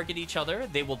will target each other,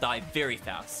 they will die very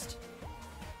fast.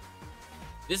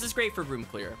 This is great for room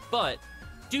clear, but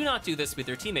do not do this with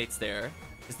your teammates there,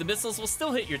 because the missiles will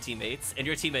still hit your teammates, and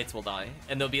your teammates will die,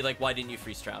 and they'll be like, why didn't you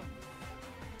freeze trap?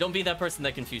 Don't be that person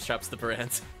that confuse traps the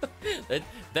Barans.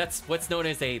 That's what's known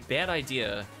as a bad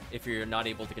idea if you're not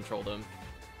able to control them.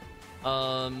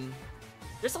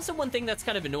 There's also one thing that's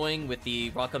kind of annoying with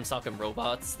the Rock'em Sock'em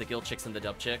robots, the Guild Chicks and the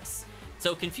Dub Chicks.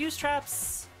 So confuse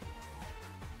traps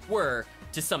work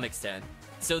to some extent.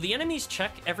 So the enemies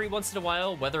check every once in a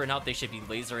while whether or not they should be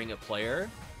lasering a player.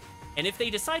 And if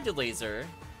they decide to laser,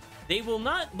 they will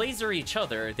not laser each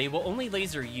other, they will only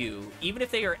laser you, even if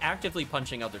they are actively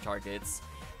punching other targets.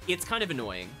 It's kind of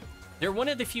annoying. They're one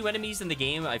of the few enemies in the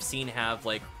game I've seen have,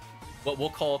 like, what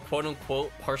we'll call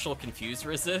quote-unquote partial confuse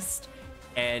resist,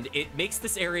 and it makes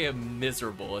this area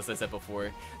miserable, as I said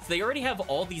before. So they already have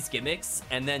all these gimmicks,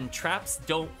 and then traps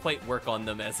don't quite work on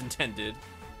them as intended.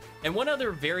 And one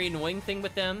other very annoying thing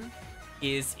with them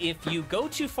is if you go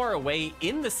too far away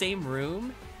in the same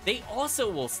room, they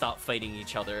also will stop fighting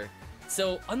each other.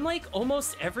 So unlike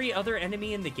almost every other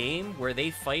enemy in the game where they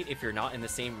fight if you're not in the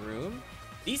same room,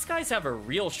 these guys have a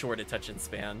real short attention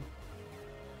span.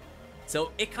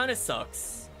 So it kind of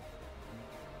sucks.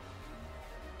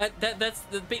 That's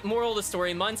the moral of the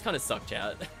story. Mine's kind of suck,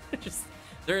 chat. Just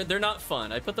they're not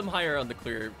fun. I put them higher on the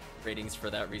clear ratings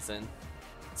for that reason.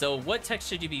 So what text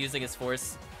should you be using as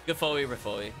force? Gafoi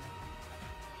Rafoi.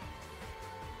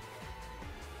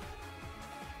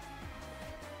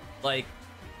 Like,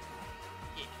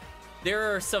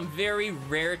 there are some very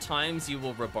rare times you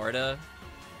will Rabarda.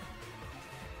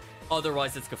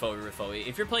 Otherwise, it's Gafoi Rafoi.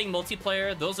 If you're playing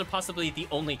multiplayer, those are possibly the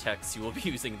only texts you will be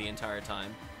using the entire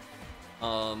time.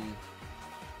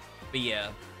 But yeah,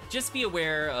 just be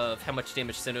aware of how much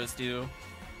damage Sinnohs do.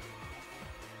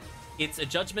 It's a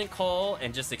judgment call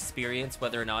and just experience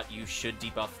whether or not you should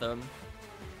debuff them.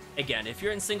 Again, if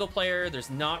you're in single player, there's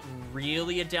not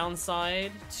really a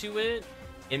downside to it.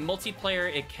 In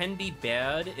multiplayer, it can be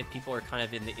bad if people are kind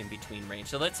of in the in-between range.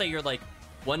 So let's say you're like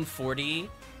 140,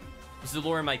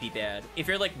 Zulor might be bad. If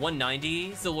you're like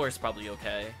 190, Zulor's probably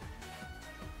okay.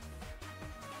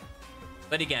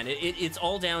 But again, it's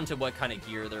all down to what kind of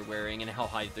gear they're wearing and how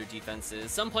high their defense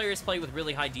is. Some players play with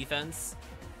really high defense,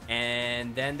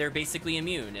 and then they're basically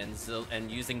immune, and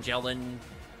using Jellin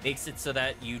makes it so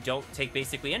that you don't take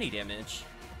basically any damage.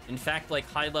 In fact, like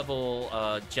high-level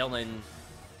Jellin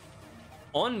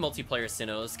on multiplayer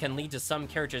Sinnohs can lead to some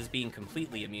characters being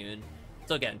completely immune.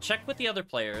 So again, check with the other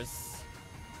players.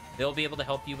 They'll be able to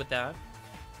help you with that.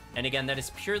 And again, that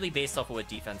is purely based off of what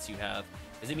defense you have.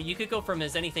 Because, I mean, you could go from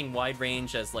as anything wide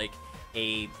range as, like,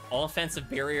 a all-offensive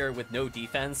barrier with no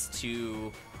defense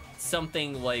to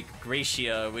something like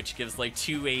Gracia, which gives, like,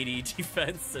 280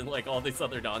 defense and, like, all this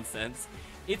other nonsense.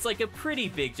 It's, like, a pretty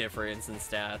big difference in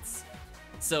stats.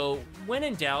 So, when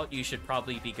in doubt, you should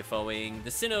probably be Gfoing. The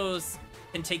Sinnohs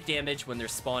can take damage when they're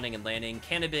spawning and landing.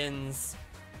 Cannibins,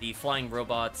 the flying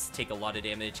robots, take a lot of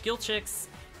damage. Gilchicks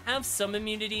have some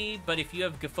immunity, but if you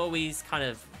have Gfoes kind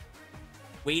of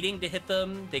waiting to hit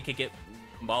them, they could get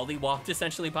mollywalked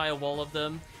essentially by a wall of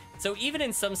them. So even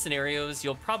in some scenarios,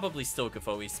 you'll probably still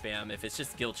Gfoe spam if it's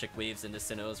just Gilchick waves into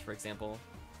Sinnohs, for example.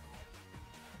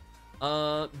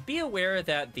 Be aware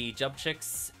that the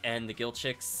Jubchicks and the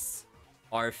Gilchicks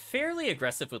are fairly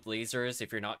aggressive with lasers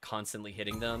if you're not constantly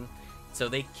hitting them. So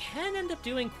they can end up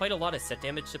doing quite a lot of set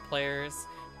damage to players.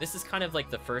 This is kind of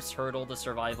like the first hurdle to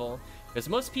survival, because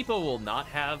most people will not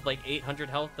have like 800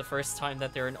 health the first time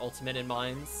that they're in ultimate in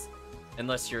mines,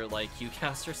 unless you're like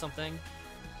Qcast or something.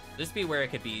 Just be aware it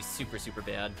could be super, super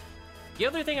bad. The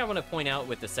other thing I want to point out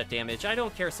with the set damage, I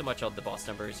don't care so much on the boss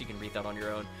numbers, you can read that on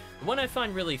your own. The one I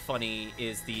find really funny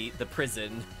is the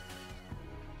prison.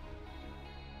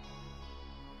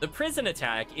 The prison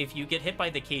attack, if you get hit by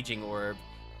the caging orb,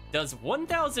 does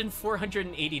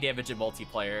 1,480 damage in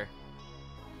multiplayer.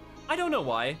 I don't know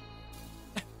why.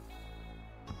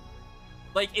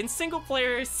 Like, in single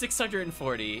player,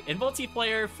 640. In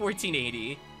multiplayer,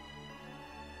 1480.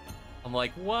 I'm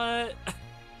like, what?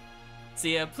 So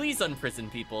yeah, please unprison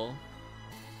people.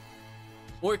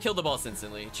 Or kill the boss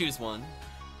instantly. Choose one.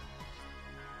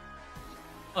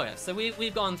 Oh yeah, so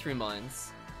we've gone through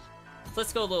mines.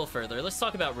 Let's go a little further. Let's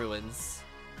talk about ruins.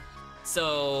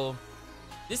 So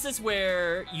this is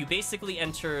where you basically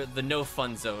enter the no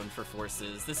fun zone for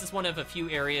forces. This is one of a few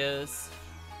areas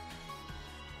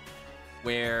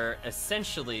where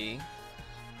essentially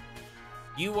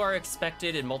you are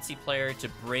expected in multiplayer to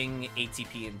bring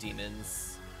ATP and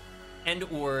demons, and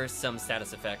or some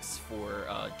status effects for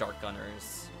Dark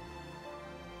Gunners.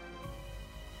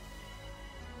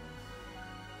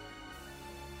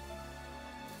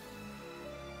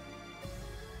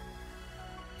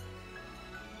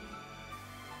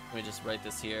 Let me just write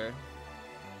this here.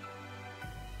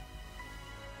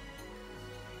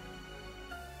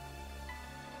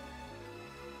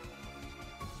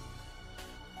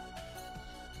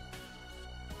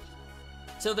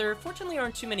 So there fortunately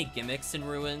aren't too many gimmicks in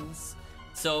Ruins.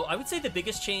 So I would say the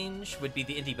biggest change would be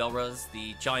the Indie Belras,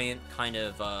 the giant kind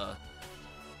of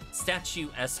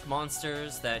statue-esque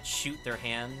monsters that shoot their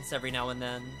hands every now and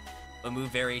then, but move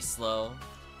very slow.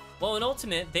 Well, in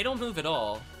Ultimate, they don't move at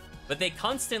all, but they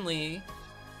constantly...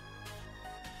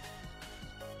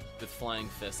 With Flying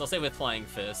Fist. I'll say with Flying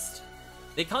Fist.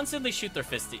 They constantly shoot their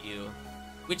fist at you,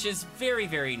 which is very,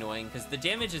 very annoying, because the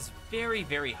damage is very,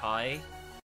 very high.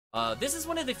 This is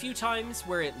one of the few times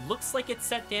where it looks like it's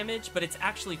set damage, but it's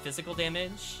actually physical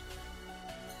damage.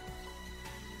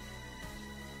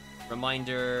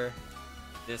 Reminder,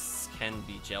 this can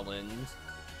be Jelland.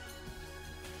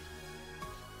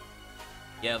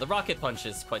 Yeah, the Rocket Punch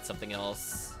is quite something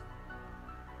else.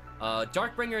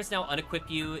 Darkbringers now unequip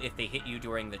you if they hit you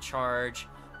during the charge.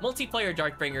 Multiplayer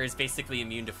Darkbringer is basically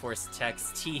immune to force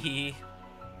attacks. Teehee.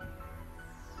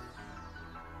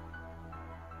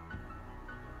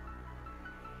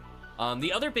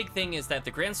 The other big thing is that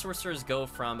the Grand Sorcerers go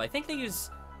from, I think they use...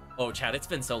 Oh, chat, it's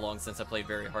been so long since I played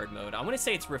very hard mode. I want to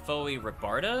say it's Rifoi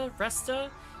Rebarda Resta.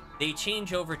 They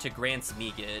change over to Grant's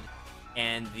Megid.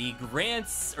 And the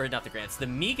Grants, or not the Grants, the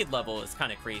Megid level is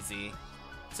kind of crazy.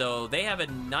 So they have a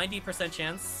 90%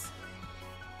 chance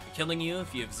of killing you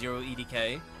if you have 0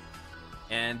 EDK.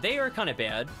 And they are kind of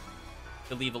bad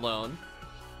to leave alone.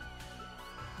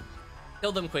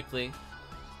 Kill them quickly.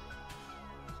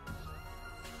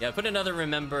 Yeah, put another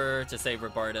remember to say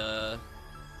Rebarda.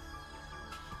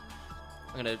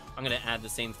 I'm gonna add the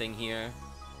same thing here.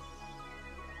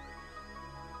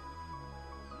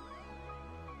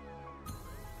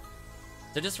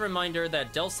 So just a reminder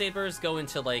that Del Sabers go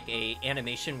into like a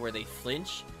animation where they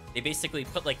flinch. They basically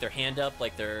put like their hand up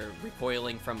like they're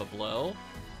recoiling from a blow.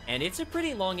 And it's a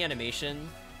pretty long animation.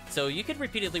 So you could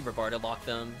repeatedly Rebarda lock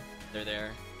them. They're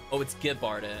there. Oh, it's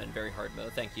Gibarda in very hard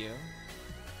mode. Thank you.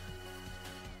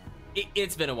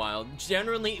 It's been a while.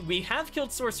 Generally, we have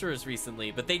killed sorcerers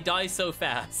recently, but they die so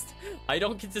fast. I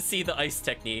don't get to see the ice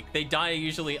technique. They die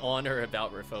usually on or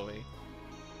about Rifoi.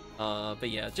 But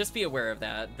yeah, just be aware of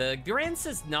that. The Grants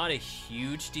is not a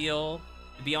huge deal,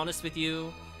 to be honest with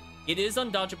you. It is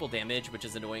undodgeable damage, which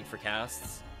is annoying for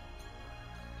casts.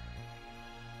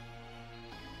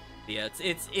 Yeah,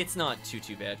 it's not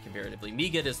too bad comparatively.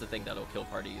 Megat is the thing that'll kill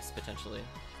parties potentially.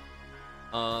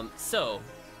 So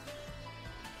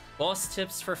boss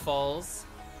tips for falls: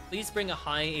 please bring a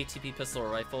high ATP pistol or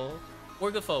rifle,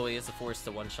 or go forward as a force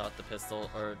to one-shot the pistol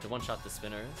or to one-shot the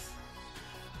spinners.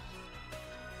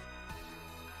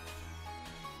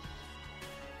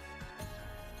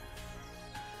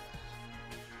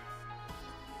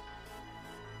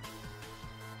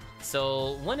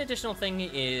 So one additional thing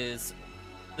is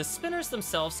the spinners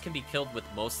themselves can be killed with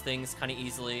most things kind of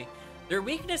easily. Their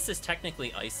weakness is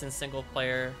technically ice in single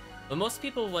player, but most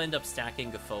people will end up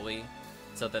stacking Gafoi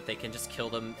so that they can just kill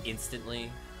them instantly.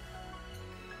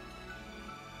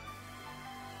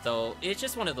 So it's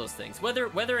just one of those things.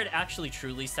 Whether it actually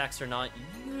truly stacks or not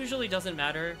usually doesn't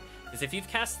matter, because if you've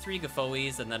cast 3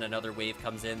 Gafois and then another wave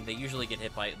comes in, they usually get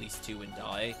hit by at least 2 and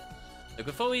die. The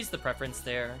Gafoi's the preference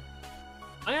there.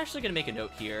 I'm actually going to make a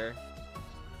note here.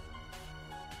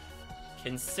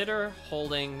 Consider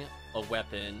holding a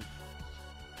weapon,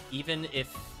 even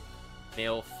if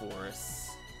male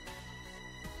force,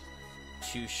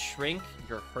 to shrink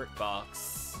your hurt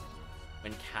box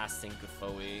when casting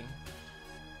Gafoi.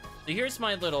 So here's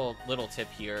my little tip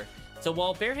here. So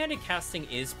while barehanded casting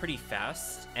is pretty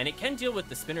fast, and it can deal with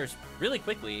the spinners really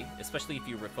quickly, especially if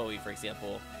you Gafoi, for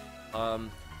example,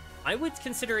 I would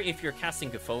consider if you're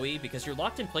casting Gafoi, because you're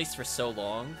locked in place for so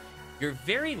long, you're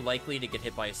very likely to get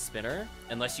hit by a spinner,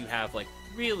 unless you have like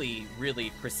really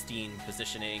pristine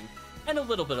positioning and a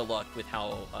little bit of luck with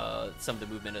how some of the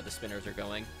movement of the spinners are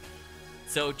going.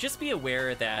 So just be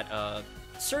aware that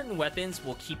certain weapons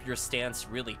will keep your stance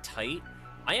really tight.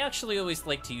 I actually always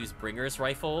like to use Bringer's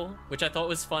Rifle, which I thought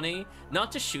was funny,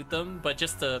 not to shoot them, but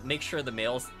just to make sure the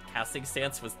male's casting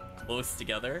stance was close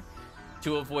together,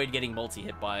 to avoid getting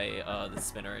multi-hit by the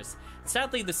spinners.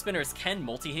 Sadly, the spinners can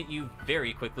multi-hit you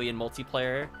very quickly in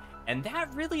multiplayer, and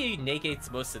that really negates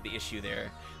most of the issue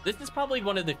there. This is probably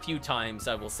one of the few times,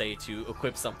 I will say, to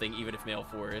equip something, even if male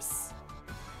force,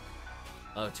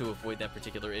 to avoid that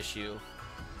particular issue.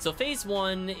 So phase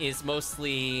 1 is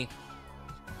mostly,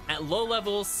 at low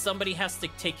levels, somebody has to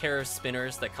take care of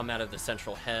spinners that come out of the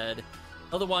central head.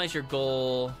 Otherwise, your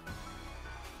goal...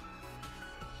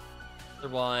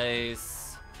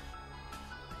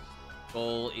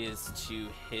 goal is to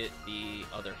hit the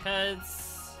other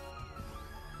heads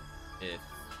with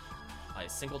high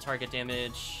single target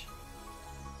damage.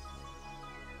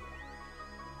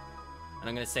 And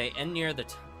I'm going to say ending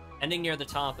near the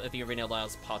top of the arena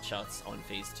allows pot shots on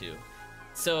phase 2.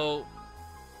 So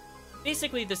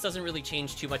basically this doesn't really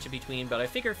change too much in between, but I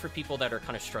figure for people that are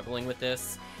kind of struggling with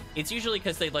this, it's usually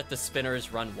because they let the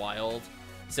spinners run wild.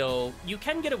 So you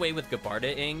can get away with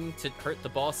Gabarda-ing to hurt the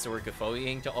boss, or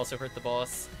Gafoi-ing to also hurt the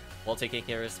boss, while taking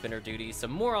care of spinner duty. So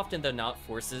more often than not,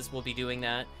 forces will be doing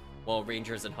that, while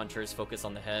rangers and hunters focus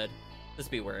on the head. Just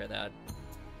be aware of that.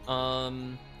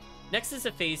 Next is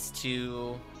a phase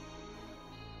 2.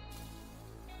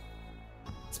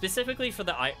 Specifically for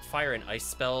the fire and ice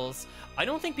spells, I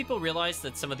don't think people realize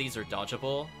that some of these are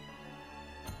dodgeable.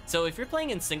 So if you're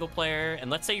playing in single player,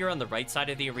 and let's say you're on the right side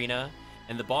of the arena,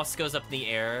 and the boss goes up in the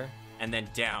air and then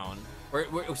down, or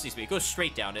excuse me, it goes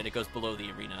straight down and it goes below the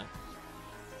arena.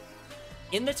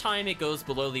 In the time it goes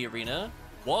below the arena,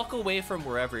 walk away from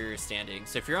wherever you're standing.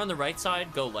 So if you're on the right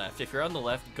side, go left. If you're on the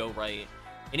left, go right.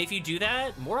 And if you do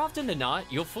that, more often than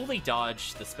not, you'll fully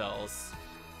dodge the spells.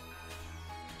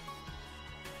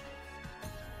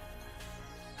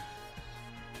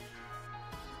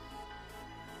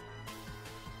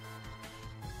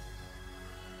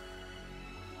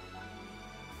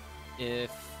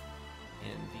 If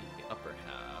in the upper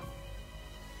half.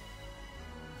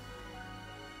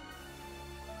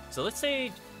 So let's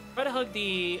say try to hug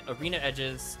the arena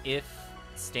edges if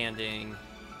standing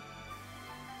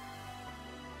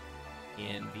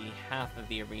in the half of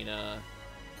the arena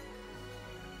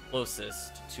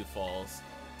closest to falls.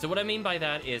 So what I mean by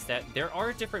that is that there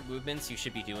are different movements you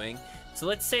should be doing. So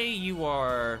let's say you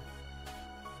are,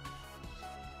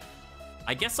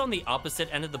 I guess, on the opposite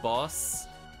end of the boss.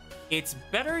 It's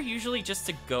better usually just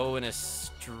to go in a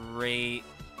straight,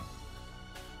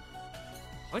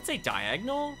 I would say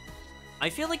diagonal? I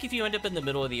feel like if you end up in the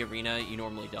middle of the arena, you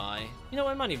normally die. You know,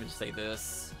 I might even say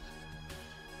this.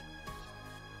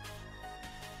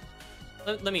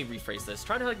 Let me rephrase this.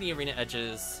 Try to hug the arena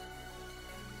edges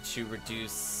to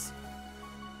reduce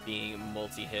being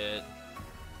multi-hit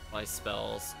by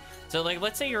spells. So, like,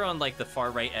 let's say you're on, like, the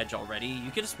far right edge already.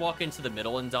 You could just walk into the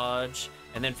middle and dodge,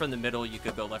 and then from the middle, you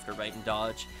could go left or right and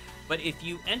dodge. But if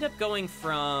you end up going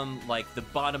from, like, the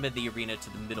bottom of the arena to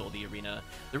the middle of the arena,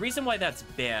 the reason why that's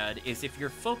bad is if you're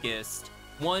focused,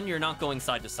 1, you're not going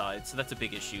side to side, so that's a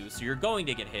big issue. So you're going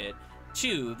to get hit.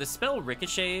 2, the spell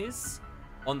ricochets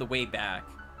on the way back.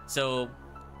 So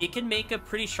it can make a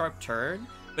pretty sharp turn,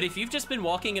 but if you've just been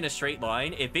walking in a straight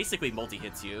line, it basically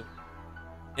multi-hits you.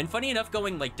 And funny enough,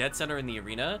 going like dead center in the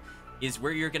arena is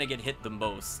where you're going to get hit the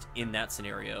most in that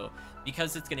scenario,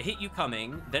 because it's going to hit you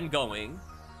coming, then going.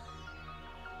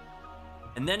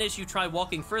 And then as you try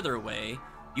walking further away,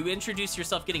 you introduce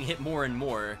yourself getting hit more and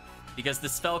more, because the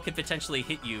spell could potentially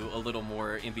hit you a little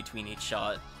more in between each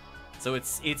shot. So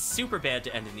it's super bad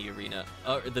to end in the arena,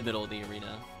 or the middle of the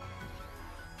arena.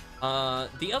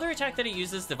 The other attack that it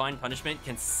uses, Divine Punishment,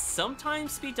 can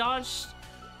sometimes be dodged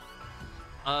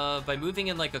by moving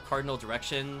in like a cardinal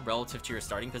direction relative to your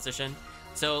starting position.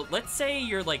 So let's say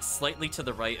you're like slightly to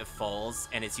the right of Falls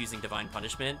and it's using Divine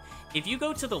Punishment. If you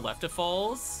go to the left of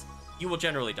Falls, you will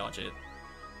generally dodge it.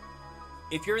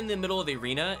 If you're in the middle of the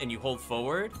arena and you hold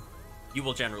forward, you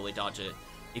will generally dodge it.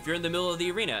 If you're in the middle of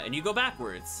the arena and you go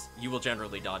backwards, you will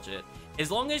generally dodge it. As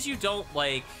long as you don't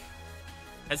like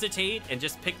hesitate and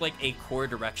just pick like a core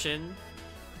direction,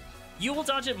 you will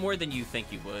dodge it more than you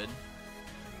think you would.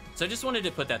 So I just wanted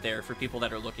to put that there for people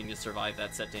that are looking to survive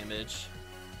that set damage.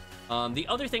 The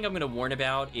other thing I'm going to warn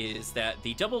about is that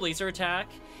the double laser attack,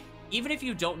 even if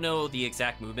you don't know the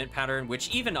exact movement pattern, which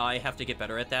even I have to get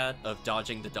better at that, of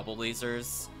dodging the double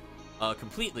lasers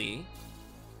completely,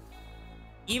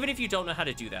 even if you don't know how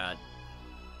to do that,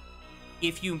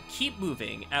 if you keep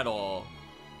moving at all,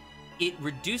 it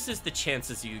reduces the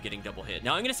chances of you getting double hit.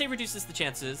 Now, I'm going to say reduces the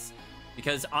chances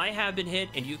because I have been hit,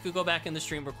 and you could go back in the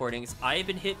stream recordings. I have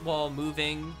been hit while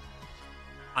moving.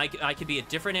 I could be at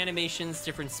different animations,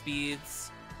 different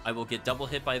speeds. I will get double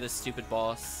hit by this stupid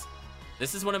boss.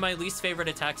 This is one of my least favorite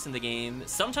attacks in the game.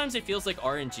 Sometimes it feels like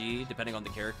RNG, depending on the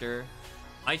character.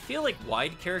 I feel like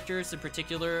wide characters in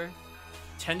particular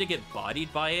tend to get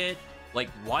bodied by it. Like,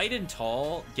 wide and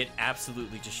tall get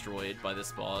absolutely destroyed by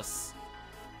this boss.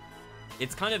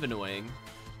 It's kind of annoying.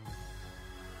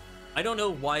 I don't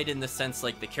know wide in the sense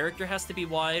like the character has to be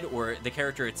wide or the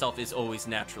character itself is always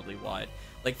naturally wide.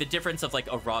 Like the difference of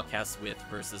like a raw cast width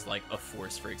versus like a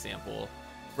force, for example,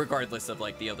 regardless of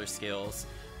like the other scales.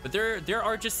 But there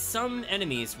are just some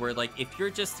enemies where like if you're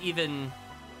just even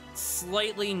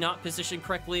slightly not positioned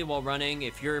correctly while running,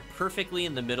 if you're perfectly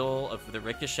in the middle of the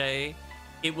ricochet,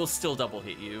 it will still double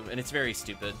hit you, and it's very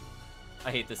stupid.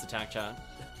 I hate this attack, chat.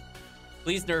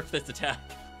 Please nerf this attack.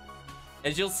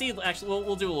 As you'll see, actually,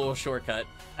 we'll do a little shortcut.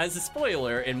 As a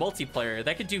spoiler, in multiplayer,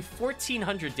 that could do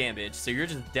 1400 damage, so you're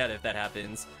just dead if that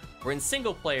happens. Or in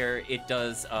single player, it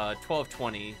does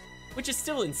 1220, which is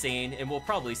still insane, and will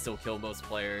probably still kill most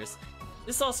players.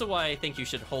 This is also why I think you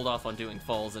should hold off on doing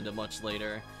falls until much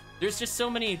later. There's just so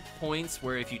many points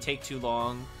where if you take too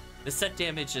long, the set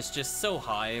damage is just so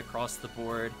high across the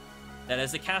board that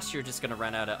as a caster, you're just going to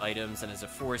run out of items, and as a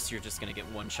force, you're just going to get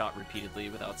one shot repeatedly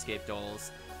without escape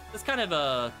dolls. It's kind of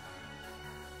a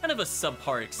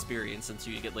subpar experience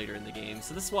until you get later in the game,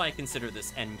 so this is why I consider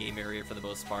this end game area for the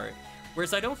most part.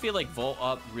 Whereas I don't feel like Vault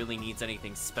Up really needs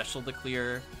anything special to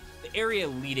clear. The area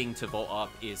leading to Vault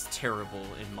Up is terrible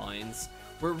in Mines,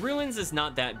 where Ruins is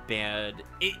not that bad.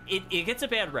 It gets a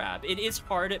bad rap. It is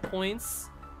hard at points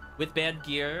with bad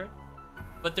gear,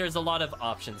 but there's a lot of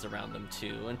options around them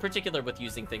too, in particular with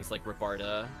using things like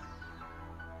Rabarda.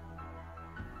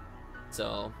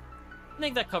 So I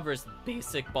think that covers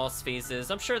basic boss phases.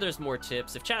 I'm sure there's more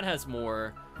tips. If chat has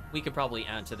more, we could probably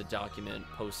add to the document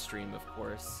post-stream, of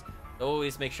course. So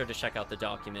always make sure to check out the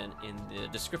document in the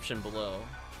description below,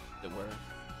 as it were.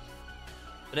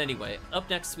 But anyway, up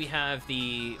next we have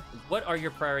the what are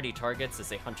your priority targets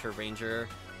as a Hunter Ranger.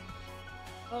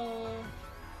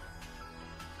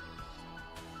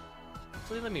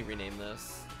 Actually, let me rename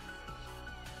this.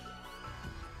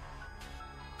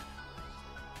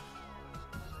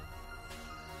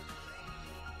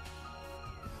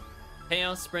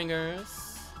 Chaos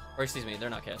Bringers, or excuse me, they're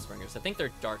not Chaos Bringers. I think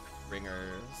they're Dark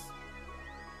Bringers,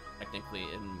 technically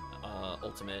in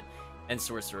Ultimate, and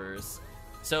Sorcerers.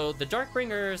 So the Dark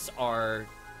Bringers are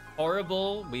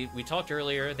horrible. We talked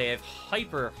earlier. They have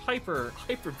hyper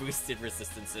boosted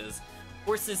resistances.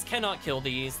 Forces cannot kill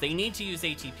these. They need to use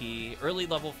ATP. Early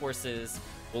level forces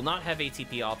will not have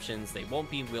ATP options. They won't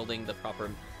be wielding the proper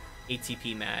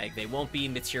ATP mag. They won't be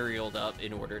materialed up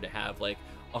in order to have like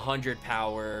 100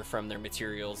 power from their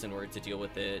materials in order to deal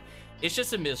with it. It's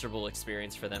just a miserable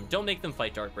experience for them. Don't make them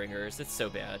fight Darkbringers. It's so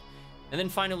bad. And then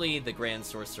finally, the Grand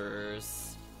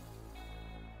Sorcerers.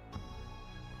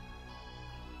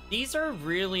 These are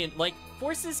really, like,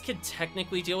 forces could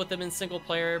technically deal with them in single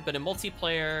player, but in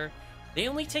multiplayer, they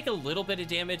only take a little bit of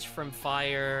damage from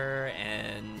fire,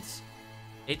 and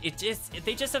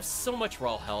They just have so much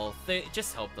raw health.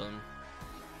 Just help them.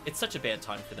 It's such a bad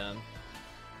time for them.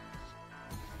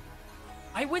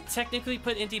 I would technically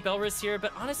put Indie Belras here,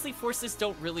 but honestly, forces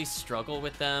don't really struggle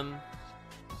with them.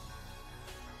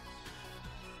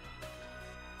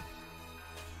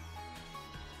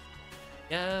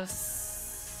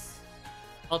 Yes.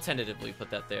 I'll tentatively put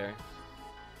that there.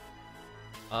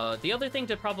 The other thing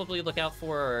to probably look out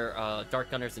for are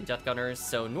Dark Gunners and Death Gunners.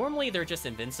 So normally they're just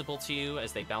invincible to you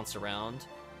as they bounce around.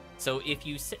 So if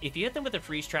you hit them with a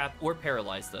freeze trap or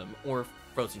paralyze them or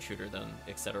frozen shooter them,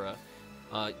 etc.,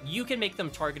 you can make them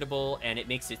targetable, and it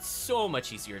makes it so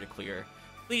much easier to clear.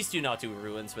 Please do not do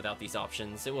Ruins without these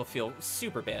options. It will feel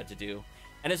super bad to do.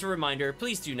 And as a reminder,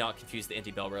 please do not confuse the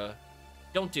Indie Belra.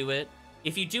 Don't do it.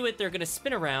 If you do it, they're going to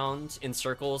spin around in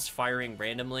circles, firing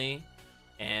randomly.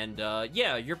 And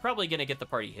yeah, you're probably going to get the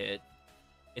party hit.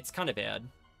 It's kind of bad.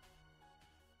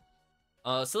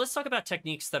 So let's talk about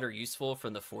techniques that are useful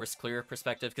from the Force clear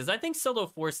perspective, because I think solo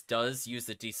Force does use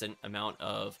a decent amount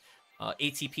of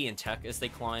ATP and tech as they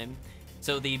climb.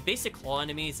 So the basic claw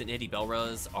enemies in Indie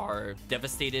Belras are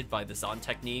devastated by the Zon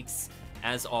techniques,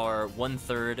 as are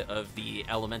 1/3 of the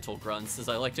elemental grunts, as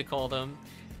I like to call them.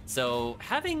 So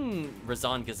having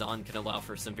Razan Gazan can allow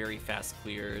for some very fast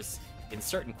clears in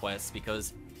certain quests,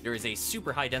 because there is a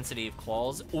super high density of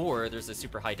claws, or there's a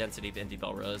super high density of Indie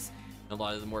Belras in a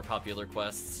lot of the more popular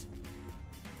quests.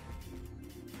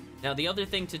 Now the other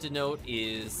thing to denote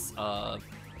is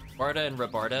Barda and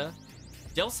Rabarda.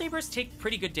 Del Sabers take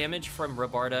pretty good damage from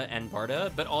Rabarda and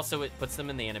Barda, but also it puts them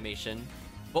in the animation.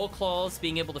 Bull Claws,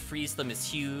 being able to freeze them is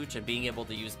huge, and being able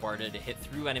to use Barda to hit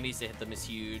through enemies to hit them is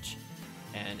huge.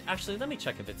 And actually, let me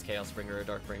check if it's Chaosbringer or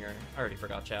Darkbringer. I already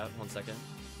forgot, chat. 1 second.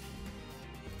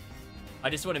 I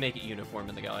just want to make it uniform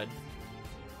in the guide.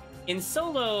 In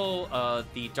solo,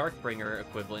 the Darkbringer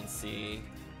equivalency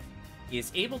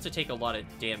is able to take a lot of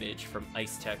damage from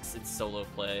ice techs in solo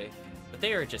play, but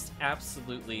they are just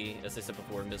absolutely, as I said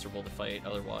before, miserable to fight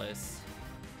otherwise.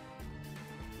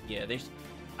 Yeah,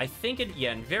 I think,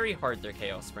 and very hard they're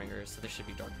Chaosbringers, so they should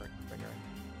be Darkbringer.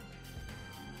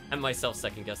 I'm myself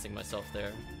second-guessing myself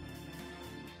there.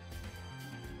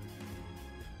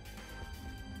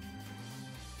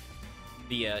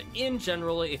 But yeah, in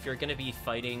general, if you're going to be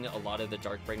fighting a lot of the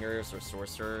Darkbringers or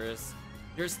Sorcerers,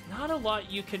 there's not a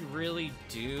lot you can really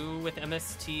do with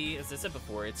MST. As I said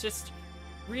before, it's just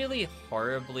really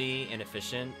horribly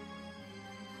inefficient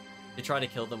to try to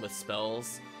kill them with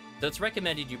spells. So it's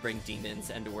recommended you bring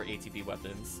demons and/or ATB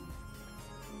weapons.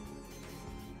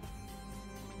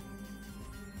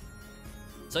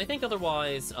 So I think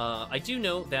otherwise, I do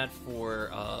note that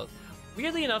for,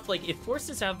 weirdly enough, like, if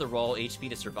forces have the raw HP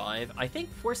to survive, I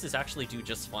think forces actually do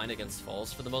just fine against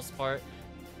falls for the most part,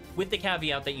 with the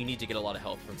caveat that you need to get a lot of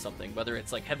help from something, whether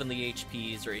it's like heavenly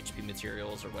HPs or HP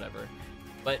materials or whatever.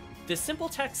 But the simple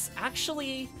techs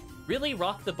actually really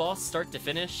rock the boss start to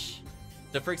finish.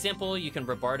 So for example, you can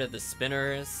Rabarda the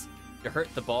spinners to hurt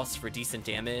the boss for decent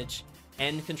damage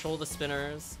and control the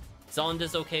spinners.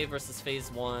 Zonda's okay versus Phase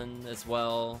 1 as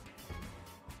well.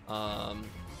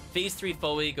 Phase 3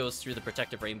 Foe goes through the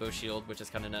Protective Rainbow Shield, which is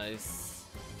kind of nice.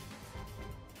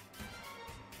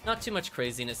 Not too much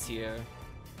craziness here.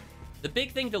 The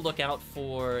big thing to look out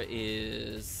for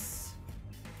is...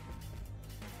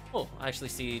 Oh, I actually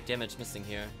see damage missing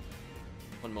here.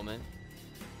 1 moment.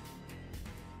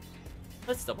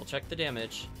 Let's double check the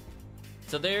damage.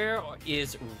 So there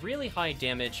is really high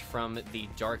damage from the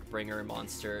Darkbringer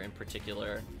monster in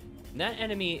particular. And that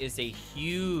enemy is a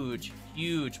huge,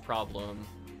 huge problem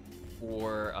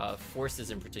for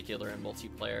forces in particular in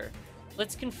multiplayer.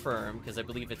 Let's confirm, because I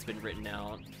believe it's been written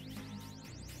out.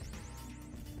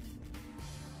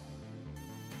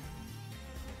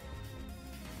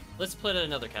 Let's put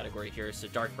another category here, so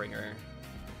Darkbringer.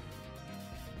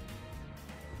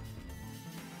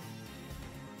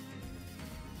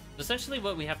 Essentially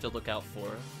what we have to look out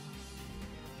for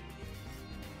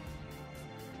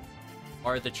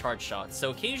are the charge shots. So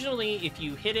occasionally, if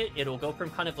you hit it, it'll go from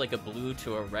kind of like a blue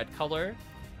to a red color.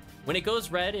 When it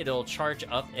goes red, it'll charge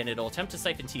up and it'll attempt to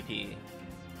siphon TP.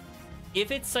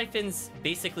 If it siphons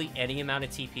basically any amount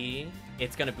of TP,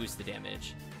 it's going to boost the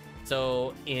damage.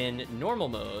 So in normal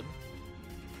mode,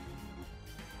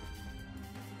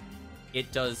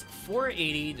 it does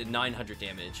 480 to 900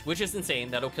 damage, which is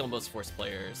insane. That'll kill most Force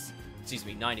players. Excuse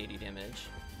me, 980 damage.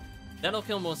 That'll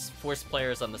kill most Force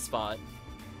players on the spot.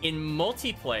 In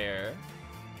multiplayer,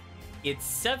 it's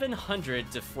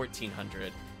 700 to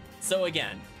 1400. So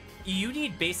again, you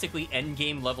need basically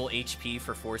endgame level HP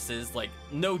for forces, like,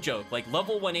 no joke. Like,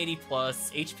 level 180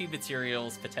 plus, HP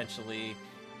materials, potentially.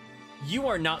 you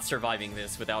are not surviving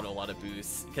this without a lot of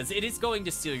boosts, because it is going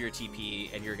to steal your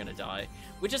TP and you're gonna die.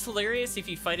 Which is hilarious if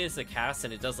you fight it as a cast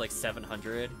and it does like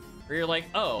 700, where you're like,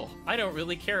 oh, I don't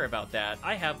really care about that.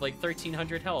 I have like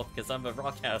 1300 health because I'm a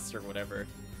raw cast or whatever.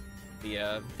 But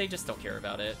yeah, they just don't care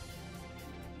about it.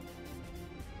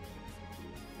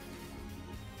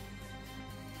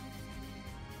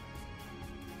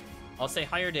 I'll say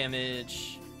higher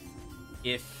damage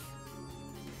if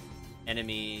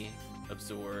enemy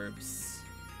absorbs.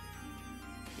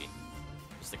 Okay,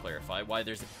 just to clarify why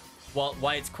there's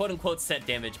why it's quote-unquote set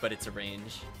damage, but it's a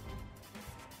range.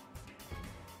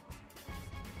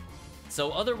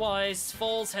 So otherwise,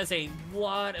 Falls has a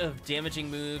lot of damaging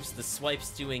moves. The swipes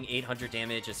doing 800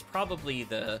 damage is probably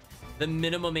the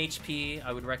minimum HP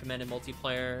I would recommend in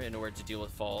multiplayer in order to deal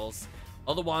with Falls.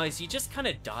 Otherwise, you just kind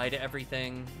of die to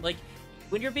everything. Like,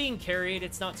 when you're being carried,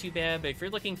 it's not too bad, but if you're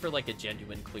looking for, like, a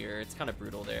genuine clear, it's kind of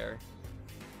brutal there.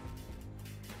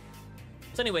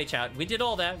 So anyway, chat, we did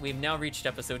all that. We've now reached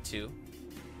episode 2.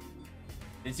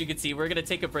 As you can see, we're going to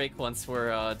take a break once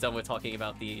we're done with talking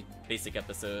about the basic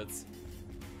episodes.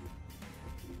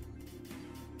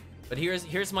 But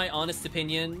here's my honest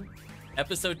opinion.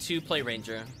 Episode 2, play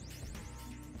Ranger.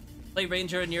 Play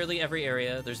Ranger in nearly every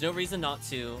area. There's no reason not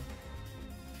to.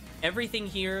 Everything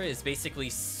here is basically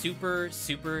super,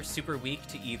 super, super weak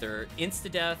to either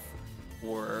insta-death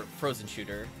or frozen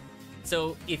shooter.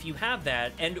 So if you have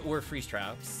that and or freeze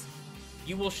traps,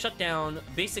 you will shut down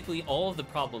basically all of the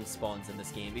problem spawns in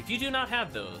this game. If you do not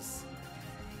have those,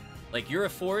 like, you're a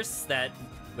force that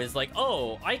was like,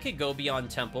 oh, I could go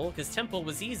beyond Temple because Temple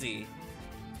was easy.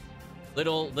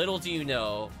 Little do you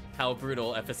know how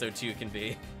brutal episode 2 can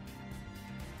be.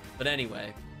 But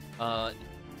anyway,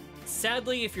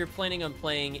 sadly, if you're planning on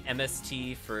playing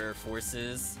MST for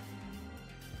forces,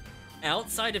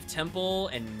 outside of Temple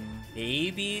and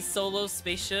maybe solo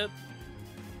Spaceship,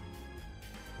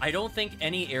 I don't think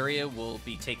any area will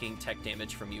be taking tech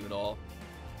damage from you at all.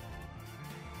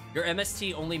 Your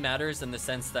MST only matters in the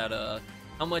sense that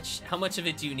how much of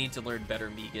it do you need to learn better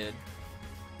Meagid?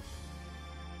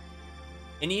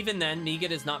 And even then, Meagid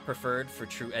is not preferred for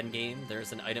true endgame.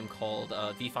 There's an item called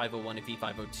V501 and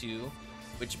V502,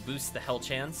 which boosts the hell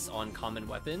chance on common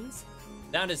weapons.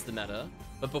 That is the meta.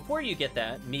 But before you get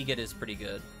that, Meagid is pretty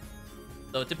good.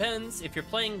 So it depends. If you're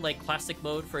playing like classic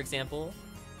mode, for example,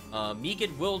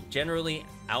 Meagid will generally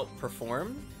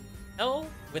outperform hell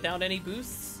without any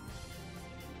boosts,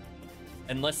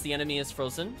 unless the enemy is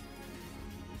frozen.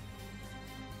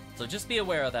 So just be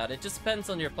aware of that. It just depends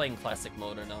on you're playing classic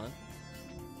mode or not.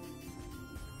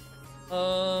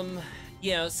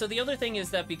 Yeah, so the other thing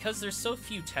is that because there's so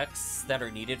few techs that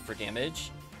are needed for damage,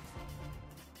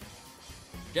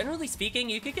 generally speaking,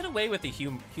 you could get away with a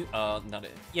Huneural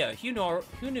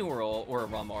or a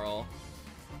Ramarl.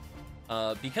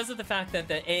 Because of the fact that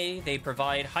they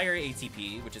provide higher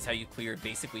ATP, which is how you clear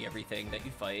basically everything that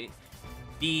you fight.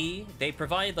 B, they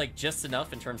provide like just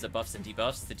enough in terms of buffs and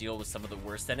debuffs to deal with some of the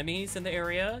worst enemies in the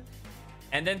area.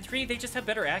 And then 3, they just have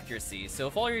better accuracy. So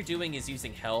if all you're doing is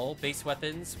using hell-based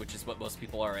weapons, which is what most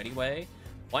people are anyway,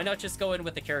 why not just go in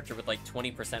with a character with like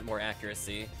 20% more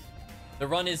accuracy? The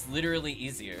run is literally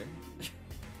easier.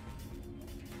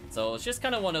 So it's just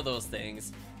kind of one of those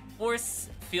things. Force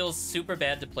feels super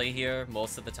bad to play here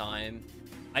most of the time.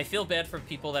 I feel bad for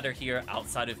people that are here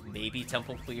outside of maybe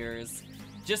Temple clears,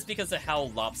 just because of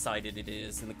how lopsided it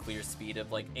is in the clear speed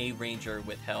of like a Ranger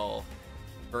with Hell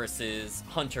versus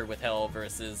Hunter with Hell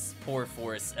versus poor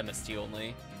Force MST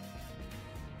only.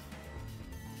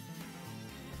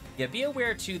 Yeah, be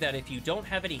aware too that if you don't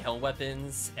have any Hell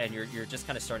weapons and you're just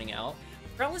kind of starting out,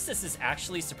 Paralysis is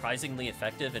actually surprisingly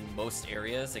effective in most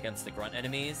areas against the grunt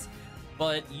enemies.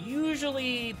 But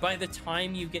usually, by the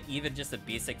time you get even just a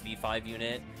basic V5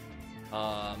 unit,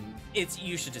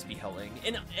 you should just be helling.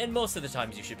 And most of the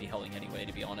times you should be helling anyway,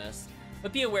 to be honest.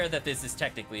 But be aware that this is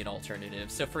technically an alternative.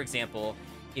 So for example,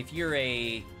 if you're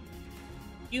a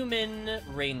human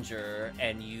ranger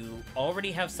and you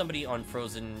already have somebody on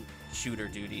frozen shooter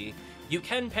duty, you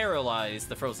can paralyze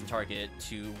the frozen target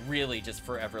to really just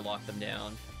forever lock them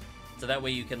down. So that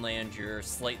way you can land your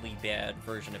slightly bad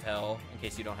version of Hell, in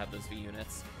case you don't have those V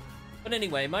units. But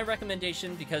anyway, my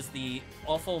recommendation, because the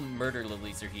awful murder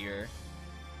lilies are here,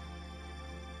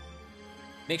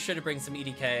 make sure to bring some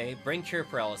EDK, bring Cure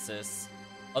Paralysis.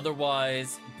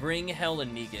 Otherwise, bring Hell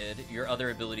and Meagid. Your other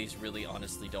abilities really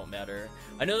honestly don't matter.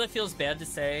 I know that feels bad to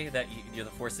say, that the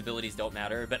Force abilities don't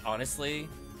matter, but honestly,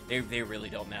 they really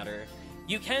don't matter.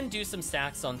 You can do some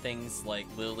stacks on things like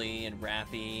Lily and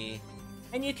Rappy,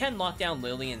 and you can lock down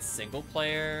Lily in single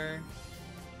player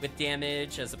with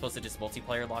damage as opposed to just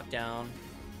multiplayer lockdown.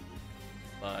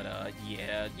 But,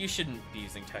 yeah, you shouldn't be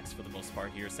using text for the most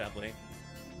part here, sadly.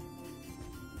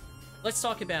 Let's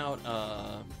talk about,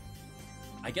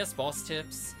 I guess, boss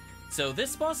tips. So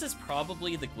this boss is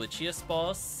probably the glitchiest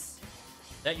boss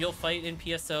that you'll fight in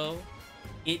PSO.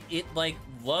 It like,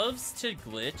 loves to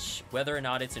glitch, whether or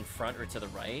not it's in front or to the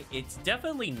right. It's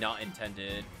definitely not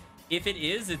intended. If it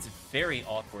is, it's very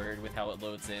awkward with how it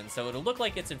loads in. So it'll look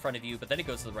like it's in front of you, but then it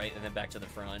goes to the right and then back to the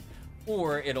front.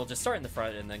 Or it'll just start in the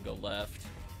front and then go left.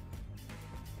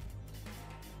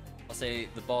 I'll say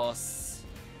the boss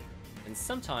can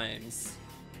sometimes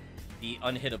be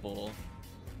unhittable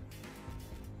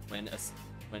when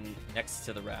next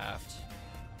to the raft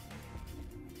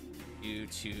due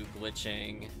to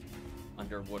glitching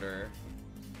underwater.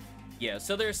 Yeah,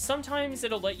 so there's sometimes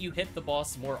it'll let you hit the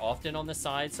boss more often on the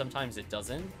side, sometimes it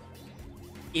doesn't.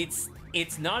 It's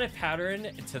not a pattern,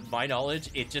 to my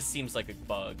knowledge, it just seems like a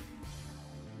bug.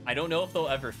 I don't know if they'll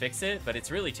ever fix it, but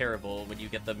it's really terrible when you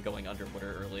get them going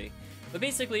underwater early. But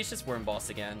basically, it's just Worm Boss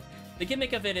again. The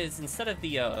gimmick of it is, instead of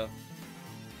the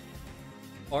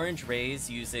orange rays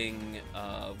using,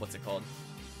 what's it called?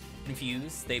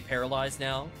 Confuse, they paralyze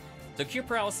now. So Cure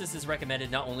Paralysis is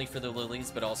recommended not only for the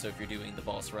lilies, but also if you're doing the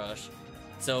boss rush.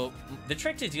 So the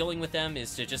trick to dealing with them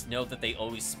is to just know that they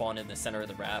always spawn in the center of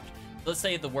the raft. Let's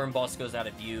say the worm boss goes out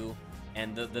of view,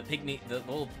 and the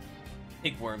little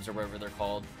pig worms, or whatever they're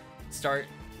called,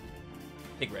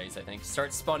 pig rays, I think,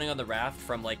 start spawning on the raft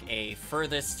from like a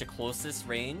furthest to closest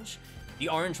range. The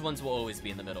orange ones will always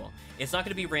be in the middle. It's not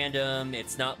going to be random.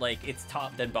 It's not like it's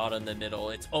top then bottom then middle.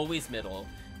 It's always middle.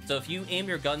 So if you aim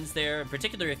your guns there, in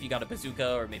particular if you got a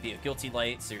bazooka or maybe a guilty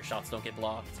light so your shots don't get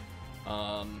blocked,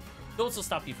 those will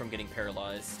stop you from getting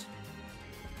paralyzed.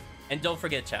 And don't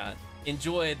forget, chat,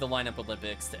 enjoy the lineup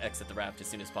Olympics to exit the raft as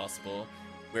soon as possible,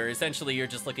 where essentially you're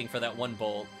just looking for that one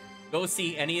bolt. Go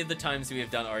see any of the times we have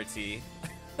done RT.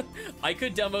 I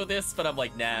could demo this, but I'm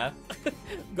like, nah.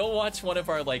 Go watch one of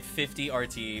our like 50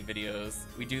 RT videos.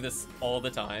 We do this all the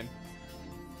time.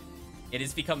 It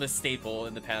has become a staple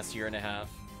in the past year and a half.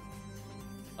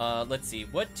 Let's see,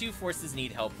 what do forces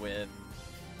need help with?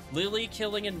 Lily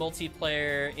killing in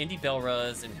multiplayer, Indy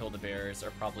Belras, and Hildebears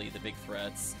are probably the big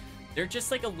threats. They're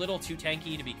just like a little too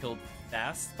tanky to be killed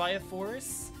fast by a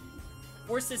force.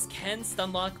 Forces can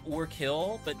stunlock or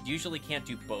kill, but usually can't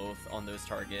do both on those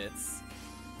targets.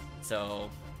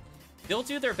 So they'll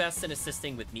do their best in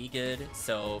assisting with Meagid.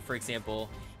 So for example,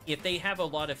 if they have a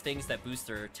lot of things that boost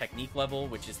their technique level,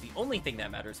 which is the only thing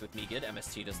that matters with Meagid,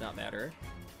 MST does not matter,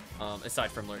 aside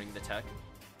from learning the tech,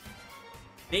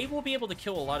 they will be able to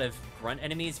kill a lot of grunt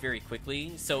enemies very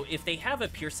quickly. So if they have a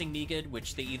piercing Meagid,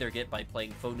 which they either get by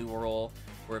playing Faux Neural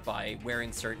or by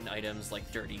wearing certain items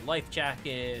like Dirty Life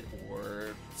Jacket or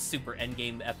super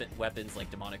endgame epic weapons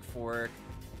like Demonic Fork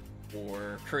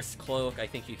or Cursed Cloak, I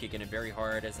think you could get it very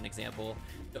hard as an example.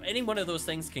 So any one of those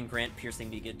things can grant piercing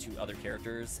Meagid to other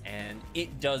characters, and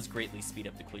it does greatly speed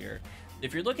up the clear.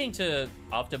 If you're looking to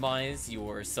optimize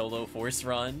your solo force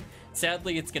run,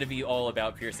 sadly it's going to be all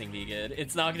about piercing Meagid.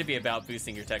 It's not going to be about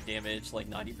boosting your tech damage like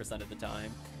 90% of the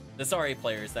time. The sorry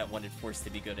players that wanted force to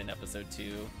be good in episode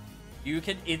 2.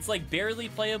 It's like barely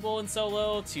playable in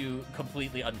solo to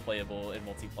completely unplayable in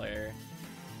multiplayer.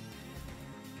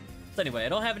 So anyway, I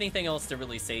don't have anything else to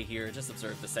really say here, just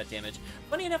observe the set damage.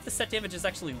 Funny enough, the set damage is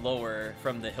actually lower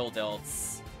from the Hill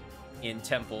Delts in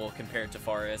Temple compared to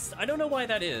Forest. I don't know why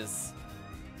that is.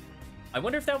 I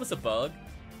wonder if that was a bug,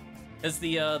 because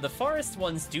the Forest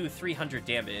ones do 300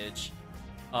 damage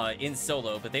in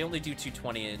solo, but they only do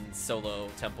 220 in solo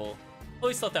Temple.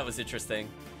 Always thought that was interesting.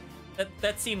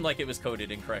 That seemed like it was coded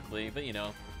incorrectly, but you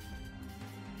know.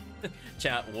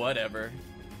 Chat, whatever.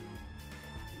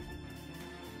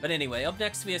 But anyway, up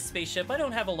next we have Spaceship. I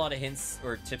don't have a lot of hints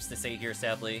or tips to say here,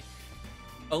 sadly.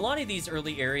 A lot of these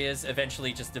early areas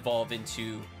eventually just devolve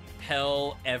into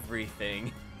hell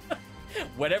everything.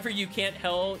 Whatever you can't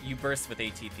hell, you burst with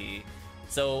ATP.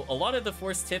 So a lot of the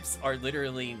force tips are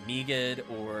literally Meagid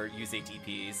or use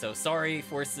ATP. So sorry,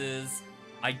 forces.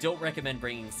 I don't recommend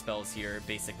bringing spells here,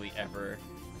 basically ever.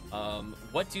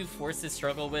 What do forces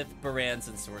struggle with? Barans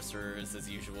and sorcerers, as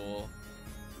usual.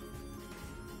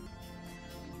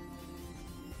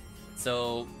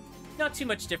 So, not too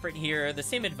much different here. The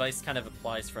same advice kind of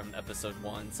applies from episode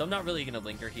 1, so I'm not really going to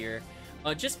linger here.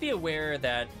 Just be aware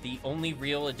that the only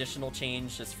real additional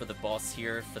change is for the boss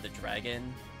here, for the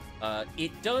dragon.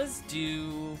 It does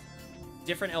do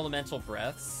different elemental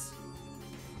breaths.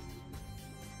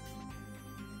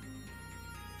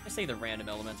 I say the random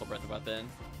elemental breath weapon.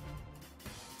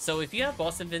 So if you have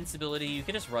boss invincibility, you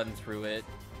can just run through it.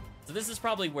 So this is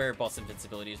probably where boss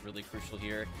invincibility is really crucial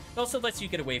here. It also lets you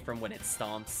get away from when it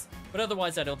stomps, but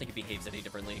otherwise I don't think it behaves any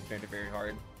differently compared to very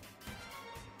hard.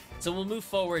 So we'll move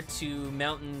forward to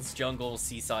mountains, jungle,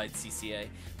 seaside, CCA.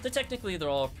 So technically they're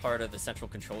all part of the central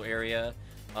control area.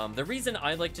 The reason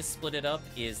I like to split it up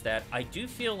is that I do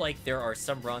feel like there are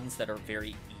some runs that are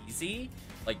very easy.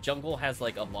 Like jungle has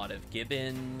like a lot of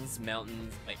gibbons,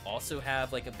 mountains might also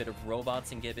have like a bit of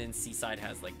robots and gibbons, seaside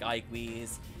has like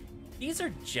gaigwees. These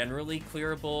are generally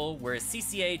clearable, whereas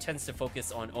CCA tends to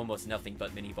focus on almost nothing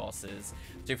but mini-bosses.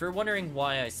 So if you're wondering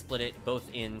why I split it both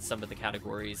in some of the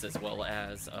categories as well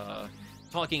as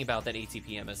talking about that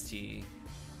ATP MST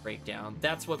breakdown,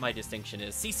 that's what my distinction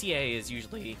is. CCA is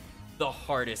usually the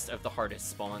hardest of the hardest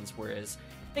spawns, whereas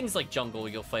things like jungle,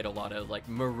 you'll fight a lot of like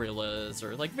Marillas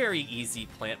or like very easy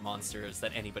plant monsters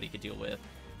that anybody could deal with.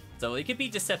 So it could be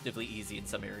deceptively easy in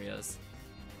some areas.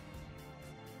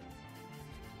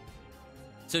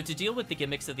 So to deal with the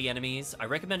gimmicks of the enemies, I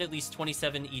recommend at least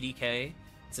 27 EDK,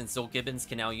 since Zol Gibbons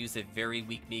can now use a very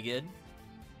weak Megid.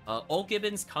 All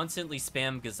Gibbons constantly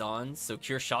spam Gazan, so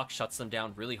Cure Shock shuts them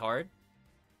down really hard.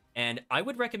 And I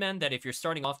would recommend that if you're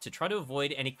starting off to try to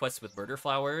avoid any quests with Murder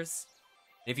Flowers.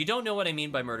 If you don't know what I mean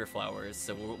by Murder Flowers,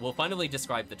 so we'll finally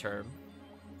describe the term.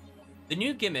 The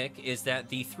new gimmick is that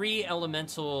the 3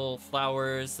 elemental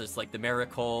flowers, there's like the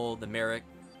Maricold, the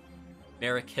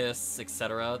Maracus,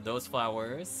 etc., those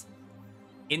flowers,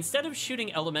 instead of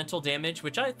shooting elemental damage,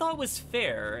 which I thought was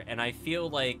fair, and I feel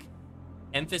like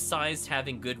emphasized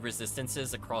having good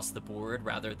resistances across the board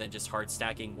rather than just hard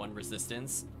stacking one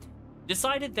resistance,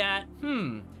 decided that,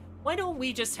 why don't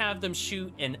we just have them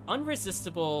shoot an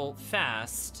unresistible,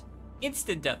 fast,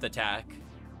 instant death attack?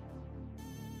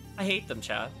 I hate them,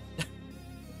 chat.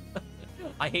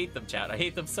 I hate them, chat. I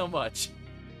hate them so much.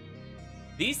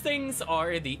 These things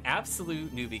are the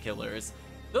absolute newbie killers.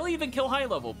 They'll even kill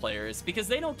high-level players because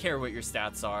they don't care what your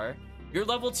stats are. You're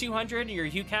level 200 and you're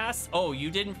Hucast. Oh, you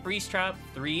didn't freeze trap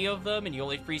 3 of them and you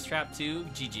only freeze trap 2?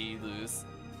 GG, you lose.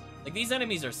 Like, these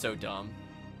enemies are so dumb.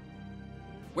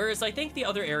 Whereas I think the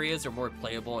other areas are more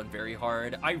playable and very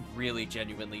hard, I really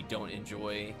genuinely don't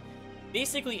enjoy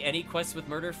basically any quest with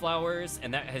Murder Flowers,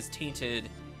 and that has tainted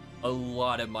a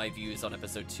lot of my views on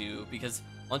episode 2, because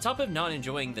on top of not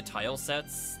enjoying the tile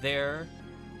sets there,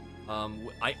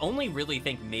 I only really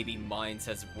think maybe Mines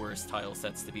has worse tile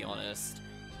sets, to be honest.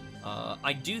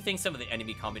 I do think some of the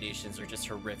enemy combinations are just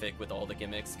horrific with all the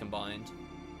gimmicks combined.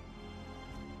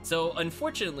 So,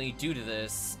 unfortunately, due to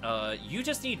this, you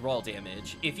just need raw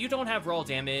damage. If you don't have raw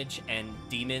damage and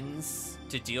demons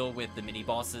to deal with the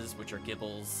mini-bosses, which are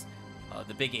Gibbles,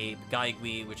 the Big Ape,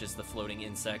 Gaigui, which is the floating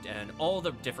insect, and all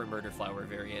the different Murder Flower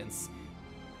variants,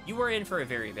 you are in for a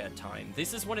very bad time.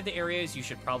 This is one of the areas you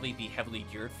should probably be heavily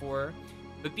geared for,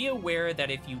 but be aware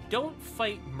that if you don't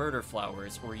fight Murder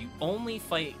Flowers, or you only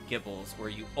fight Gibbles, or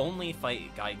you only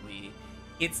fight Gaigui,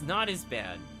 it's not as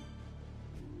bad.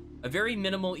 A very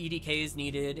minimal EDK is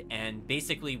needed, and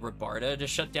basically Rabarda to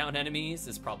shut down enemies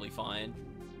is probably fine.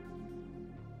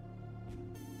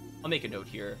 I'll make a note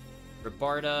here.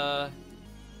 Rabarda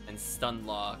and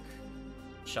Stunlock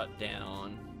shut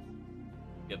down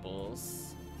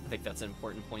Gibbles. I think that's an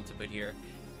important point to put here.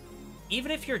 Even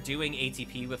if you're doing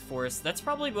ATP with Force, that's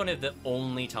probably one of the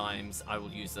only times I will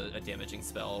use a damaging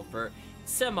spell for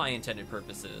semi-intended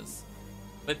purposes.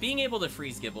 But being able to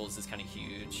freeze Gibbles is kind of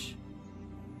huge.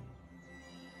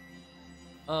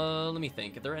 Let me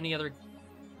think. Are there any other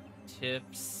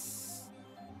tips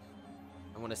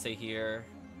I want to say here?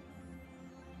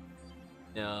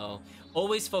 No.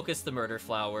 Always focus the Murder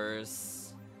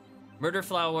Flowers. Murder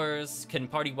Flowers can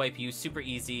party wipe you super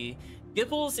easy.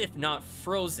 Gibbles, if not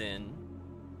frozen,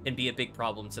 can be a big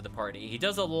problem to the party. He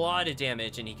does a lot of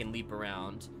damage and he can leap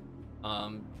around.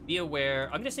 Be aware.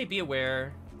 I'm gonna say be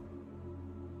aware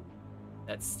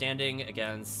that standing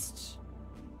against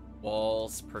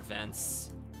walls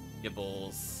prevents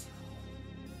Gibbles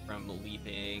from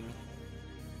leaping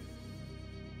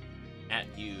at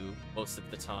you most of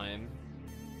the time.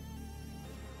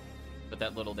 Put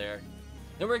that little there.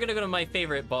 Then we're gonna go to my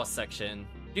favorite boss section.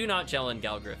 Do not Jellin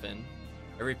Galgriffin.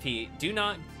 I repeat, do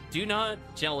not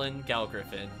Jellin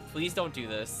Galgriffin. Please don't do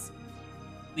this.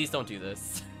 Please don't do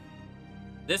this.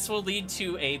 This will lead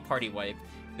to a party wipe.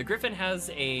 The Griffin has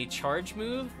a charge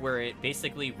move where it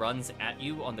basically runs at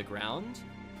you on the ground.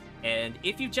 And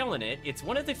if you Jellin it, it's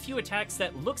one of the few attacks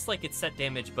that looks like it's set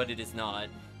damage, but it is not.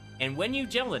 And when you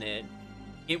Jellin it,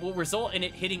 it will result in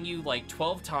it hitting you like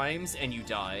 12 times and you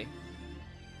die.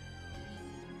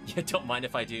 Yeah, don't mind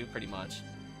if I do, pretty much.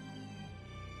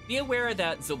 Be aware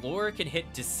that Zalor can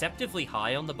hit deceptively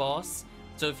high on the boss,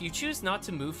 So if you choose not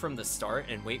to move from the start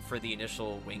and wait for the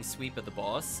initial wing sweep of the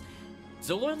boss,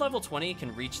 Zolor level 20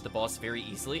 can reach the boss very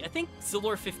easily. I think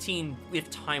Zolor 15, if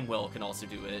timed well, can also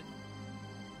do it.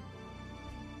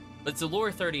 But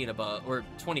Zolor 30 and above, or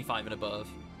 25 and above,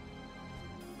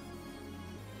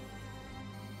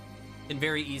 can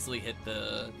very easily hit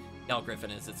the Gal Griffin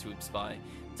as it swoops by.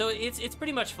 So it's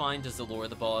pretty much fine to Zolor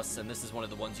the boss, and this is one of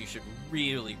the ones you should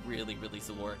really, really, really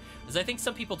Zolor. Because I think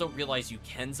some people don't realize you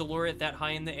can Zolor it that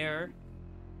high in the air.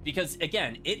 Because,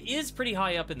 again, it is pretty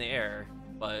high up in the air,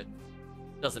 but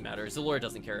doesn't matter. Zolor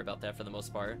doesn't care about that for the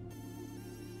most part.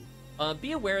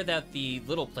 Be aware that the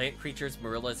little plant creatures,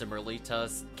 Marillas and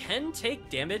Merlitas, can take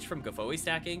damage from Gafoi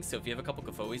stacking, so if you have a couple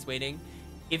Gafois waiting,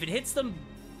 if it hits them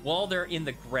while they're in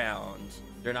the ground,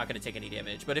 they're not going to take any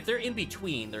damage. But if they're in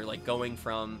between, they're like going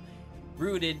from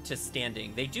rooted to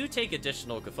standing, they do take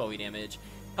additional Gafoi damage.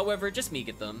 However, just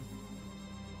Meegid them.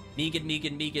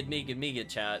 Meegid,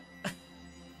 chat.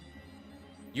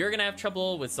 You're going to have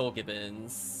trouble with Soul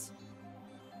Gibbons.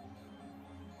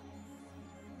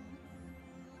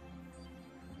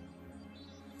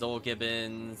 Soul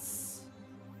Gibbons.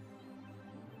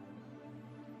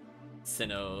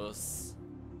 Sinnohs.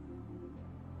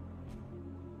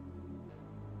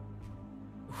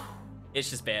 It's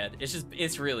just bad.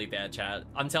 It's really bad, chat.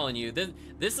 I'm telling you,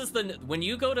 this is when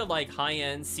you go to like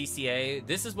high-end CCA,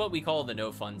 this is what we call the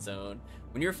no fun zone.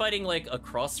 When you're fighting like a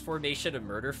cross formation of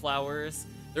murder flowers,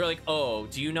 they're like, oh,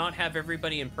 do you not have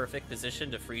everybody in perfect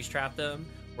position to freeze trap them?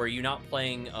 Or are you not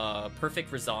playing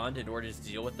perfect Razond in order to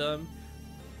deal with them?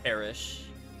 Perish.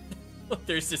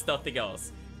 There's just nothing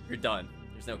else. You're done.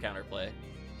 There's no counterplay.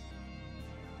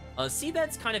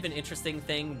 Seabed's kind of an interesting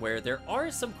thing where there are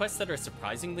some quests that are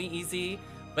surprisingly easy,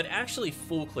 but actually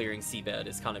full clearing Seabed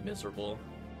is kind of miserable.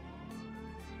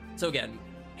 So again,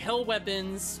 Hell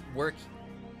weapons work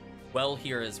well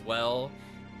here as well.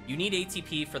 You need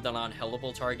ATP for the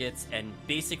non-hellable targets, and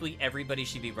basically everybody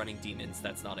should be running demons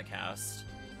that's not a cast.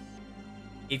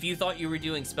 If you thought you were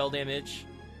doing spell damage,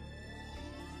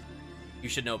 you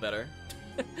should know better.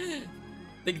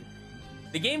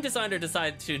 The game designer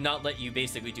decided to not let you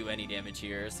basically do any damage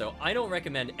here, so I don't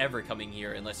recommend ever coming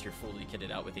here unless you're fully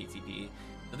kitted out with ATP.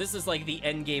 So this is like the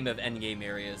endgame of endgame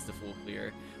areas to full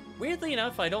clear. Weirdly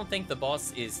enough, I don't think the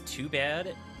boss is too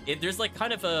bad. There's like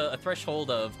kind of a threshold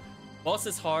of boss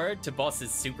is hard to boss is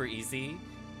super easy,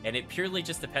 and it purely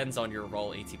just depends on your raw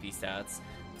ATP stats.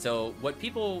 So what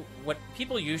people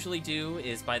usually do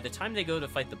is by the time they go to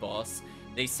fight the boss,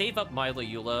 they save up Mila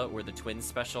Eula or the Twin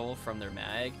special from their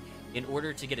mag in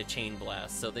order to get a chain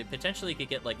blast. So they potentially could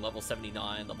get like level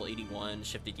 79, level 81,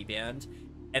 Shifty Band,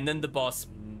 and then the boss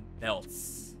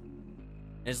melts.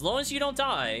 As long as you don't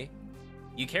die,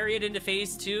 you carry it into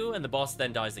phase 2 and the boss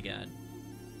then dies again.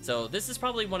 So this is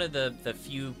probably one of the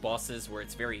few bosses where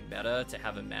it's very meta to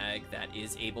have a mag that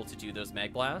is able to do those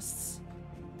mag blasts.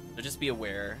 So just be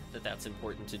aware that that's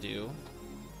important to do.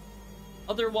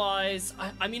 Otherwise,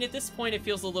 I mean, at this point, it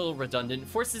feels a little redundant.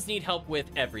 Forces need help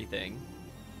with everything.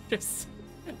 Just,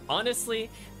 honestly,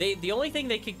 the only thing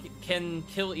they can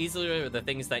kill easily are the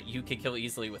things that you can kill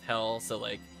easily with Hell. So,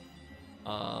 like,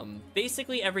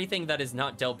 basically everything that is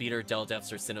not Del Beater, Del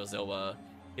Defs, or Sinnozoa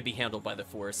can be handled by the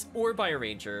Force, or by a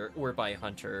Ranger, or by a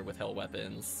Hunter with Hell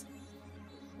weapons.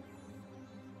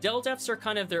 Del Defs are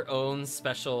kind of their own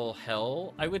special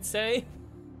Hell, I would say.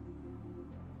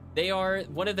 They are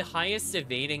one of the highest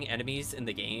evading enemies in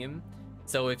the game.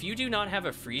 So if you do not have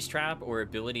a freeze trap or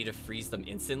ability to freeze them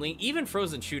instantly, even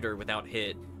Frozen Shooter without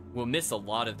hit will miss a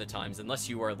lot of the times unless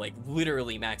you are like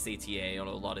literally max ATA on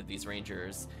a lot of these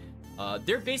Rangers.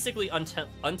 They're basically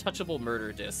untouchable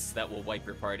murder discs that will wipe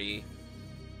your party.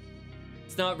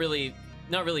 It's not really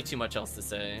too much else to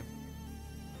say.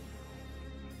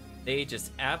 They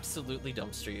just absolutely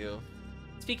dumpster you.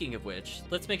 Speaking of which,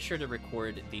 let's make sure to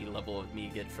record the level of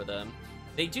Meegid for them.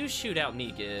 They do shoot out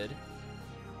Meegid.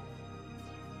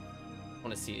 I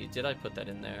want to see, did I put that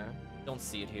in there? Don't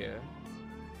see it here.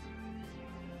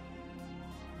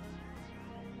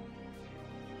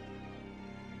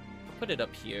 I'll put it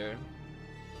up here.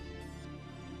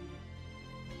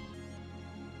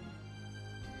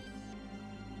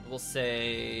 We'll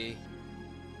say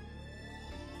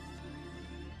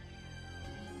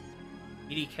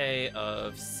EDK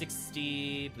of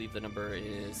 60, I believe the number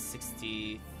is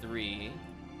 63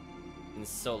 in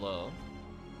solo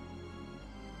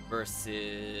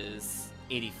versus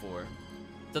 84.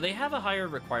 So they have a higher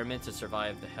requirement to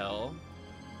survive the Hell,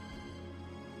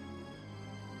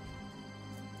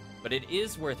 but it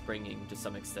is worth bringing to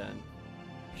some extent.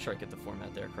 Make sure I get the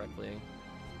format there correctly.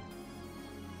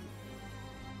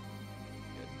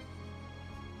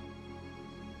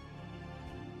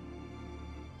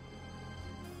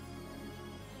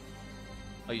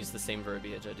 I'll use the same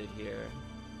verbiage I did here.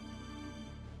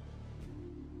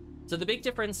 So the big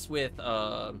difference with,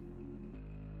 I'd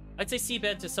say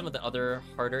Seabed to some of the other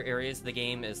harder areas of the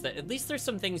game is that at least there's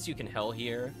some things you can hell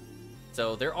here.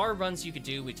 So there are runs you could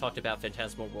do. We talked about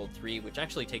Phantasmal World 3, which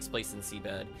actually takes place in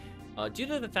Seabed. Due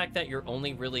to the fact that you're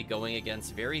only really going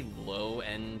against very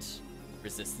low-end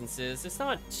resistances, it's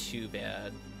not too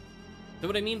bad. So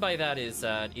what I mean by that is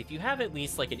that if you have at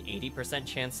least like an 80%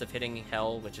 chance of hitting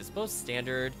Hell, which is both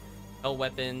standard Hell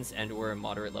weapons and or a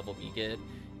moderate level Megid,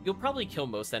 you'll probably kill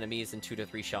most enemies in 2 to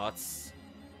 3 shots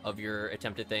of your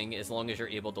attempted thing, as long as you're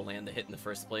able to land the hit in the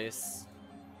first place.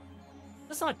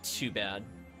 That's not too bad.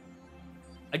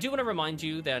 I do want to remind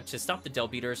you that to stop the Del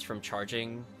Beaters from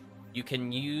charging, you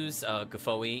can use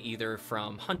Gufoi either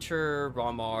from Hunter,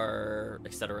 Ramar,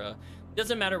 etc.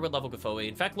 Doesn't matter what level Gufoi.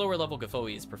 In fact, lower level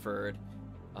Gufoi is preferred.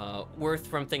 Worth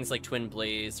from things like Twin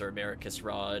Blaze or Maricus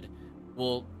Rod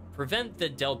will prevent the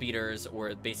Del Beaters,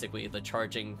 or basically the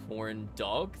charging horn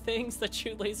dog things that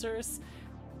shoot lasers,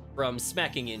 from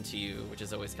smacking into you, which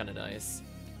is always kind of nice.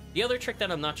 The other trick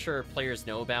that I'm not sure players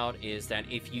know about is that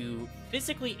if you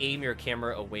physically aim your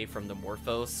camera away from the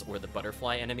Morphos or the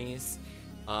butterfly enemies,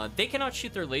 they cannot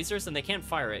shoot their lasers and they can't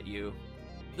fire at you.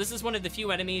 This is one of the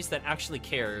few enemies that actually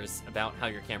cares about how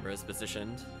your camera is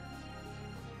positioned.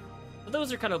 But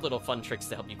those are kind of little fun tricks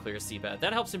to help you clear Seabed.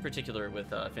 That helps in particular with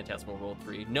Phantasmal World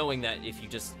 3, knowing that if you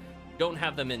just don't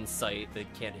have them in sight, they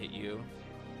can't hit you.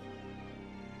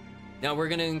 Now we're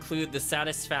going to include the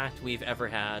saddest fact we've ever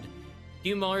had.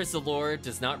 Humars the Lord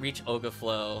does not reach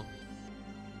Ogaflow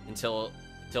until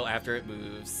after it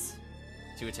moves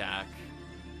to attack.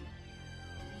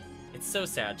 It's so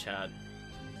sad, Chad.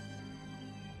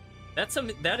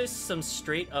 That is some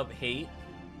straight up hate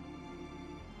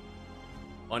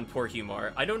on poor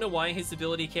Humar. I don't know why his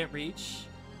ability can't reach.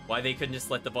 Why they couldn't just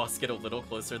let the boss get a little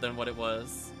closer than what it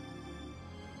was.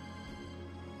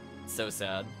 So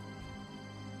sad.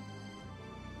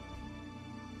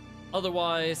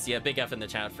 Otherwise, yeah, big F in the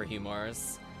chat for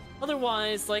Humars.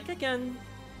 Otherwise, like, again,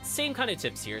 same kind of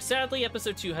tips here. Sadly,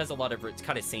 episode 2 has a lot of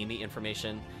kind of samey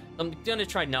information. I'm gonna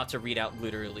try not to read out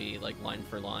literally, like, line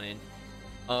for line.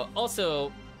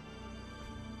 Also,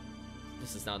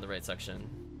 this is not in the right section.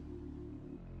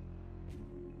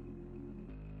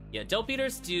 Yeah, Del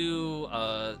Beaters do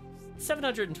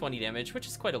 720 damage, which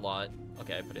is quite a lot.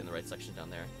 Okay, I put it in the right section down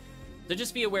there. So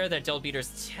just be aware that Del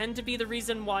Beaters tend to be the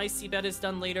reason why Seabed is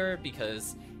done later,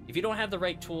 because if you don't have the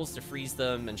right tools to freeze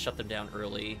them and shut them down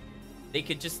early, they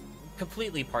could just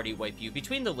completely party wipe you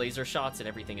between the laser shots and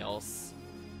everything else.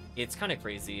 It's kind of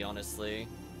crazy, honestly.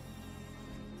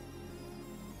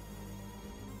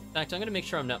 In fact, I'm going to make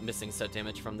sure I'm not missing set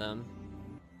damage from them.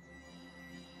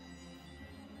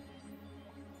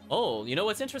 Oh, you know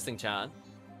what's interesting, chat?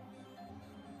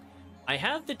 I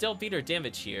have the Del Beater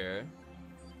damage here,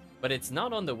 but it's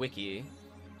not on the wiki.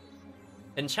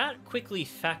 And chat quickly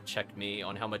fact-checked me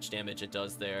on how much damage it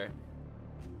does there.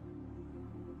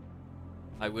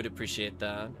 I would appreciate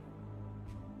that.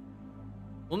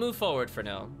 We'll move forward for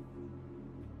now.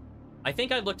 I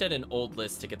think I looked at an old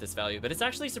list to get this value, but it's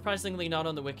actually surprisingly not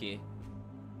on the wiki.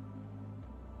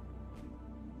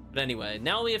 But anyway,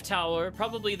 now we have Tower,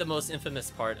 probably the most infamous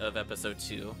part of episode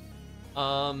 2.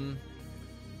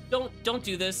 Don't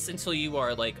do this until you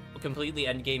are like completely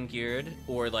endgame geared,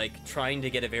 or like trying to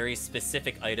get a very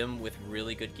specific item with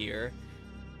really good gear.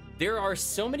 There are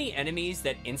so many enemies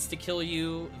that insta-kill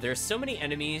you. There's so many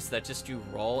enemies that just do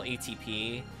raw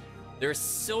ATP. There's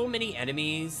so many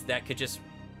enemies that could just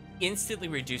instantly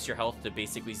reduce your health to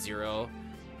basically 0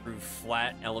 through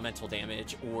flat elemental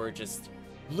damage, or just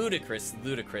ludicrous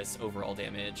overall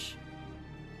damage.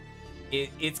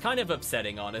 It's kind of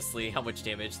upsetting, honestly, how much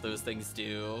damage those things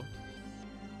do.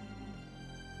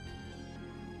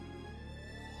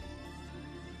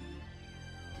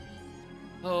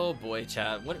 Oh boy,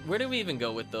 chat. Where do we even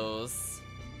go with those?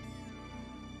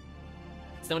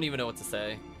 I don't even know what to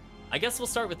say. I guess we'll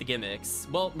start with the gimmicks.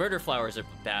 Well, Murder Flowers are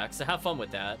back, so have fun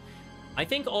with that. I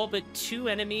think all but 2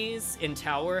 enemies in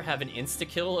Tower have an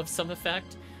insta-kill of some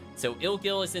effect. So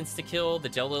Ilgil is insta-kill, the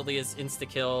Del Lily is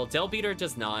insta-kill, Del Beater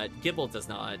does not, Gibble does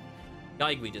not,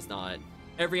 Gaigui does not.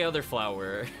 Every other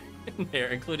flower in there,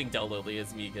 including Del Lily,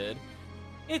 is me good.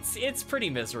 It's pretty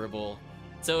miserable.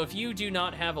 So if you do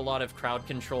not have a lot of crowd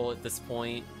control at this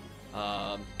point,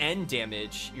 and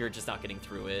damage, you're just not getting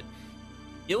through it.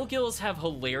 Ilgils have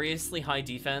hilariously high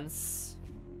defense.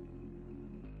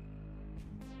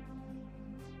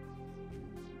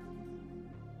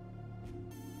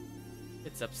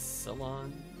 It's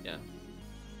Epsilon. Yeah.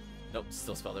 Nope,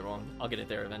 still spelled it wrong. I'll get it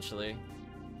there eventually.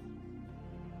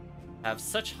 Have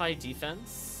such high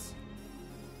defense.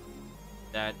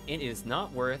 that it is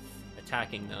not worth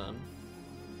attacking them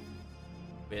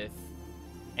with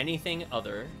anything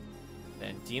other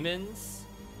than demons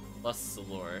plus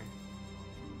Zalor.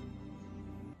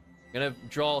 I'm gonna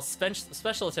draw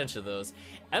special attention to those.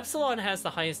 Epsilon has the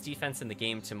highest defense in the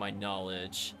game to my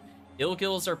knowledge.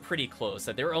 Ilgils are pretty close.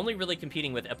 They're only really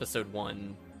competing with Episode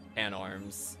 1 Pan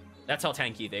Arms. That's how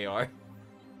tanky they are.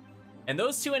 And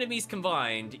those two enemies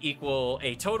combined equal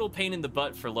a total pain in the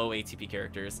butt for low ATP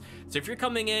characters. So if you're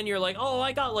coming in, you're like, oh,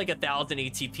 I got like 1,000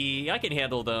 ATP, I can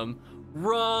handle them.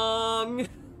 Wrong!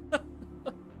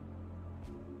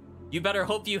 You better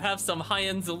hope you have some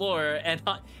high-end Zalor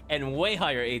and way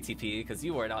higher ATP, because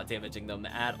you are not damaging them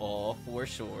at all, for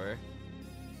sure.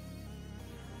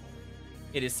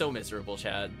 It is so miserable,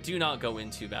 chat. Do not go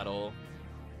into battle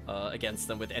against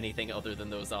them with anything other than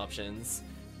those options.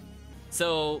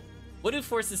 So, what do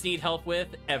forces need help with?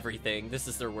 Everything. This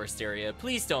is their worst area.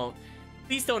 Please don't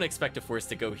expect a force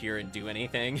to go here and do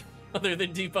anything other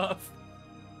than debuff.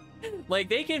 Like,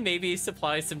 they can maybe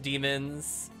supply some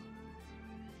demons.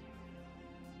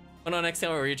 But on XL,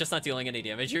 where you're just not dealing any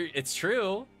damage. It's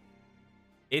true.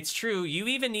 It's true. You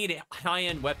even need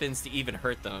high-end weapons to even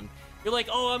hurt them. You're like,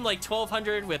 oh, I'm like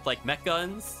 1,200 with like mech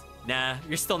guns. Nah,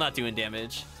 you're still not doing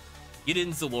damage. You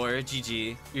didn't Zalor,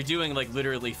 GG. You're doing like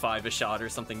literally 5 a shot or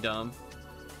something dumb.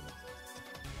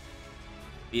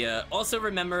 Yeah, also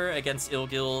remember against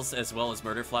Ilgils as well as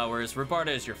Murder Flowers,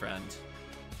 Rabarda is your friend.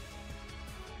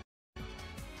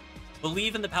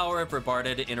 Believe in the power of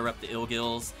Rabarda to interrupt the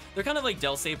Ilgils. They're kind of like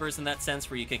Del Sabers in that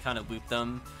sense where you can kind of loop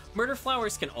them. Murder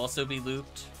Flowers can also be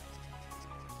looped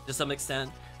to some extent.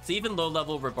 So even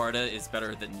low-level Rabarda is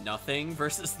better than nothing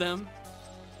versus them.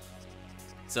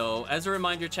 So as a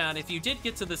reminder, chat, if you did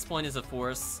get to this point as a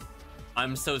force,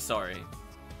 I'm so sorry.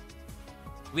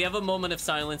 We have a moment of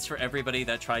silence for everybody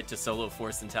that tried to solo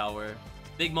force in tower.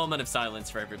 Big moment of silence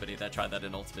for everybody that tried that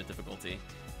in ultimate difficulty.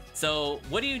 So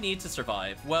what do you need to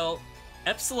survive? Well,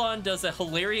 Epsilon does a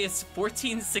hilarious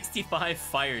 1465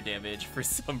 fire damage for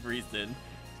some reason.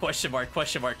 Question mark,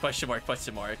 question mark, question mark,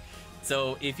 question mark.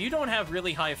 So if you don't have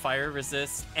really high fire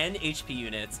resist and HP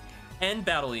units and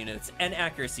battle units and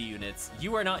accuracy units,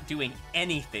 you are not doing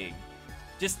anything.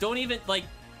 Just don't even, like,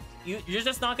 you're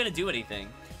just not going to do anything.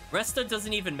 Resta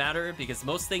doesn't even matter because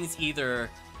most things either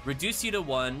reduce you to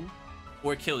 1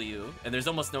 or kill you, and there's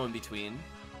almost no in between.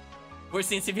 Force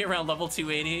seems to be around level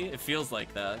 280. It feels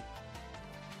like that.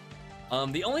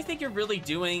 The only thing you're really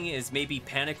doing is maybe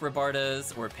Panic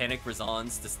Rabardas or Panic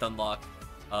Razans to stunlock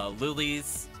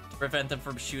Lilies to prevent them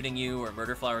from shooting you, or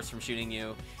Murder Flowers from shooting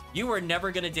you. You are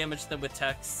never going to damage them with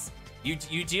techs.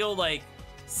 You deal like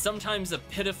sometimes a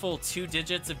pitiful 2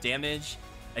 digits of damage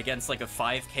against like a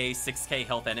 5k, 6k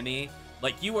health enemy.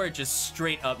 Like, you are just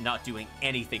straight up not doing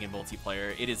anything in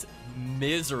multiplayer. It is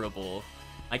miserable.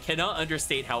 I cannot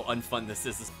understate how unfun this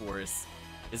is as Force.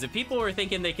 Is if people were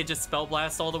thinking they could just Spell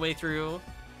Blast all the way through,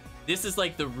 this is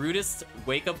like the rudest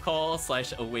wake-up call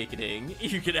 / awakening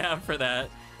you could have for that.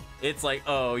 It's like,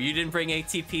 oh, you didn't bring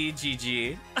ATP,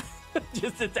 GG.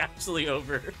 Just, it's actually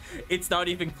over. It's not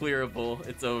even clearable.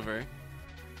 It's over.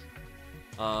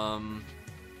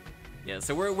 Yeah,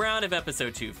 so we're out of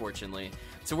episode 2, fortunately.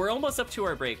 So we're almost up to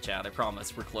our break, chat. I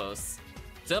promise, we're close.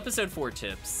 So episode 4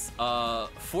 tips.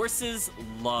 Forces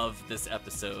love this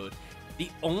episode. The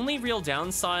only real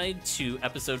downside to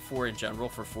episode 4 in general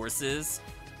for forces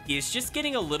is just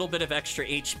getting a little bit of extra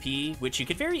HP, which you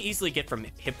could very easily get from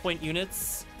hit point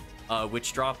units,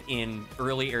 which drop in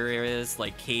early areas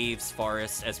like caves,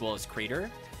 forests, as well as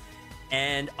crater.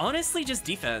 And honestly, just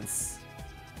defense.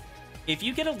 If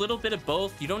you get a little bit of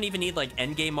both, you don't even need like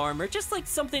endgame armor, just like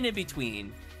something in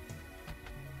between.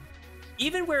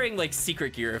 Even wearing like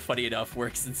secret gear, funny enough,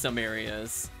 works in some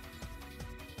areas.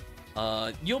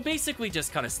 You'll basically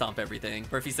just kind of stomp everything.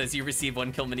 Murphy says you receive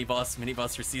 1 kill mini boss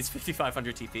receives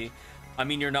 5500 TP. I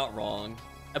mean, you're not wrong.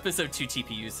 Episode 2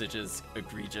 TP usage is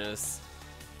egregious.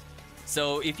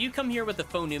 So if you come here with the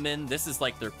Faux Newman, this is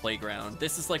like their playground.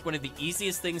 This is like one of the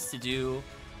easiest things to do.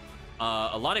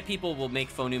 A lot of people will make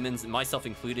Faux Newmans, myself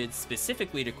included,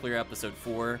 specifically to clear episode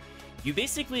 4. You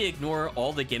basically ignore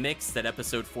all the gimmicks that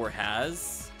episode 4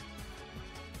 has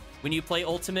when you play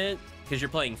Ultimate, because you're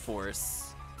playing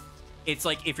Force. It's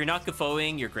like, if you're not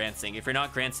Guffoing, you're Grancing. If you're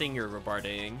not Grancing, you're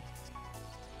Rabardaing.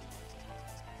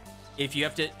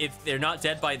 If they're not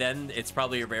dead by then, it's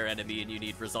probably a rare enemy and you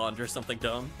need Razand or something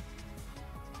dumb.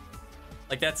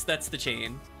 Like, that's the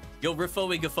chain. You'll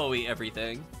Guffoing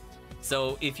everything.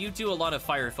 So if you do a lot of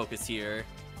fire focus here,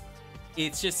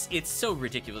 it's so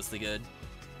ridiculously good.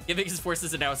 Gimmicks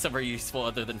forces are now somewhere useful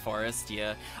other than forest,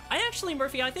 yeah.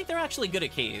 Murphy, I think they're actually good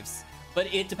at caves,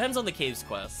 but it depends on the caves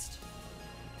quest.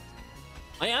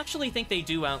 I actually think they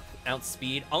do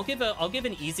outspeed. I'll give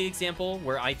an easy example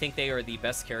where I think they are the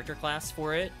best character class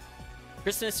for it.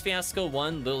 Christmas Fiasco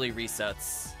 1 Lily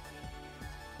resets.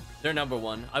 They're number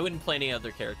 1. I wouldn't play any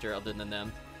other character other than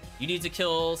them. You need to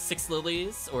kill 6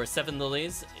 lilies or 7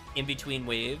 lilies in between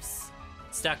waves.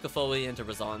 Stack the Foley into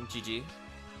Razan. GG.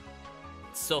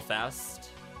 It's so fast.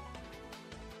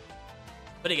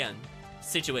 But again,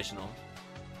 situational.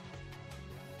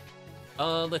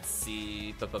 Let's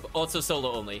see. Also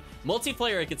solo only.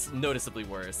 Multiplayer, it gets noticeably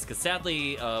worse, because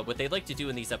sadly, what they like to do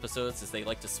in these episodes is they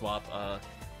like to swap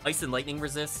Ice and Lightning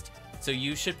resist. So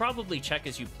you should probably check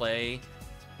as you play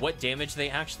what damage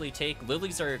they actually take.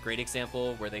 Lilies are a great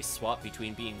example where they swap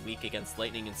between being weak against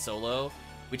Lightning and solo,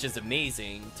 which is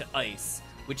amazing, to Ice,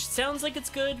 which sounds like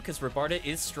it's good because Rabarda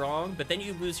is strong, but then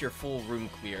you lose your full room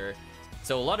clear.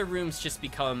 So a lot of rooms just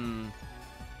become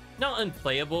not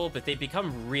unplayable, but they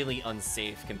become really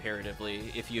unsafe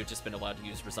comparatively if you've just been allowed to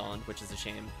use Razan, which is a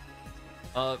shame.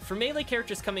 For melee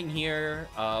characters coming here,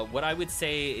 what I would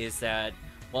say is that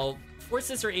while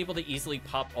forces are able to easily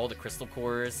pop all the crystal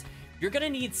cores, you're gonna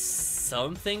need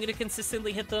something to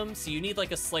consistently hit them. So you need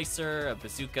like a slicer, a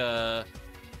bazooka,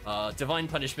 divine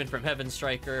punishment from Heaven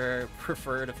Striker,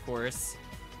 preferred of course.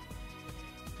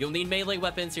 You'll need melee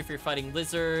weapons if you're fighting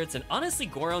lizards, and honestly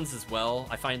Gorons as well.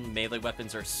 I find melee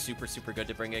weapons are super good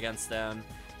to bring against them.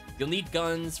 You'll need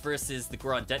guns versus the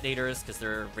Goron detonators because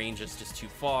their range is just too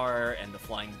far, and the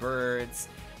flying birds.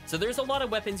 So there's a lot of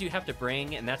weapons you have to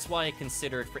bring, and that's why I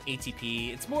considered for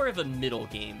ATP, it's more of a middle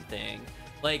game thing.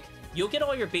 Like, you'll get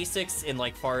all your basics in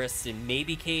like forests and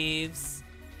maybe caves,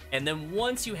 and then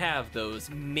once you have those,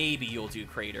 maybe you'll do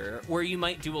Crater, or you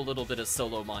might do a little bit of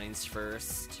solo mines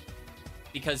first,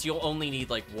 because you'll only need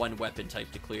like one weapon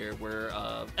type to clear, where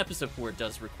Episode 4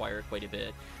 does require quite a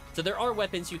bit. So there are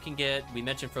weapons you can get. We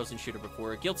mentioned Frozen Shooter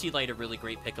before. Guilty Light, a really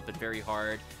great pickup and very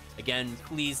hard. Again,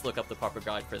 please look up the Pauper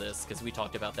Guide for this, because we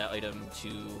talked about that item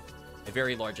to a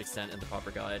very large extent in the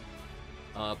Pauper Guide.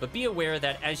 But be aware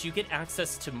that as you get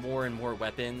access to more and more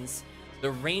weapons,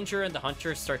 the Ranger and the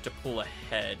Hunter start to pull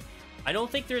ahead. I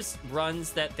don't think there's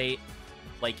runs that they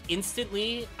like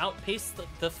instantly outpace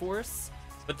the Force,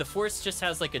 but the Force just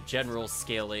has like a general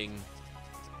scaling,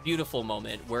 beautiful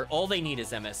moment where all they need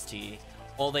is MST,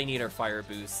 all they need are fire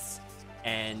boosts,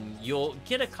 and you'll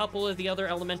get a couple of the other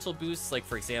elemental boosts. Like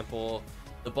for example,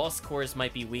 the boss cores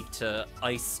might be weak to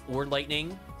ice or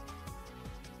lightning,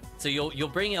 so you'll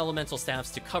bring elemental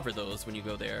staffs to cover those when you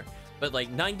go there. But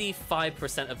like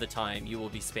 95% of the time, you will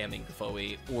be spamming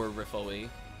Kafoi or Rifoi,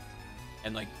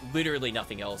 and like literally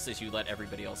nothing else as you let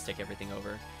everybody else take everything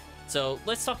over. So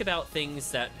let's talk about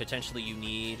things that potentially you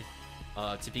need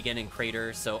to begin in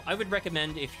Crater. So I would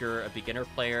recommend, if you're a beginner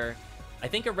player, I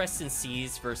think Arrest and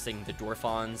Seize versus the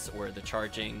Dorphons, or the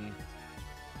charging,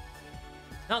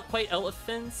 not quite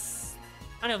elephants,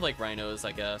 kind of like rhinos,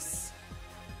 I guess.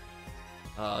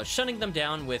 Shutting them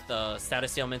down with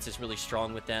status ailments is really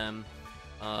strong with them.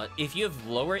 If you have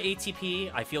lower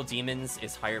ATP, I feel Demons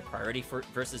is higher priority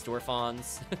versus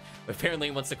Dorphons. Apparently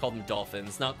he wants to call them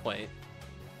Dolphins, not quite.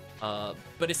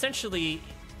 But essentially,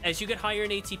 as you get higher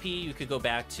in ATP, you could go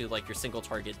back to like your single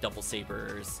target Double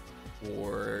Sabers,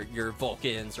 or your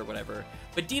Vulcans or whatever.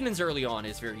 But Demons early on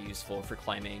is very useful for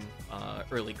climbing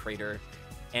early Crater.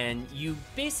 And you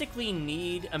basically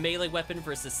need a melee weapon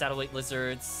versus Satellite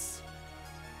Lizards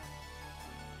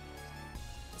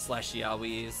 /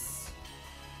 Yaois.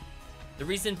 The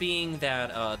reason being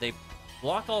that they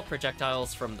block all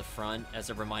projectiles from the front,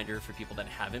 as a reminder for people that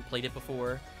haven't played it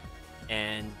before.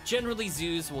 And generally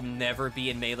Zoos will never be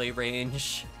in melee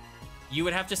range. You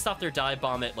would have to stop their dive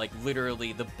bomb at like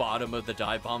literally the bottom of the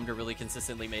dive bomb to really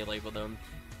consistently melee with them.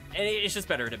 And it's just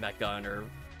better to mech gun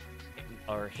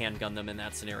or handgun them in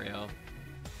that scenario.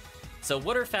 So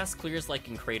what are fast clears like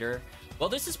in Crater? Well,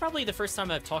 this is probably the first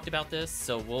time I've talked about this,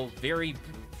 so we'll very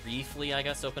briefly, I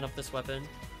guess, open up this weapon.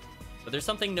 But there's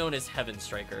something known as Heaven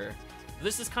Striker.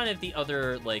 This is kind of the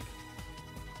other like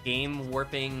game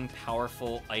warping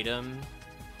powerful item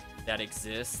that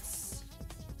exists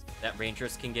that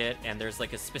Rangers can get, and there's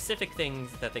like a specific thing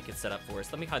that they could set up for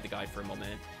us. Let me hide the guide for a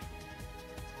moment.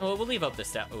 Oh, we'll leave up the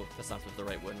stat. Oh, that's not the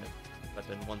right one.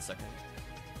 Weapon. 1 second.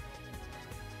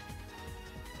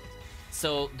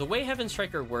 So the way Heaven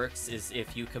Striker works is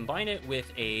if you combine it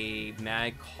with a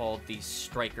mag called the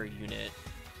Striker unit,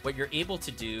 what you're able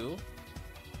to do...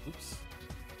 Oops.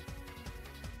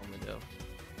 One window.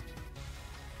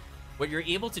 What you're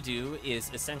able to do is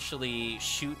essentially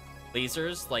shoot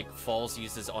lasers like Falls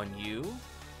uses on you.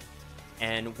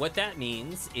 And what that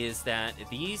means is that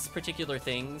these particular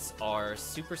things are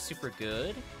super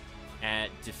good at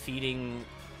defeating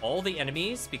all the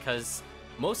enemies, because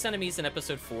most enemies in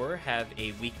Episode 4 have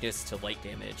a weakness to light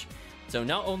damage. So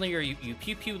not only are you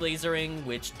pew-pew lasering,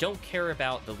 which don't care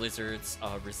about the lizard's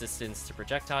resistance to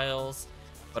projectiles,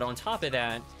 but on top of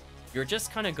that, you're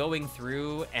just kind of going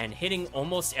through and hitting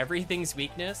almost everything's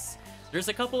weakness. There's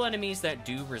a couple enemies that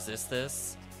do resist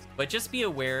this, but just be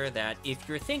aware that if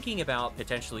you're thinking about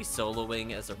potentially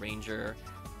soloing as a ranger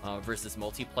versus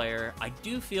multiplayer, I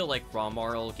do feel like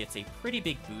Ramarl gets a pretty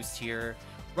big boost here.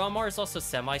 Ramar is also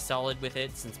semi-solid with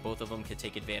it, since both of them could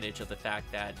take advantage of the fact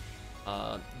that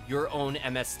your own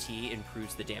MST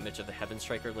improves the damage of the Heaven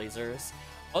Striker lasers.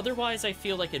 Otherwise, I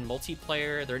feel like in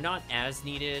multiplayer, they're not as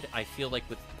needed. I feel like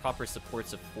with proper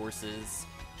supports of forces,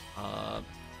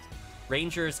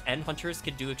 Rangers and Hunters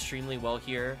could do extremely well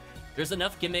here. There's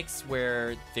enough gimmicks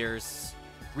where there's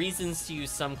reasons to use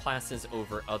some classes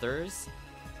over others,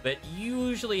 but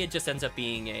usually it just ends up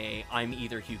being a I'm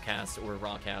either HuCast or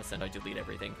Rawcast and I delete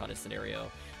everything kind of scenario.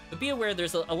 But be aware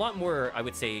there's a lot more, I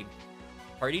would say,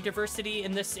 party diversity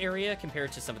in this area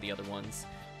compared to some of the other ones.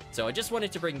 So I just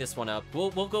wanted to bring this one up. We'll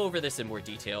go over this in more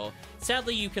detail.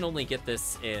 Sadly, you can only get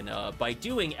this in by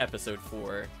doing Episode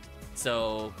 4.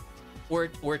 So,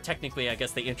 or technically, I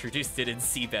guess they introduced it in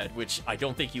Seabed, which I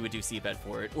don't think you would do Seabed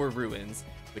for it, or Ruins,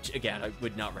 which again, I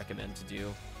would not recommend to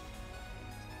do.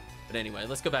 But anyway,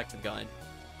 let's go back to the guide.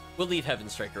 We'll leave Heaven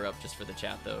Striker up just for the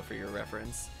chat, though, for your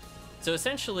reference. So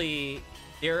essentially,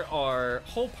 there are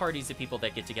whole parties of people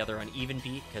that get together on even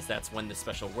beat, because that's when the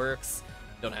special works.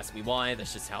 Don't ask me why,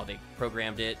 that's just how they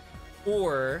programmed it.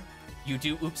 Or you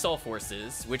do Oops All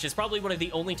Forces, which is probably one of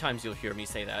the only times you'll hear me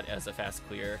say that as a fast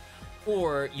clear.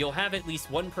 Or you'll have at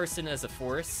least one person as a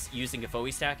force using a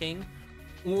FOE stacking,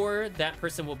 or that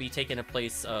person will be taken a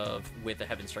place of with a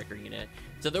Heaven Striker unit.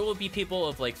 So there will be people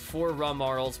of like 4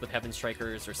 Ramarls with Heaven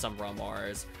Strikers or some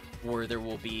Ramars, or there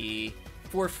will be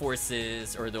 4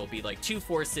 forces, or there'll be like 2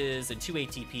 forces and 2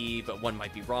 ATP, but one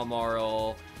might be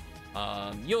Ramarl.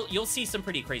 You'll see some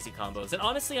pretty crazy combos, and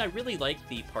honestly, I really like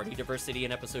the party diversity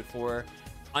in Episode 4.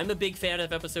 I'm a big fan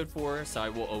of Episode 4, so I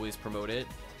will always promote it.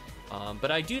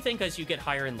 But I do think as you get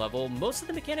higher in level, most of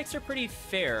the mechanics are pretty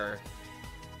fair,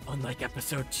 unlike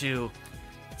Episode 2.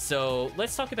 So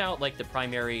let's talk about like the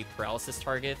primary paralysis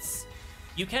targets.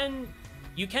 You can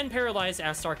paralyze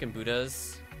Astark and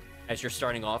Buddhas as you're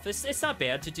starting off. It's not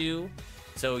bad to do.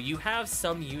 So you have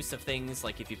some use of things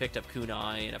like if you picked up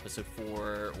Kunai in Episode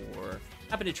 4 or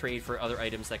happen to trade for other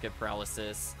items that give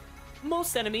paralysis.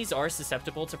 Most enemies are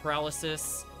susceptible to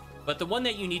paralysis, but the one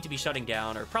that you need to be shutting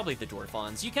down are probably the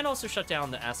Dwarfons. You can also shut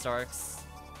down the Astarks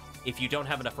if you don't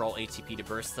have enough raw ATP to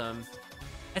burst them.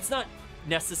 It's not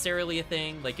necessarily a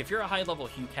thing. Like if you're a high-level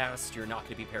HuCast, you're not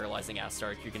going to be paralyzing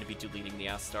Astark, you're going to be deleting the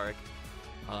Astark.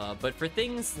 But for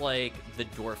things like the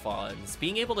Dwarfons,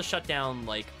 being able to shut down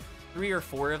like 3 or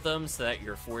 4 of them so that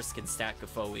your force can stack a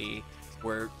FOE,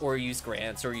 or use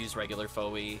grants, or use regular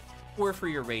FOE, or for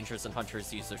your Rangers and Hunters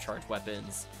to use their charged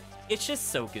weapons. It's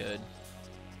just so good.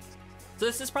 So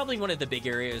this is probably one of the big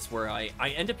areas where I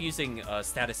end up using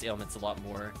status ailments a lot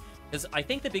more, because I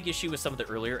think the big issue with some of the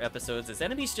earlier episodes is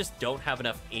enemies just don't have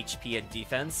enough HP and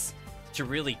defense to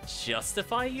really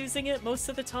justify using it most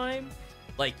of the time.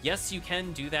 Like, yes, you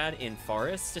can do that in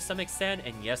forests to some extent,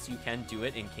 and yes, you can do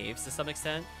it in caves to some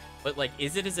extent, but, like,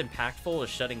 is it as impactful as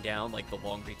shutting down, like, the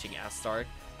long-reaching Astark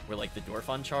or, like, the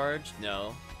Dwarfon charge?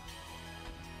 No.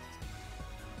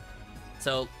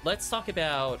 So, let's talk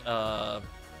about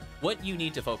what you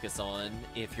need to focus on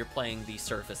if you're playing the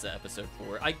Surface at Episode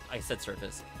 4. I said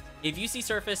Surface. If you see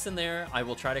Surface in there, I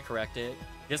will try to correct it.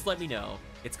 Just let me know.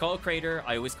 It's called Crater.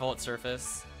 I always call it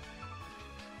Surface.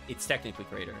 It's technically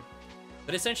Crater.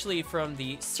 But essentially, from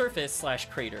the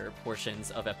Surface/Crater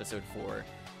portions of Episode 4,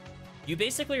 you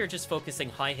basically are just focusing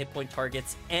high hit point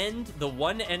targets and the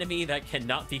one enemy that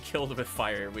cannot be killed with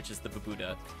fire, which is the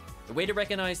Babuda. The way to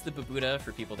recognize the Babuda,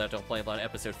 for people that don't play a lot of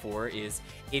Episode 4, is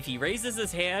if he raises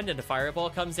his hand and a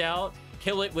fireball comes out,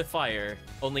 kill it with fire.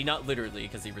 Only not literally,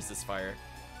 because he resists fire.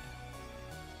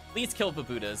 Please kill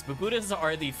Babudas. Babudas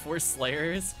are the Force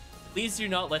Slayers. Please do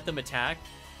not let them attack.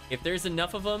 If there's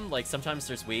enough of them, like sometimes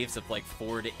there's waves of like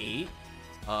 4 to 8,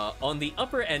 on the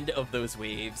upper end of those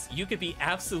waves, you could be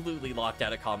absolutely locked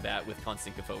out of combat with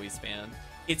constant FOE spam.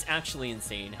 It's actually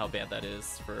insane how bad that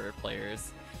is for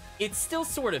players. It's still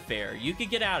sort of fair. You could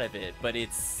get out of it, but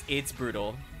it's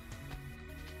brutal.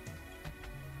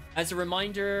 As a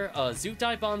reminder, Zoot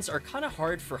dive bombs are kind of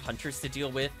hard for Hunters to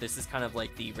deal with. This is kind of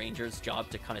like the Ranger's job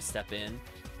to kind of step in.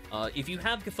 If you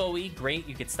have FOE, great,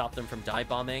 you could stop them from dive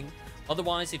bombing.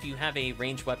 Otherwise, if you have a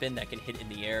ranged weapon that can hit in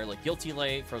the air, like Guilty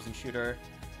Light, Frozen Shooter,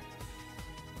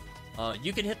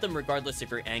 you can hit them regardless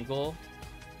of your angle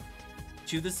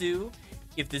to the zoo.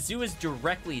 if the zoo is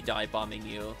directly dive bombing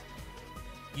you,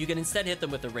 you can instead hit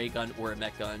them with a ray gun or a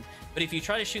mech gun. But if you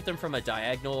try to shoot them from a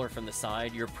diagonal or from the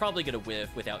side, you're probably going to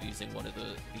whiff without using one of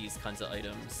these kinds of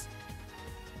items.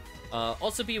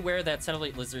 Also be aware that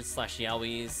satellite lizards /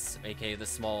 yaois, aka the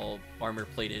small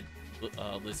armor-plated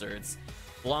lizards,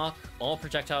 block all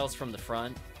projectiles from the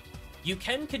front. You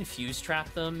can confuse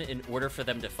trap them in order for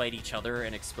them to fight each other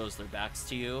and expose their backs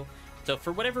to you. So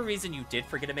for whatever reason you did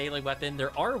forget a melee weapon,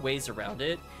 there are ways around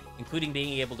it, including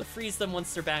being able to freeze them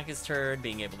once their back is turned,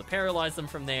 being able to paralyze them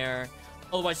from there.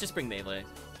 Otherwise, just bring melee.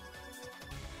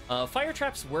 Fire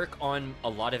traps work on a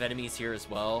lot of enemies here as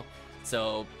well,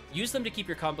 so use them to keep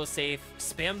your combo safe.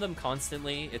 Spam them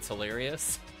constantly. It's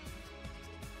hilarious.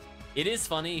 It is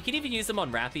funny. You can even use them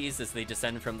on Rappies as they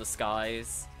descend from the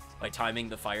skies by timing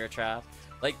the fire trap.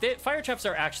 Like, fire traps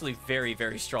are actually very,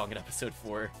 very strong in episode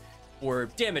 4 for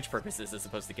damage purposes as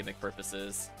opposed to gimmick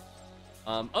purposes.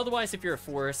 Otherwise, if you're a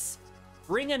force,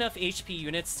 bring enough HP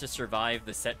units to survive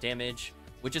the set damage,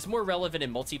 which is more relevant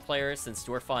in multiplayer since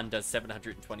Dorfon does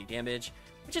 720 damage,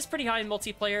 which is pretty high in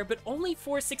multiplayer, but only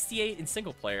 468 in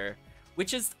single player,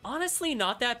 which is honestly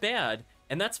not that bad.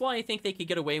 And that's why I think they could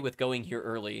get away with going here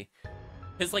early.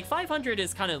 Because, like, 500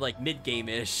 is kind of, like,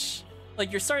 mid-game-ish.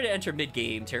 Like, you're starting to enter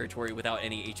mid-game territory without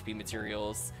any HP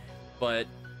materials. But,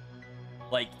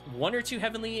 like, 1 or 2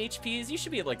 heavenly HPs, you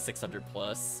should be at, like, 600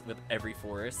 plus with every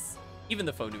force. Even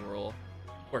the faux new roll.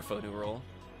 Or faux new roll.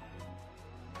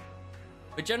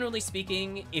 But generally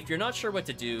speaking, if you're not sure what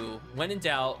to do, when in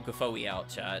doubt, go Foey out,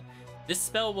 chat. This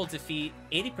spell will defeat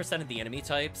 80% of the enemy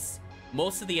types.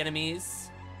 Most of the enemies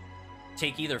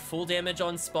take either full damage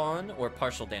on spawn or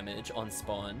partial damage on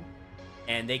spawn,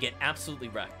 and they get absolutely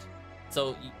wrecked.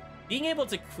 So being able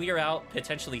to clear out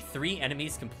potentially 3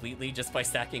 enemies completely just by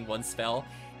stacking 1 spell,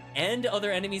 and other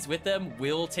enemies with them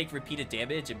will take repeated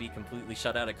damage and be completely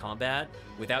shut out of combat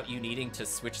without you needing to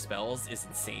switch spells is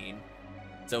insane.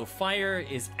 So fire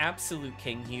is absolute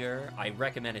king here. I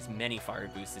recommend as many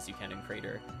fire boosts as you can in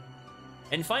Crater.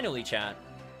 And finally, chat,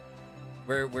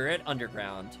 we're at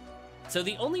Underground. So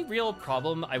the only real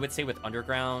problem I would say with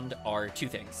Underground are 2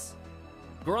 things.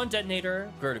 Goron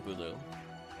Detonator, Girdabulu.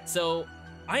 So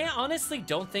I honestly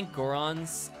don't think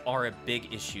Gorons are a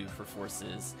big issue for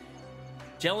forces.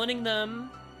 Gelating them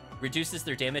reduces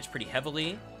their damage pretty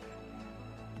heavily.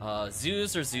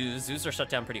 Zoos are zoos. Zoos are shut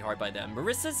down pretty hard by them.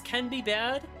 Marissas can be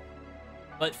bad,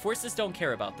 but forces don't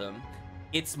care about them.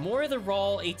 It's more the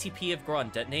raw ATP of Goron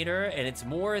Detonator, and it's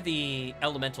more the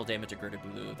elemental damage of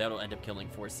Girdabulu that'll end up killing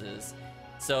forces.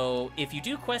 So if you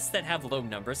do quests that have low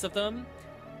numbers of them,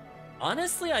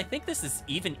 honestly, I think this is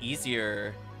even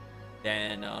easier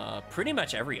than pretty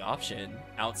much every option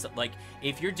outside. Like,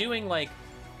 if you're doing, like,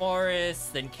 forests,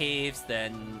 then caves,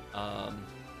 then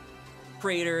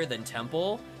crater, then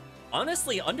temple,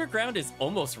 honestly, Underground is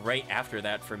almost right after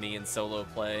that for me in solo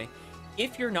play.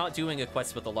 If you're not doing a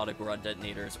quest with a lot of Goron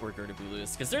Detonators or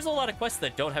Girdabulus, because there's a lot of quests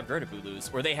that don't have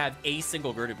Girdabulus, or they have a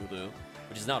single Girdabulu,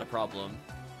 which is not a problem.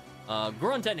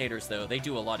 Goron Detonators, though, they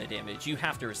do a lot of damage. You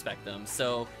have to respect them.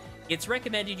 So it's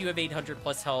recommended you have 800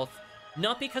 plus health,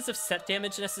 not because of set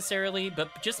damage necessarily,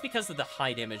 but just because of the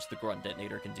high damage the Goron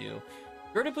Detonator can do.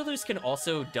 Girdabulus can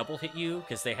also double hit you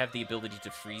because they have the ability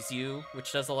to freeze you,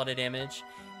 which does a lot of damage.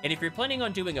 And if you're planning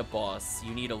on doing a boss,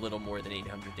 you need a little more than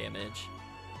 800 damage.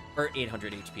 Or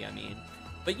 800 HP, I mean.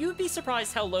 But you'd be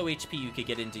surprised how low HP you could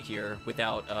get into here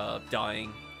without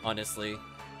dying, honestly.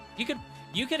 You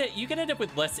could end up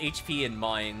with less HP in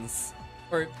mines,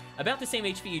 or about the same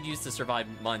HP you'd use to survive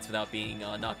mines without being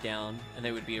knocked down, and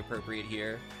they would be appropriate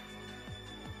here.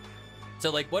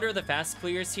 So, like, what are the fast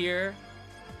clears here?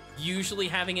 Usually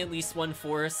having at least 1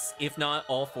 force, if not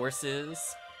all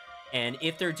forces. And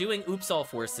if they're doing oops all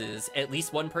forces, at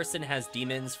least 1 person has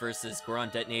demons versus Goron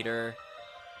Detonator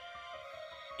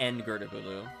and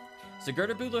Girdabulu. So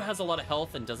Girdabulu has a lot of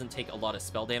health and doesn't take a lot of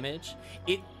spell damage.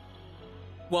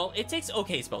 Well, it takes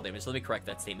okay spell damage, let me correct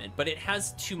that statement, but it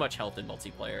has too much health in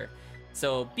multiplayer.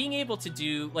 So being able to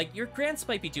do, like, your grants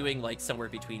might be doing, like, somewhere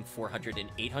between 400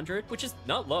 and 800, which is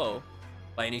not low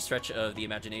by any stretch of the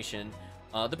imagination.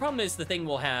 The problem is the thing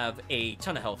will have a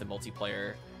ton of health in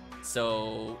multiplayer,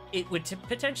 so it would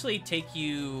potentially take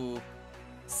you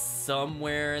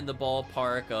somewhere in the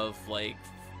ballpark of, like,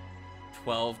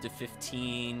 12 to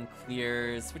 15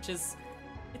 clears, which is,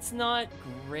 it's not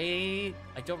great.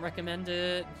 I don't recommend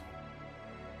it.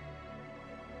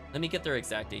 Let me get their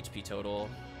exact HP total.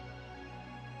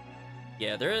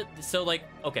 Yeah, so, like,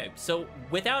 okay, so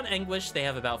without Anguish, they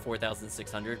have about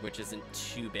 4,600, which isn't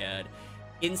too bad.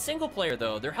 In single player,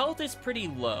 though, their health is pretty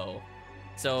low,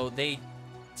 so they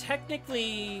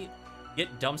technically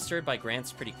get dumpstered by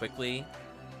grants pretty quickly.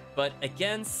 But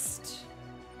against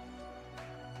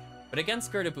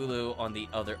Girdabulu on the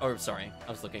other... Oh, sorry.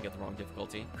 I was looking at the wrong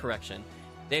difficulty. Correction.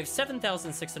 They have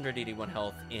 7,681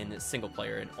 health in single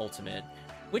player and ultimate,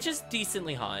 which is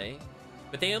decently high,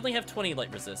 but they only have 20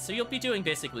 light resist, so you'll be doing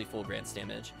basically full grants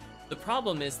damage. The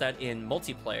problem is that in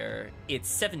multiplayer, it's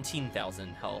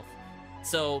 17,000 health.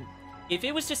 So if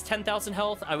it was just 10,000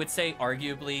 health, I would say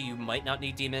arguably you might not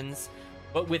need demons,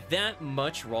 but with that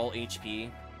much raw HP,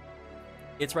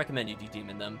 it's recommended you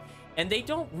demon them. And they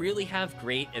don't really have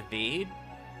great evade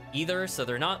either, so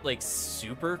they're not like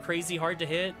super crazy hard to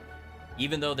hit,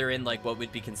 even though they're in like what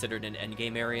would be considered an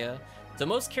endgame area. So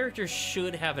most characters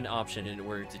should have an option in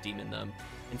order to demon them.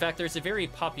 In fact, there's a very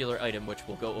popular item which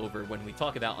we'll go over when we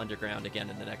talk about Underground again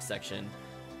in the next section,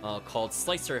 called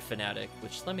Slicer Fanatic,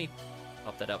 which let me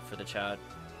pop that up for the chat.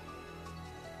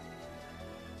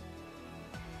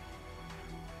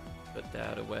 Put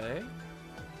that away.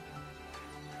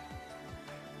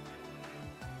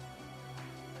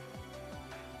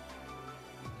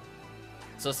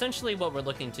 So essentially what we're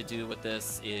looking to do with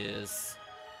this is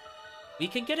we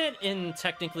can get it in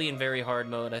technically in very hard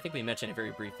mode. I think we mentioned it very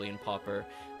briefly in Pauper.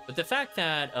 But the fact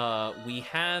that we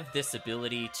have this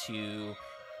ability to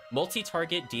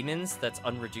multi-target demons that's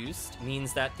unreduced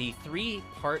means that the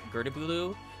 3-part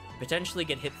Girdabulu potentially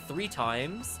get hit 3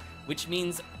 times, which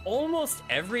means almost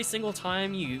every single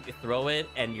time you throw it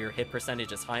and your hit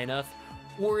percentage is high enough,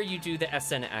 or you do the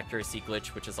SN accuracy glitch,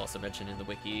 which is also mentioned in the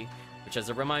wiki, which as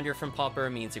a reminder from Pauper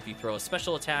means if you throw a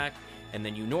special attack and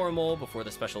then you normal before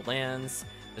the special lands,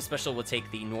 the special will take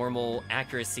the normal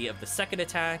accuracy of the second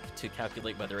attack to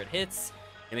calculate whether it hits.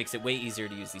 It makes it way easier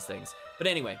to use these things. But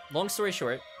anyway, long story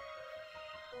short,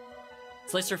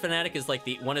 Slicer Fanatic is like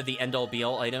one of the end-all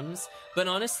be-all items, but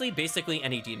honestly, basically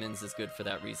any demons is good for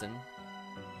that reason.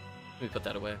 Let me put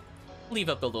that away. Leave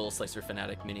up the little Slicer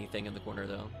Fanatic mini thing in the corner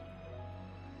though.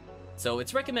 So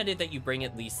it's recommended that you bring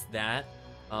at least that.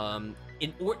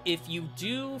 If you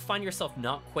do find yourself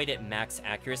not quite at max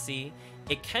accuracy,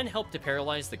 it can help to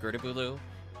paralyze the Girdabulu,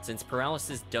 since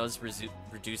paralysis does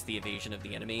reduce the evasion of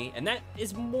the enemy, and that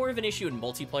is more of an issue in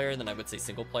multiplayer than I would say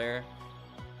single player.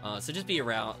 So just be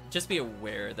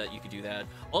aware that you could do that.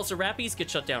 Also, Rappies get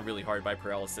shut down really hard by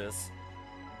paralysis.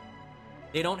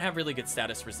 They don't have really good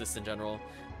status resist in general,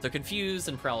 so Confuse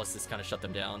and Paralysis kind of shut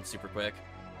them down super quick.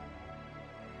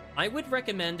 I would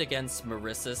recommend against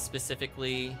Marissa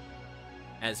specifically,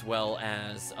 as well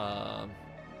as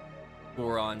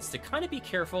Gorons, to kind of be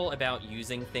careful about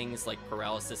using things like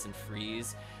Paralysis and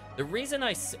Freeze. The reason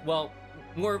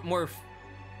more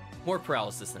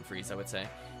Paralysis than Freeze, I would say.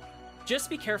 Just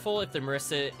be careful if the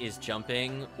Marissa is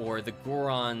jumping or the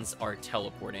Gorons are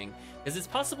teleporting, because it's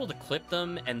possible to clip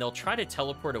them and they'll try to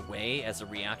teleport away as a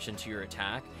reaction to your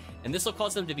attack, and this will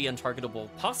cause them to be untargetable,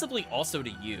 possibly also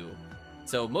to you.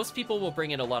 So most people will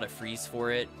bring in a lot of freeze for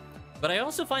it, but I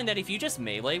also find that if you just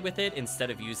melee with it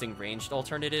instead of using ranged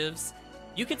alternatives,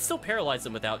 you can still paralyze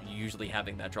them without usually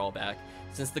having that drawback,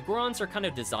 since the Gorons are kind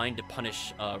of designed to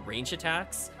punish range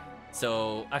attacks.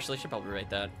 So actually, I should probably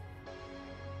write that.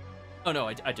 Oh no,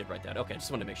 I did write that. Okay, just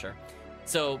wanted to make sure.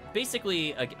 So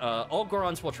basically, all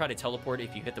Gorons will try to teleport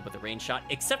if you hit them with a range shot,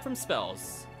 except from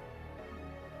spells.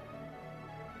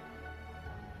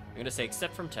 I'm gonna say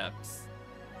except from Teps.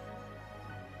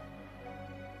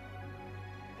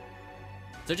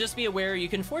 So just be aware, you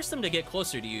can force them to get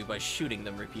closer to you by shooting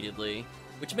them repeatedly,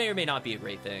 which may or may not be a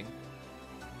great thing.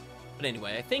 But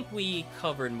anyway, I think we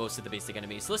covered most of the basic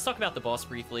enemies. So let's talk about the boss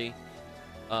briefly.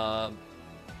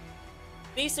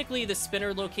 Basically, the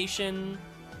spinner location,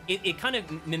 it kind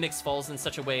of mimics Falls in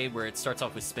such a way where it starts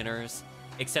off with spinners,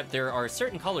 except there are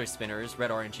certain color spinners,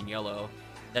 red, orange, and yellow,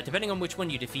 that depending on which one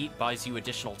you defeat, buys you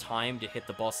additional time to hit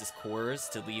the boss's cores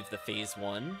to leave the phase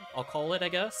 1, I'll call it, I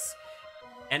guess.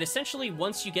 And essentially,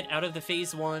 once you get out of the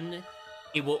phase 1,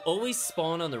 it will always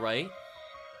spawn on the right.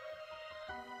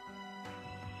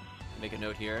 Make a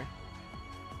note here.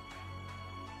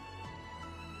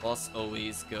 Boss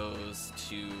always goes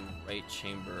to right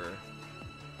chamber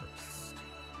first.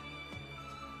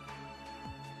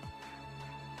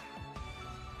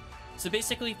 So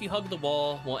basically, if you hug the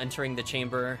wall while entering the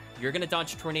chamber, you're going to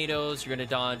dodge tornadoes, you're going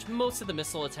to dodge most of the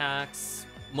missile attacks.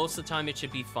 Most of the time, it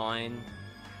should be fine.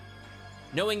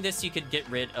 Knowing this, you could get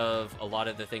rid of a lot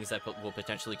of the things that will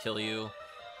potentially kill you.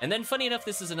 And then, funny enough,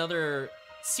 this is another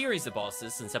series of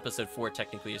bosses, since episode 4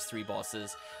 technically is 3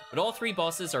 bosses, but all 3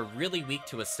 bosses are really weak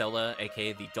to Estella,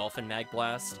 aka the Dolphin Mag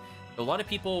Blast. A lot of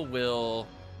people will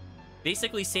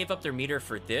basically save up their meter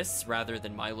for this rather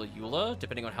than Milo Eula,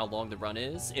 depending on how long the run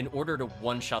is, in order to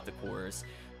one-shot the cores.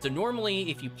 So normally,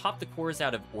 if you pop the cores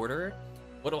out of order,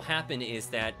 what'll happen is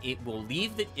that it'll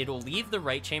leave the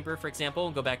right chamber, for example,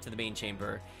 and go back to the main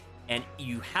chamber. And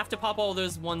you have to pop all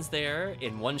those ones there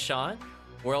in one shot,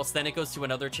 or else then it goes to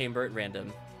another chamber at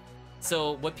random.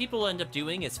 So what people end up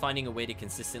doing is finding a way to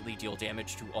consistently deal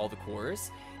damage to all the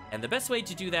cores. And the best way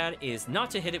to do that is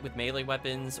not to hit it with melee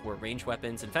weapons or ranged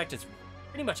weapons. In fact, it's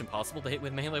pretty much impossible to hit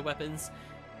with melee weapons.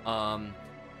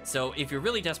 So if you're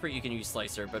really desperate, you can use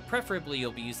Slicer, but preferably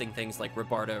you'll be using things like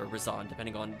Rabarda or Razan,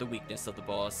 depending on the weakness of the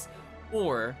boss.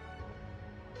 Or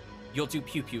you'll do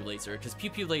Pew Pew Laser, because Pew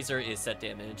Pew Laser is set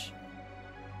damage.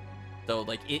 So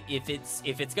like if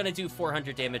it's gonna do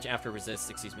 400 damage after resist,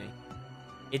 excuse me,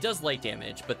 it does light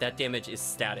damage, but that damage is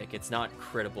static. It's not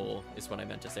critable, is what I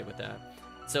meant to say with that.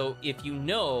 So if you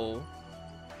know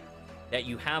that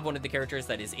you have one of the characters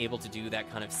that is able to do that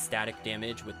kind of static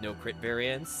damage with no crit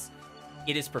variance,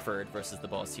 it is preferred versus the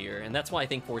boss here. And that's why I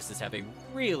think forces have a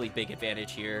really big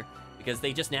advantage here, because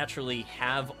they just naturally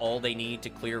have all they need to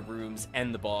clear rooms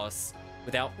and the boss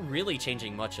without really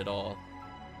changing much at all.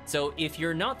 So if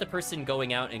you're not the person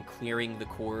going out and clearing the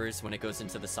cores when it goes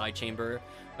into the side chamber,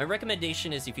 my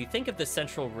recommendation is if you think of the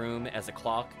central room as a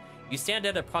clock, you stand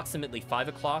at approximately 5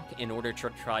 o'clock in order to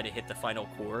try to hit the final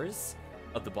cores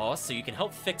of the boss, so you can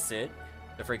help fix it.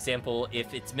 So for example,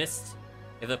 if it's missed,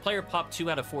 if the player popped 2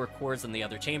 out of 4 cores in the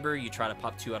other chamber, you try to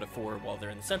pop 2 out of 4 while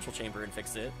they're in the central chamber and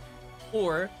fix it.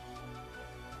 Or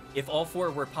if all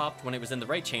 4 were popped when it was in the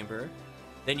right chamber,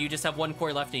 then you just have 1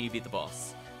 core left and you beat the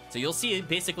boss. So you'll see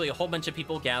basically a whole bunch of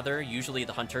people gather, usually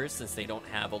the hunters, since they don't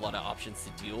have a lot of options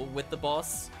to deal with the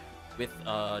boss with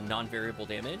non-variable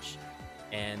damage,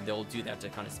 and they'll do that to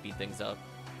kind of speed things up.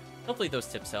 Hopefully those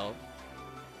tips help.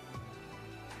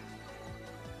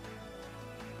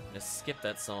 I'm gonna skip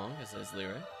that song as his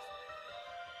lyric.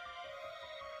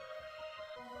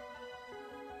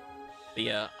 But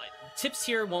yeah, tips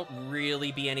here won't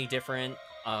really be any different.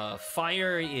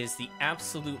 Fire is the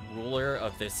absolute ruler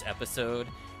of this episode,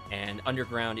 and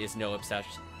Underground is no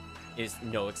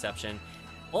exception.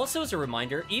 Also, as a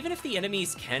reminder, even if the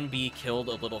enemies can be killed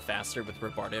a little faster with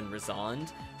Rabarda and Razan,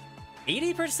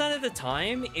 80% of the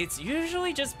time, it's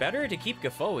usually just better to keep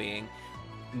Gaffoing.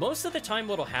 Most of the time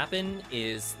what'll happen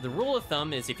is, the rule of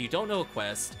thumb is if you don't know a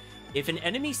quest, if an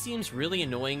enemy seems really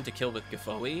annoying to kill with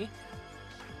Gaffoing,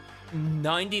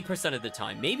 90% of the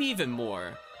time, maybe even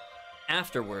more,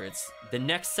 afterwards, the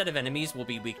next set of enemies will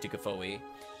be weak to Gaffoing.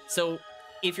 So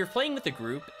if you're playing with a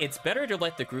group, it's better to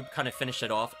let the group kind of finish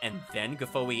it off and then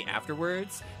Gaffoing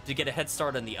afterwards to get a head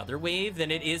start on the other wave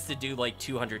than it is to do like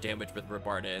 200 damage with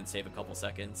Rabarda and save a couple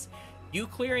seconds. You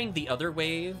clearing the other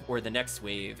wave or the next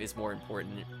wave is more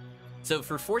important. So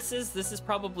for forces, this is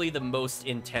probably the most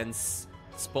intense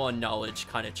spawn knowledge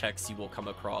kind of checks you will come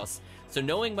across. So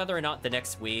knowing whether or not the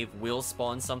next wave will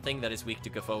spawn something that is weak to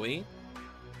Gaffoing,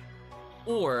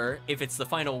 or if it's the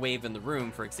final wave in the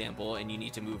room, for example, and you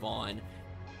need to move on,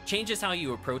 changes how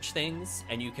you approach things,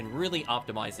 and you can really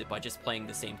optimize it by just playing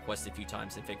the same quest a few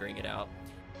times and figuring it out.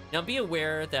 Now be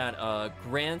aware that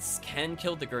grants can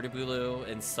kill the Girdabulu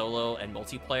in solo and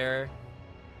multiplayer.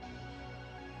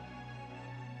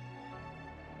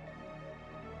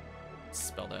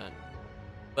 Spell that.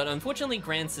 But unfortunately,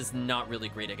 grants is not really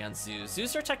great against Zeus.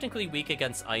 Zeus are technically weak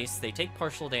against ice, they take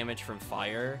partial damage from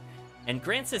fire, and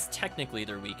grants is technically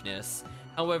their weakness.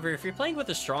 However, if you're playing with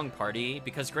a strong party,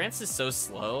 because grants is so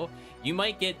slow, you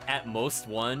might get at most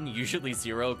 1, usually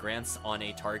 0 grants on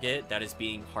a target that is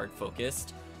being hard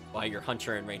focused by your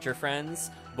hunter and ranger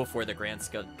friends before the grants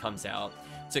comes out.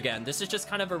 So again, this is just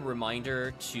kind of a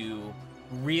reminder to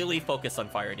really focus on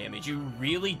fire damage. You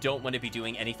really don't want to be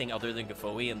doing anything other than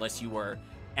Gaffoing unless you are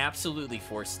absolutely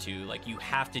forced to. Like, you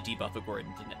have to debuff a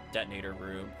Gordon Detonator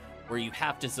room, or you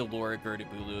have to Zalora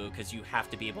Girdabulu because you have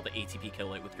to be able to ATP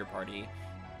kill it with your party.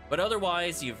 But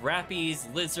otherwise, you have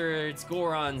Rappies, Lizards,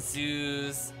 Goron,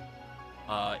 Zoos.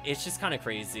 It's just kind of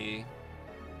crazy.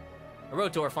 I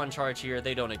wrote Dwarf on charge here.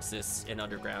 They don't exist in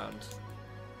Underground.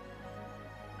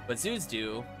 But Zoos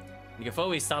do. And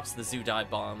Gaffoing stops the Zoo dive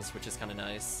bombs, which is kind of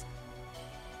nice.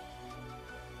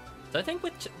 So I think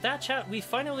with that chat, we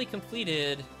finally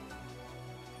completed,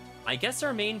 I guess,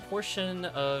 our main portion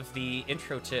of the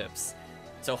intro tips.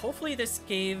 So hopefully this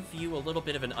gave you a little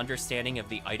bit of an understanding of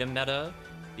the item meta,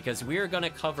 because we are going to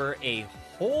cover a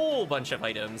whole bunch of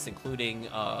items, including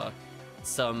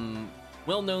some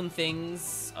well-known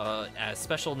things as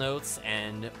special notes,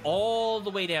 and all the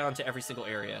way down to every single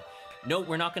area. Note,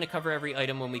 we're not going to cover every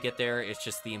item when we get there, it's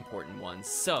just the important ones.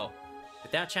 So,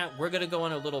 with that chat, we're going to go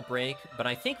on a little break, but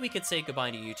I think we could say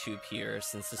goodbye to YouTube here,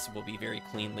 since this will be very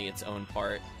cleanly its own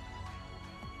part.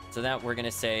 So that we're going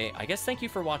to say, I guess, thank you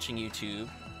for watching, YouTube,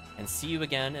 and see you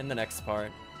again in the next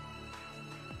part.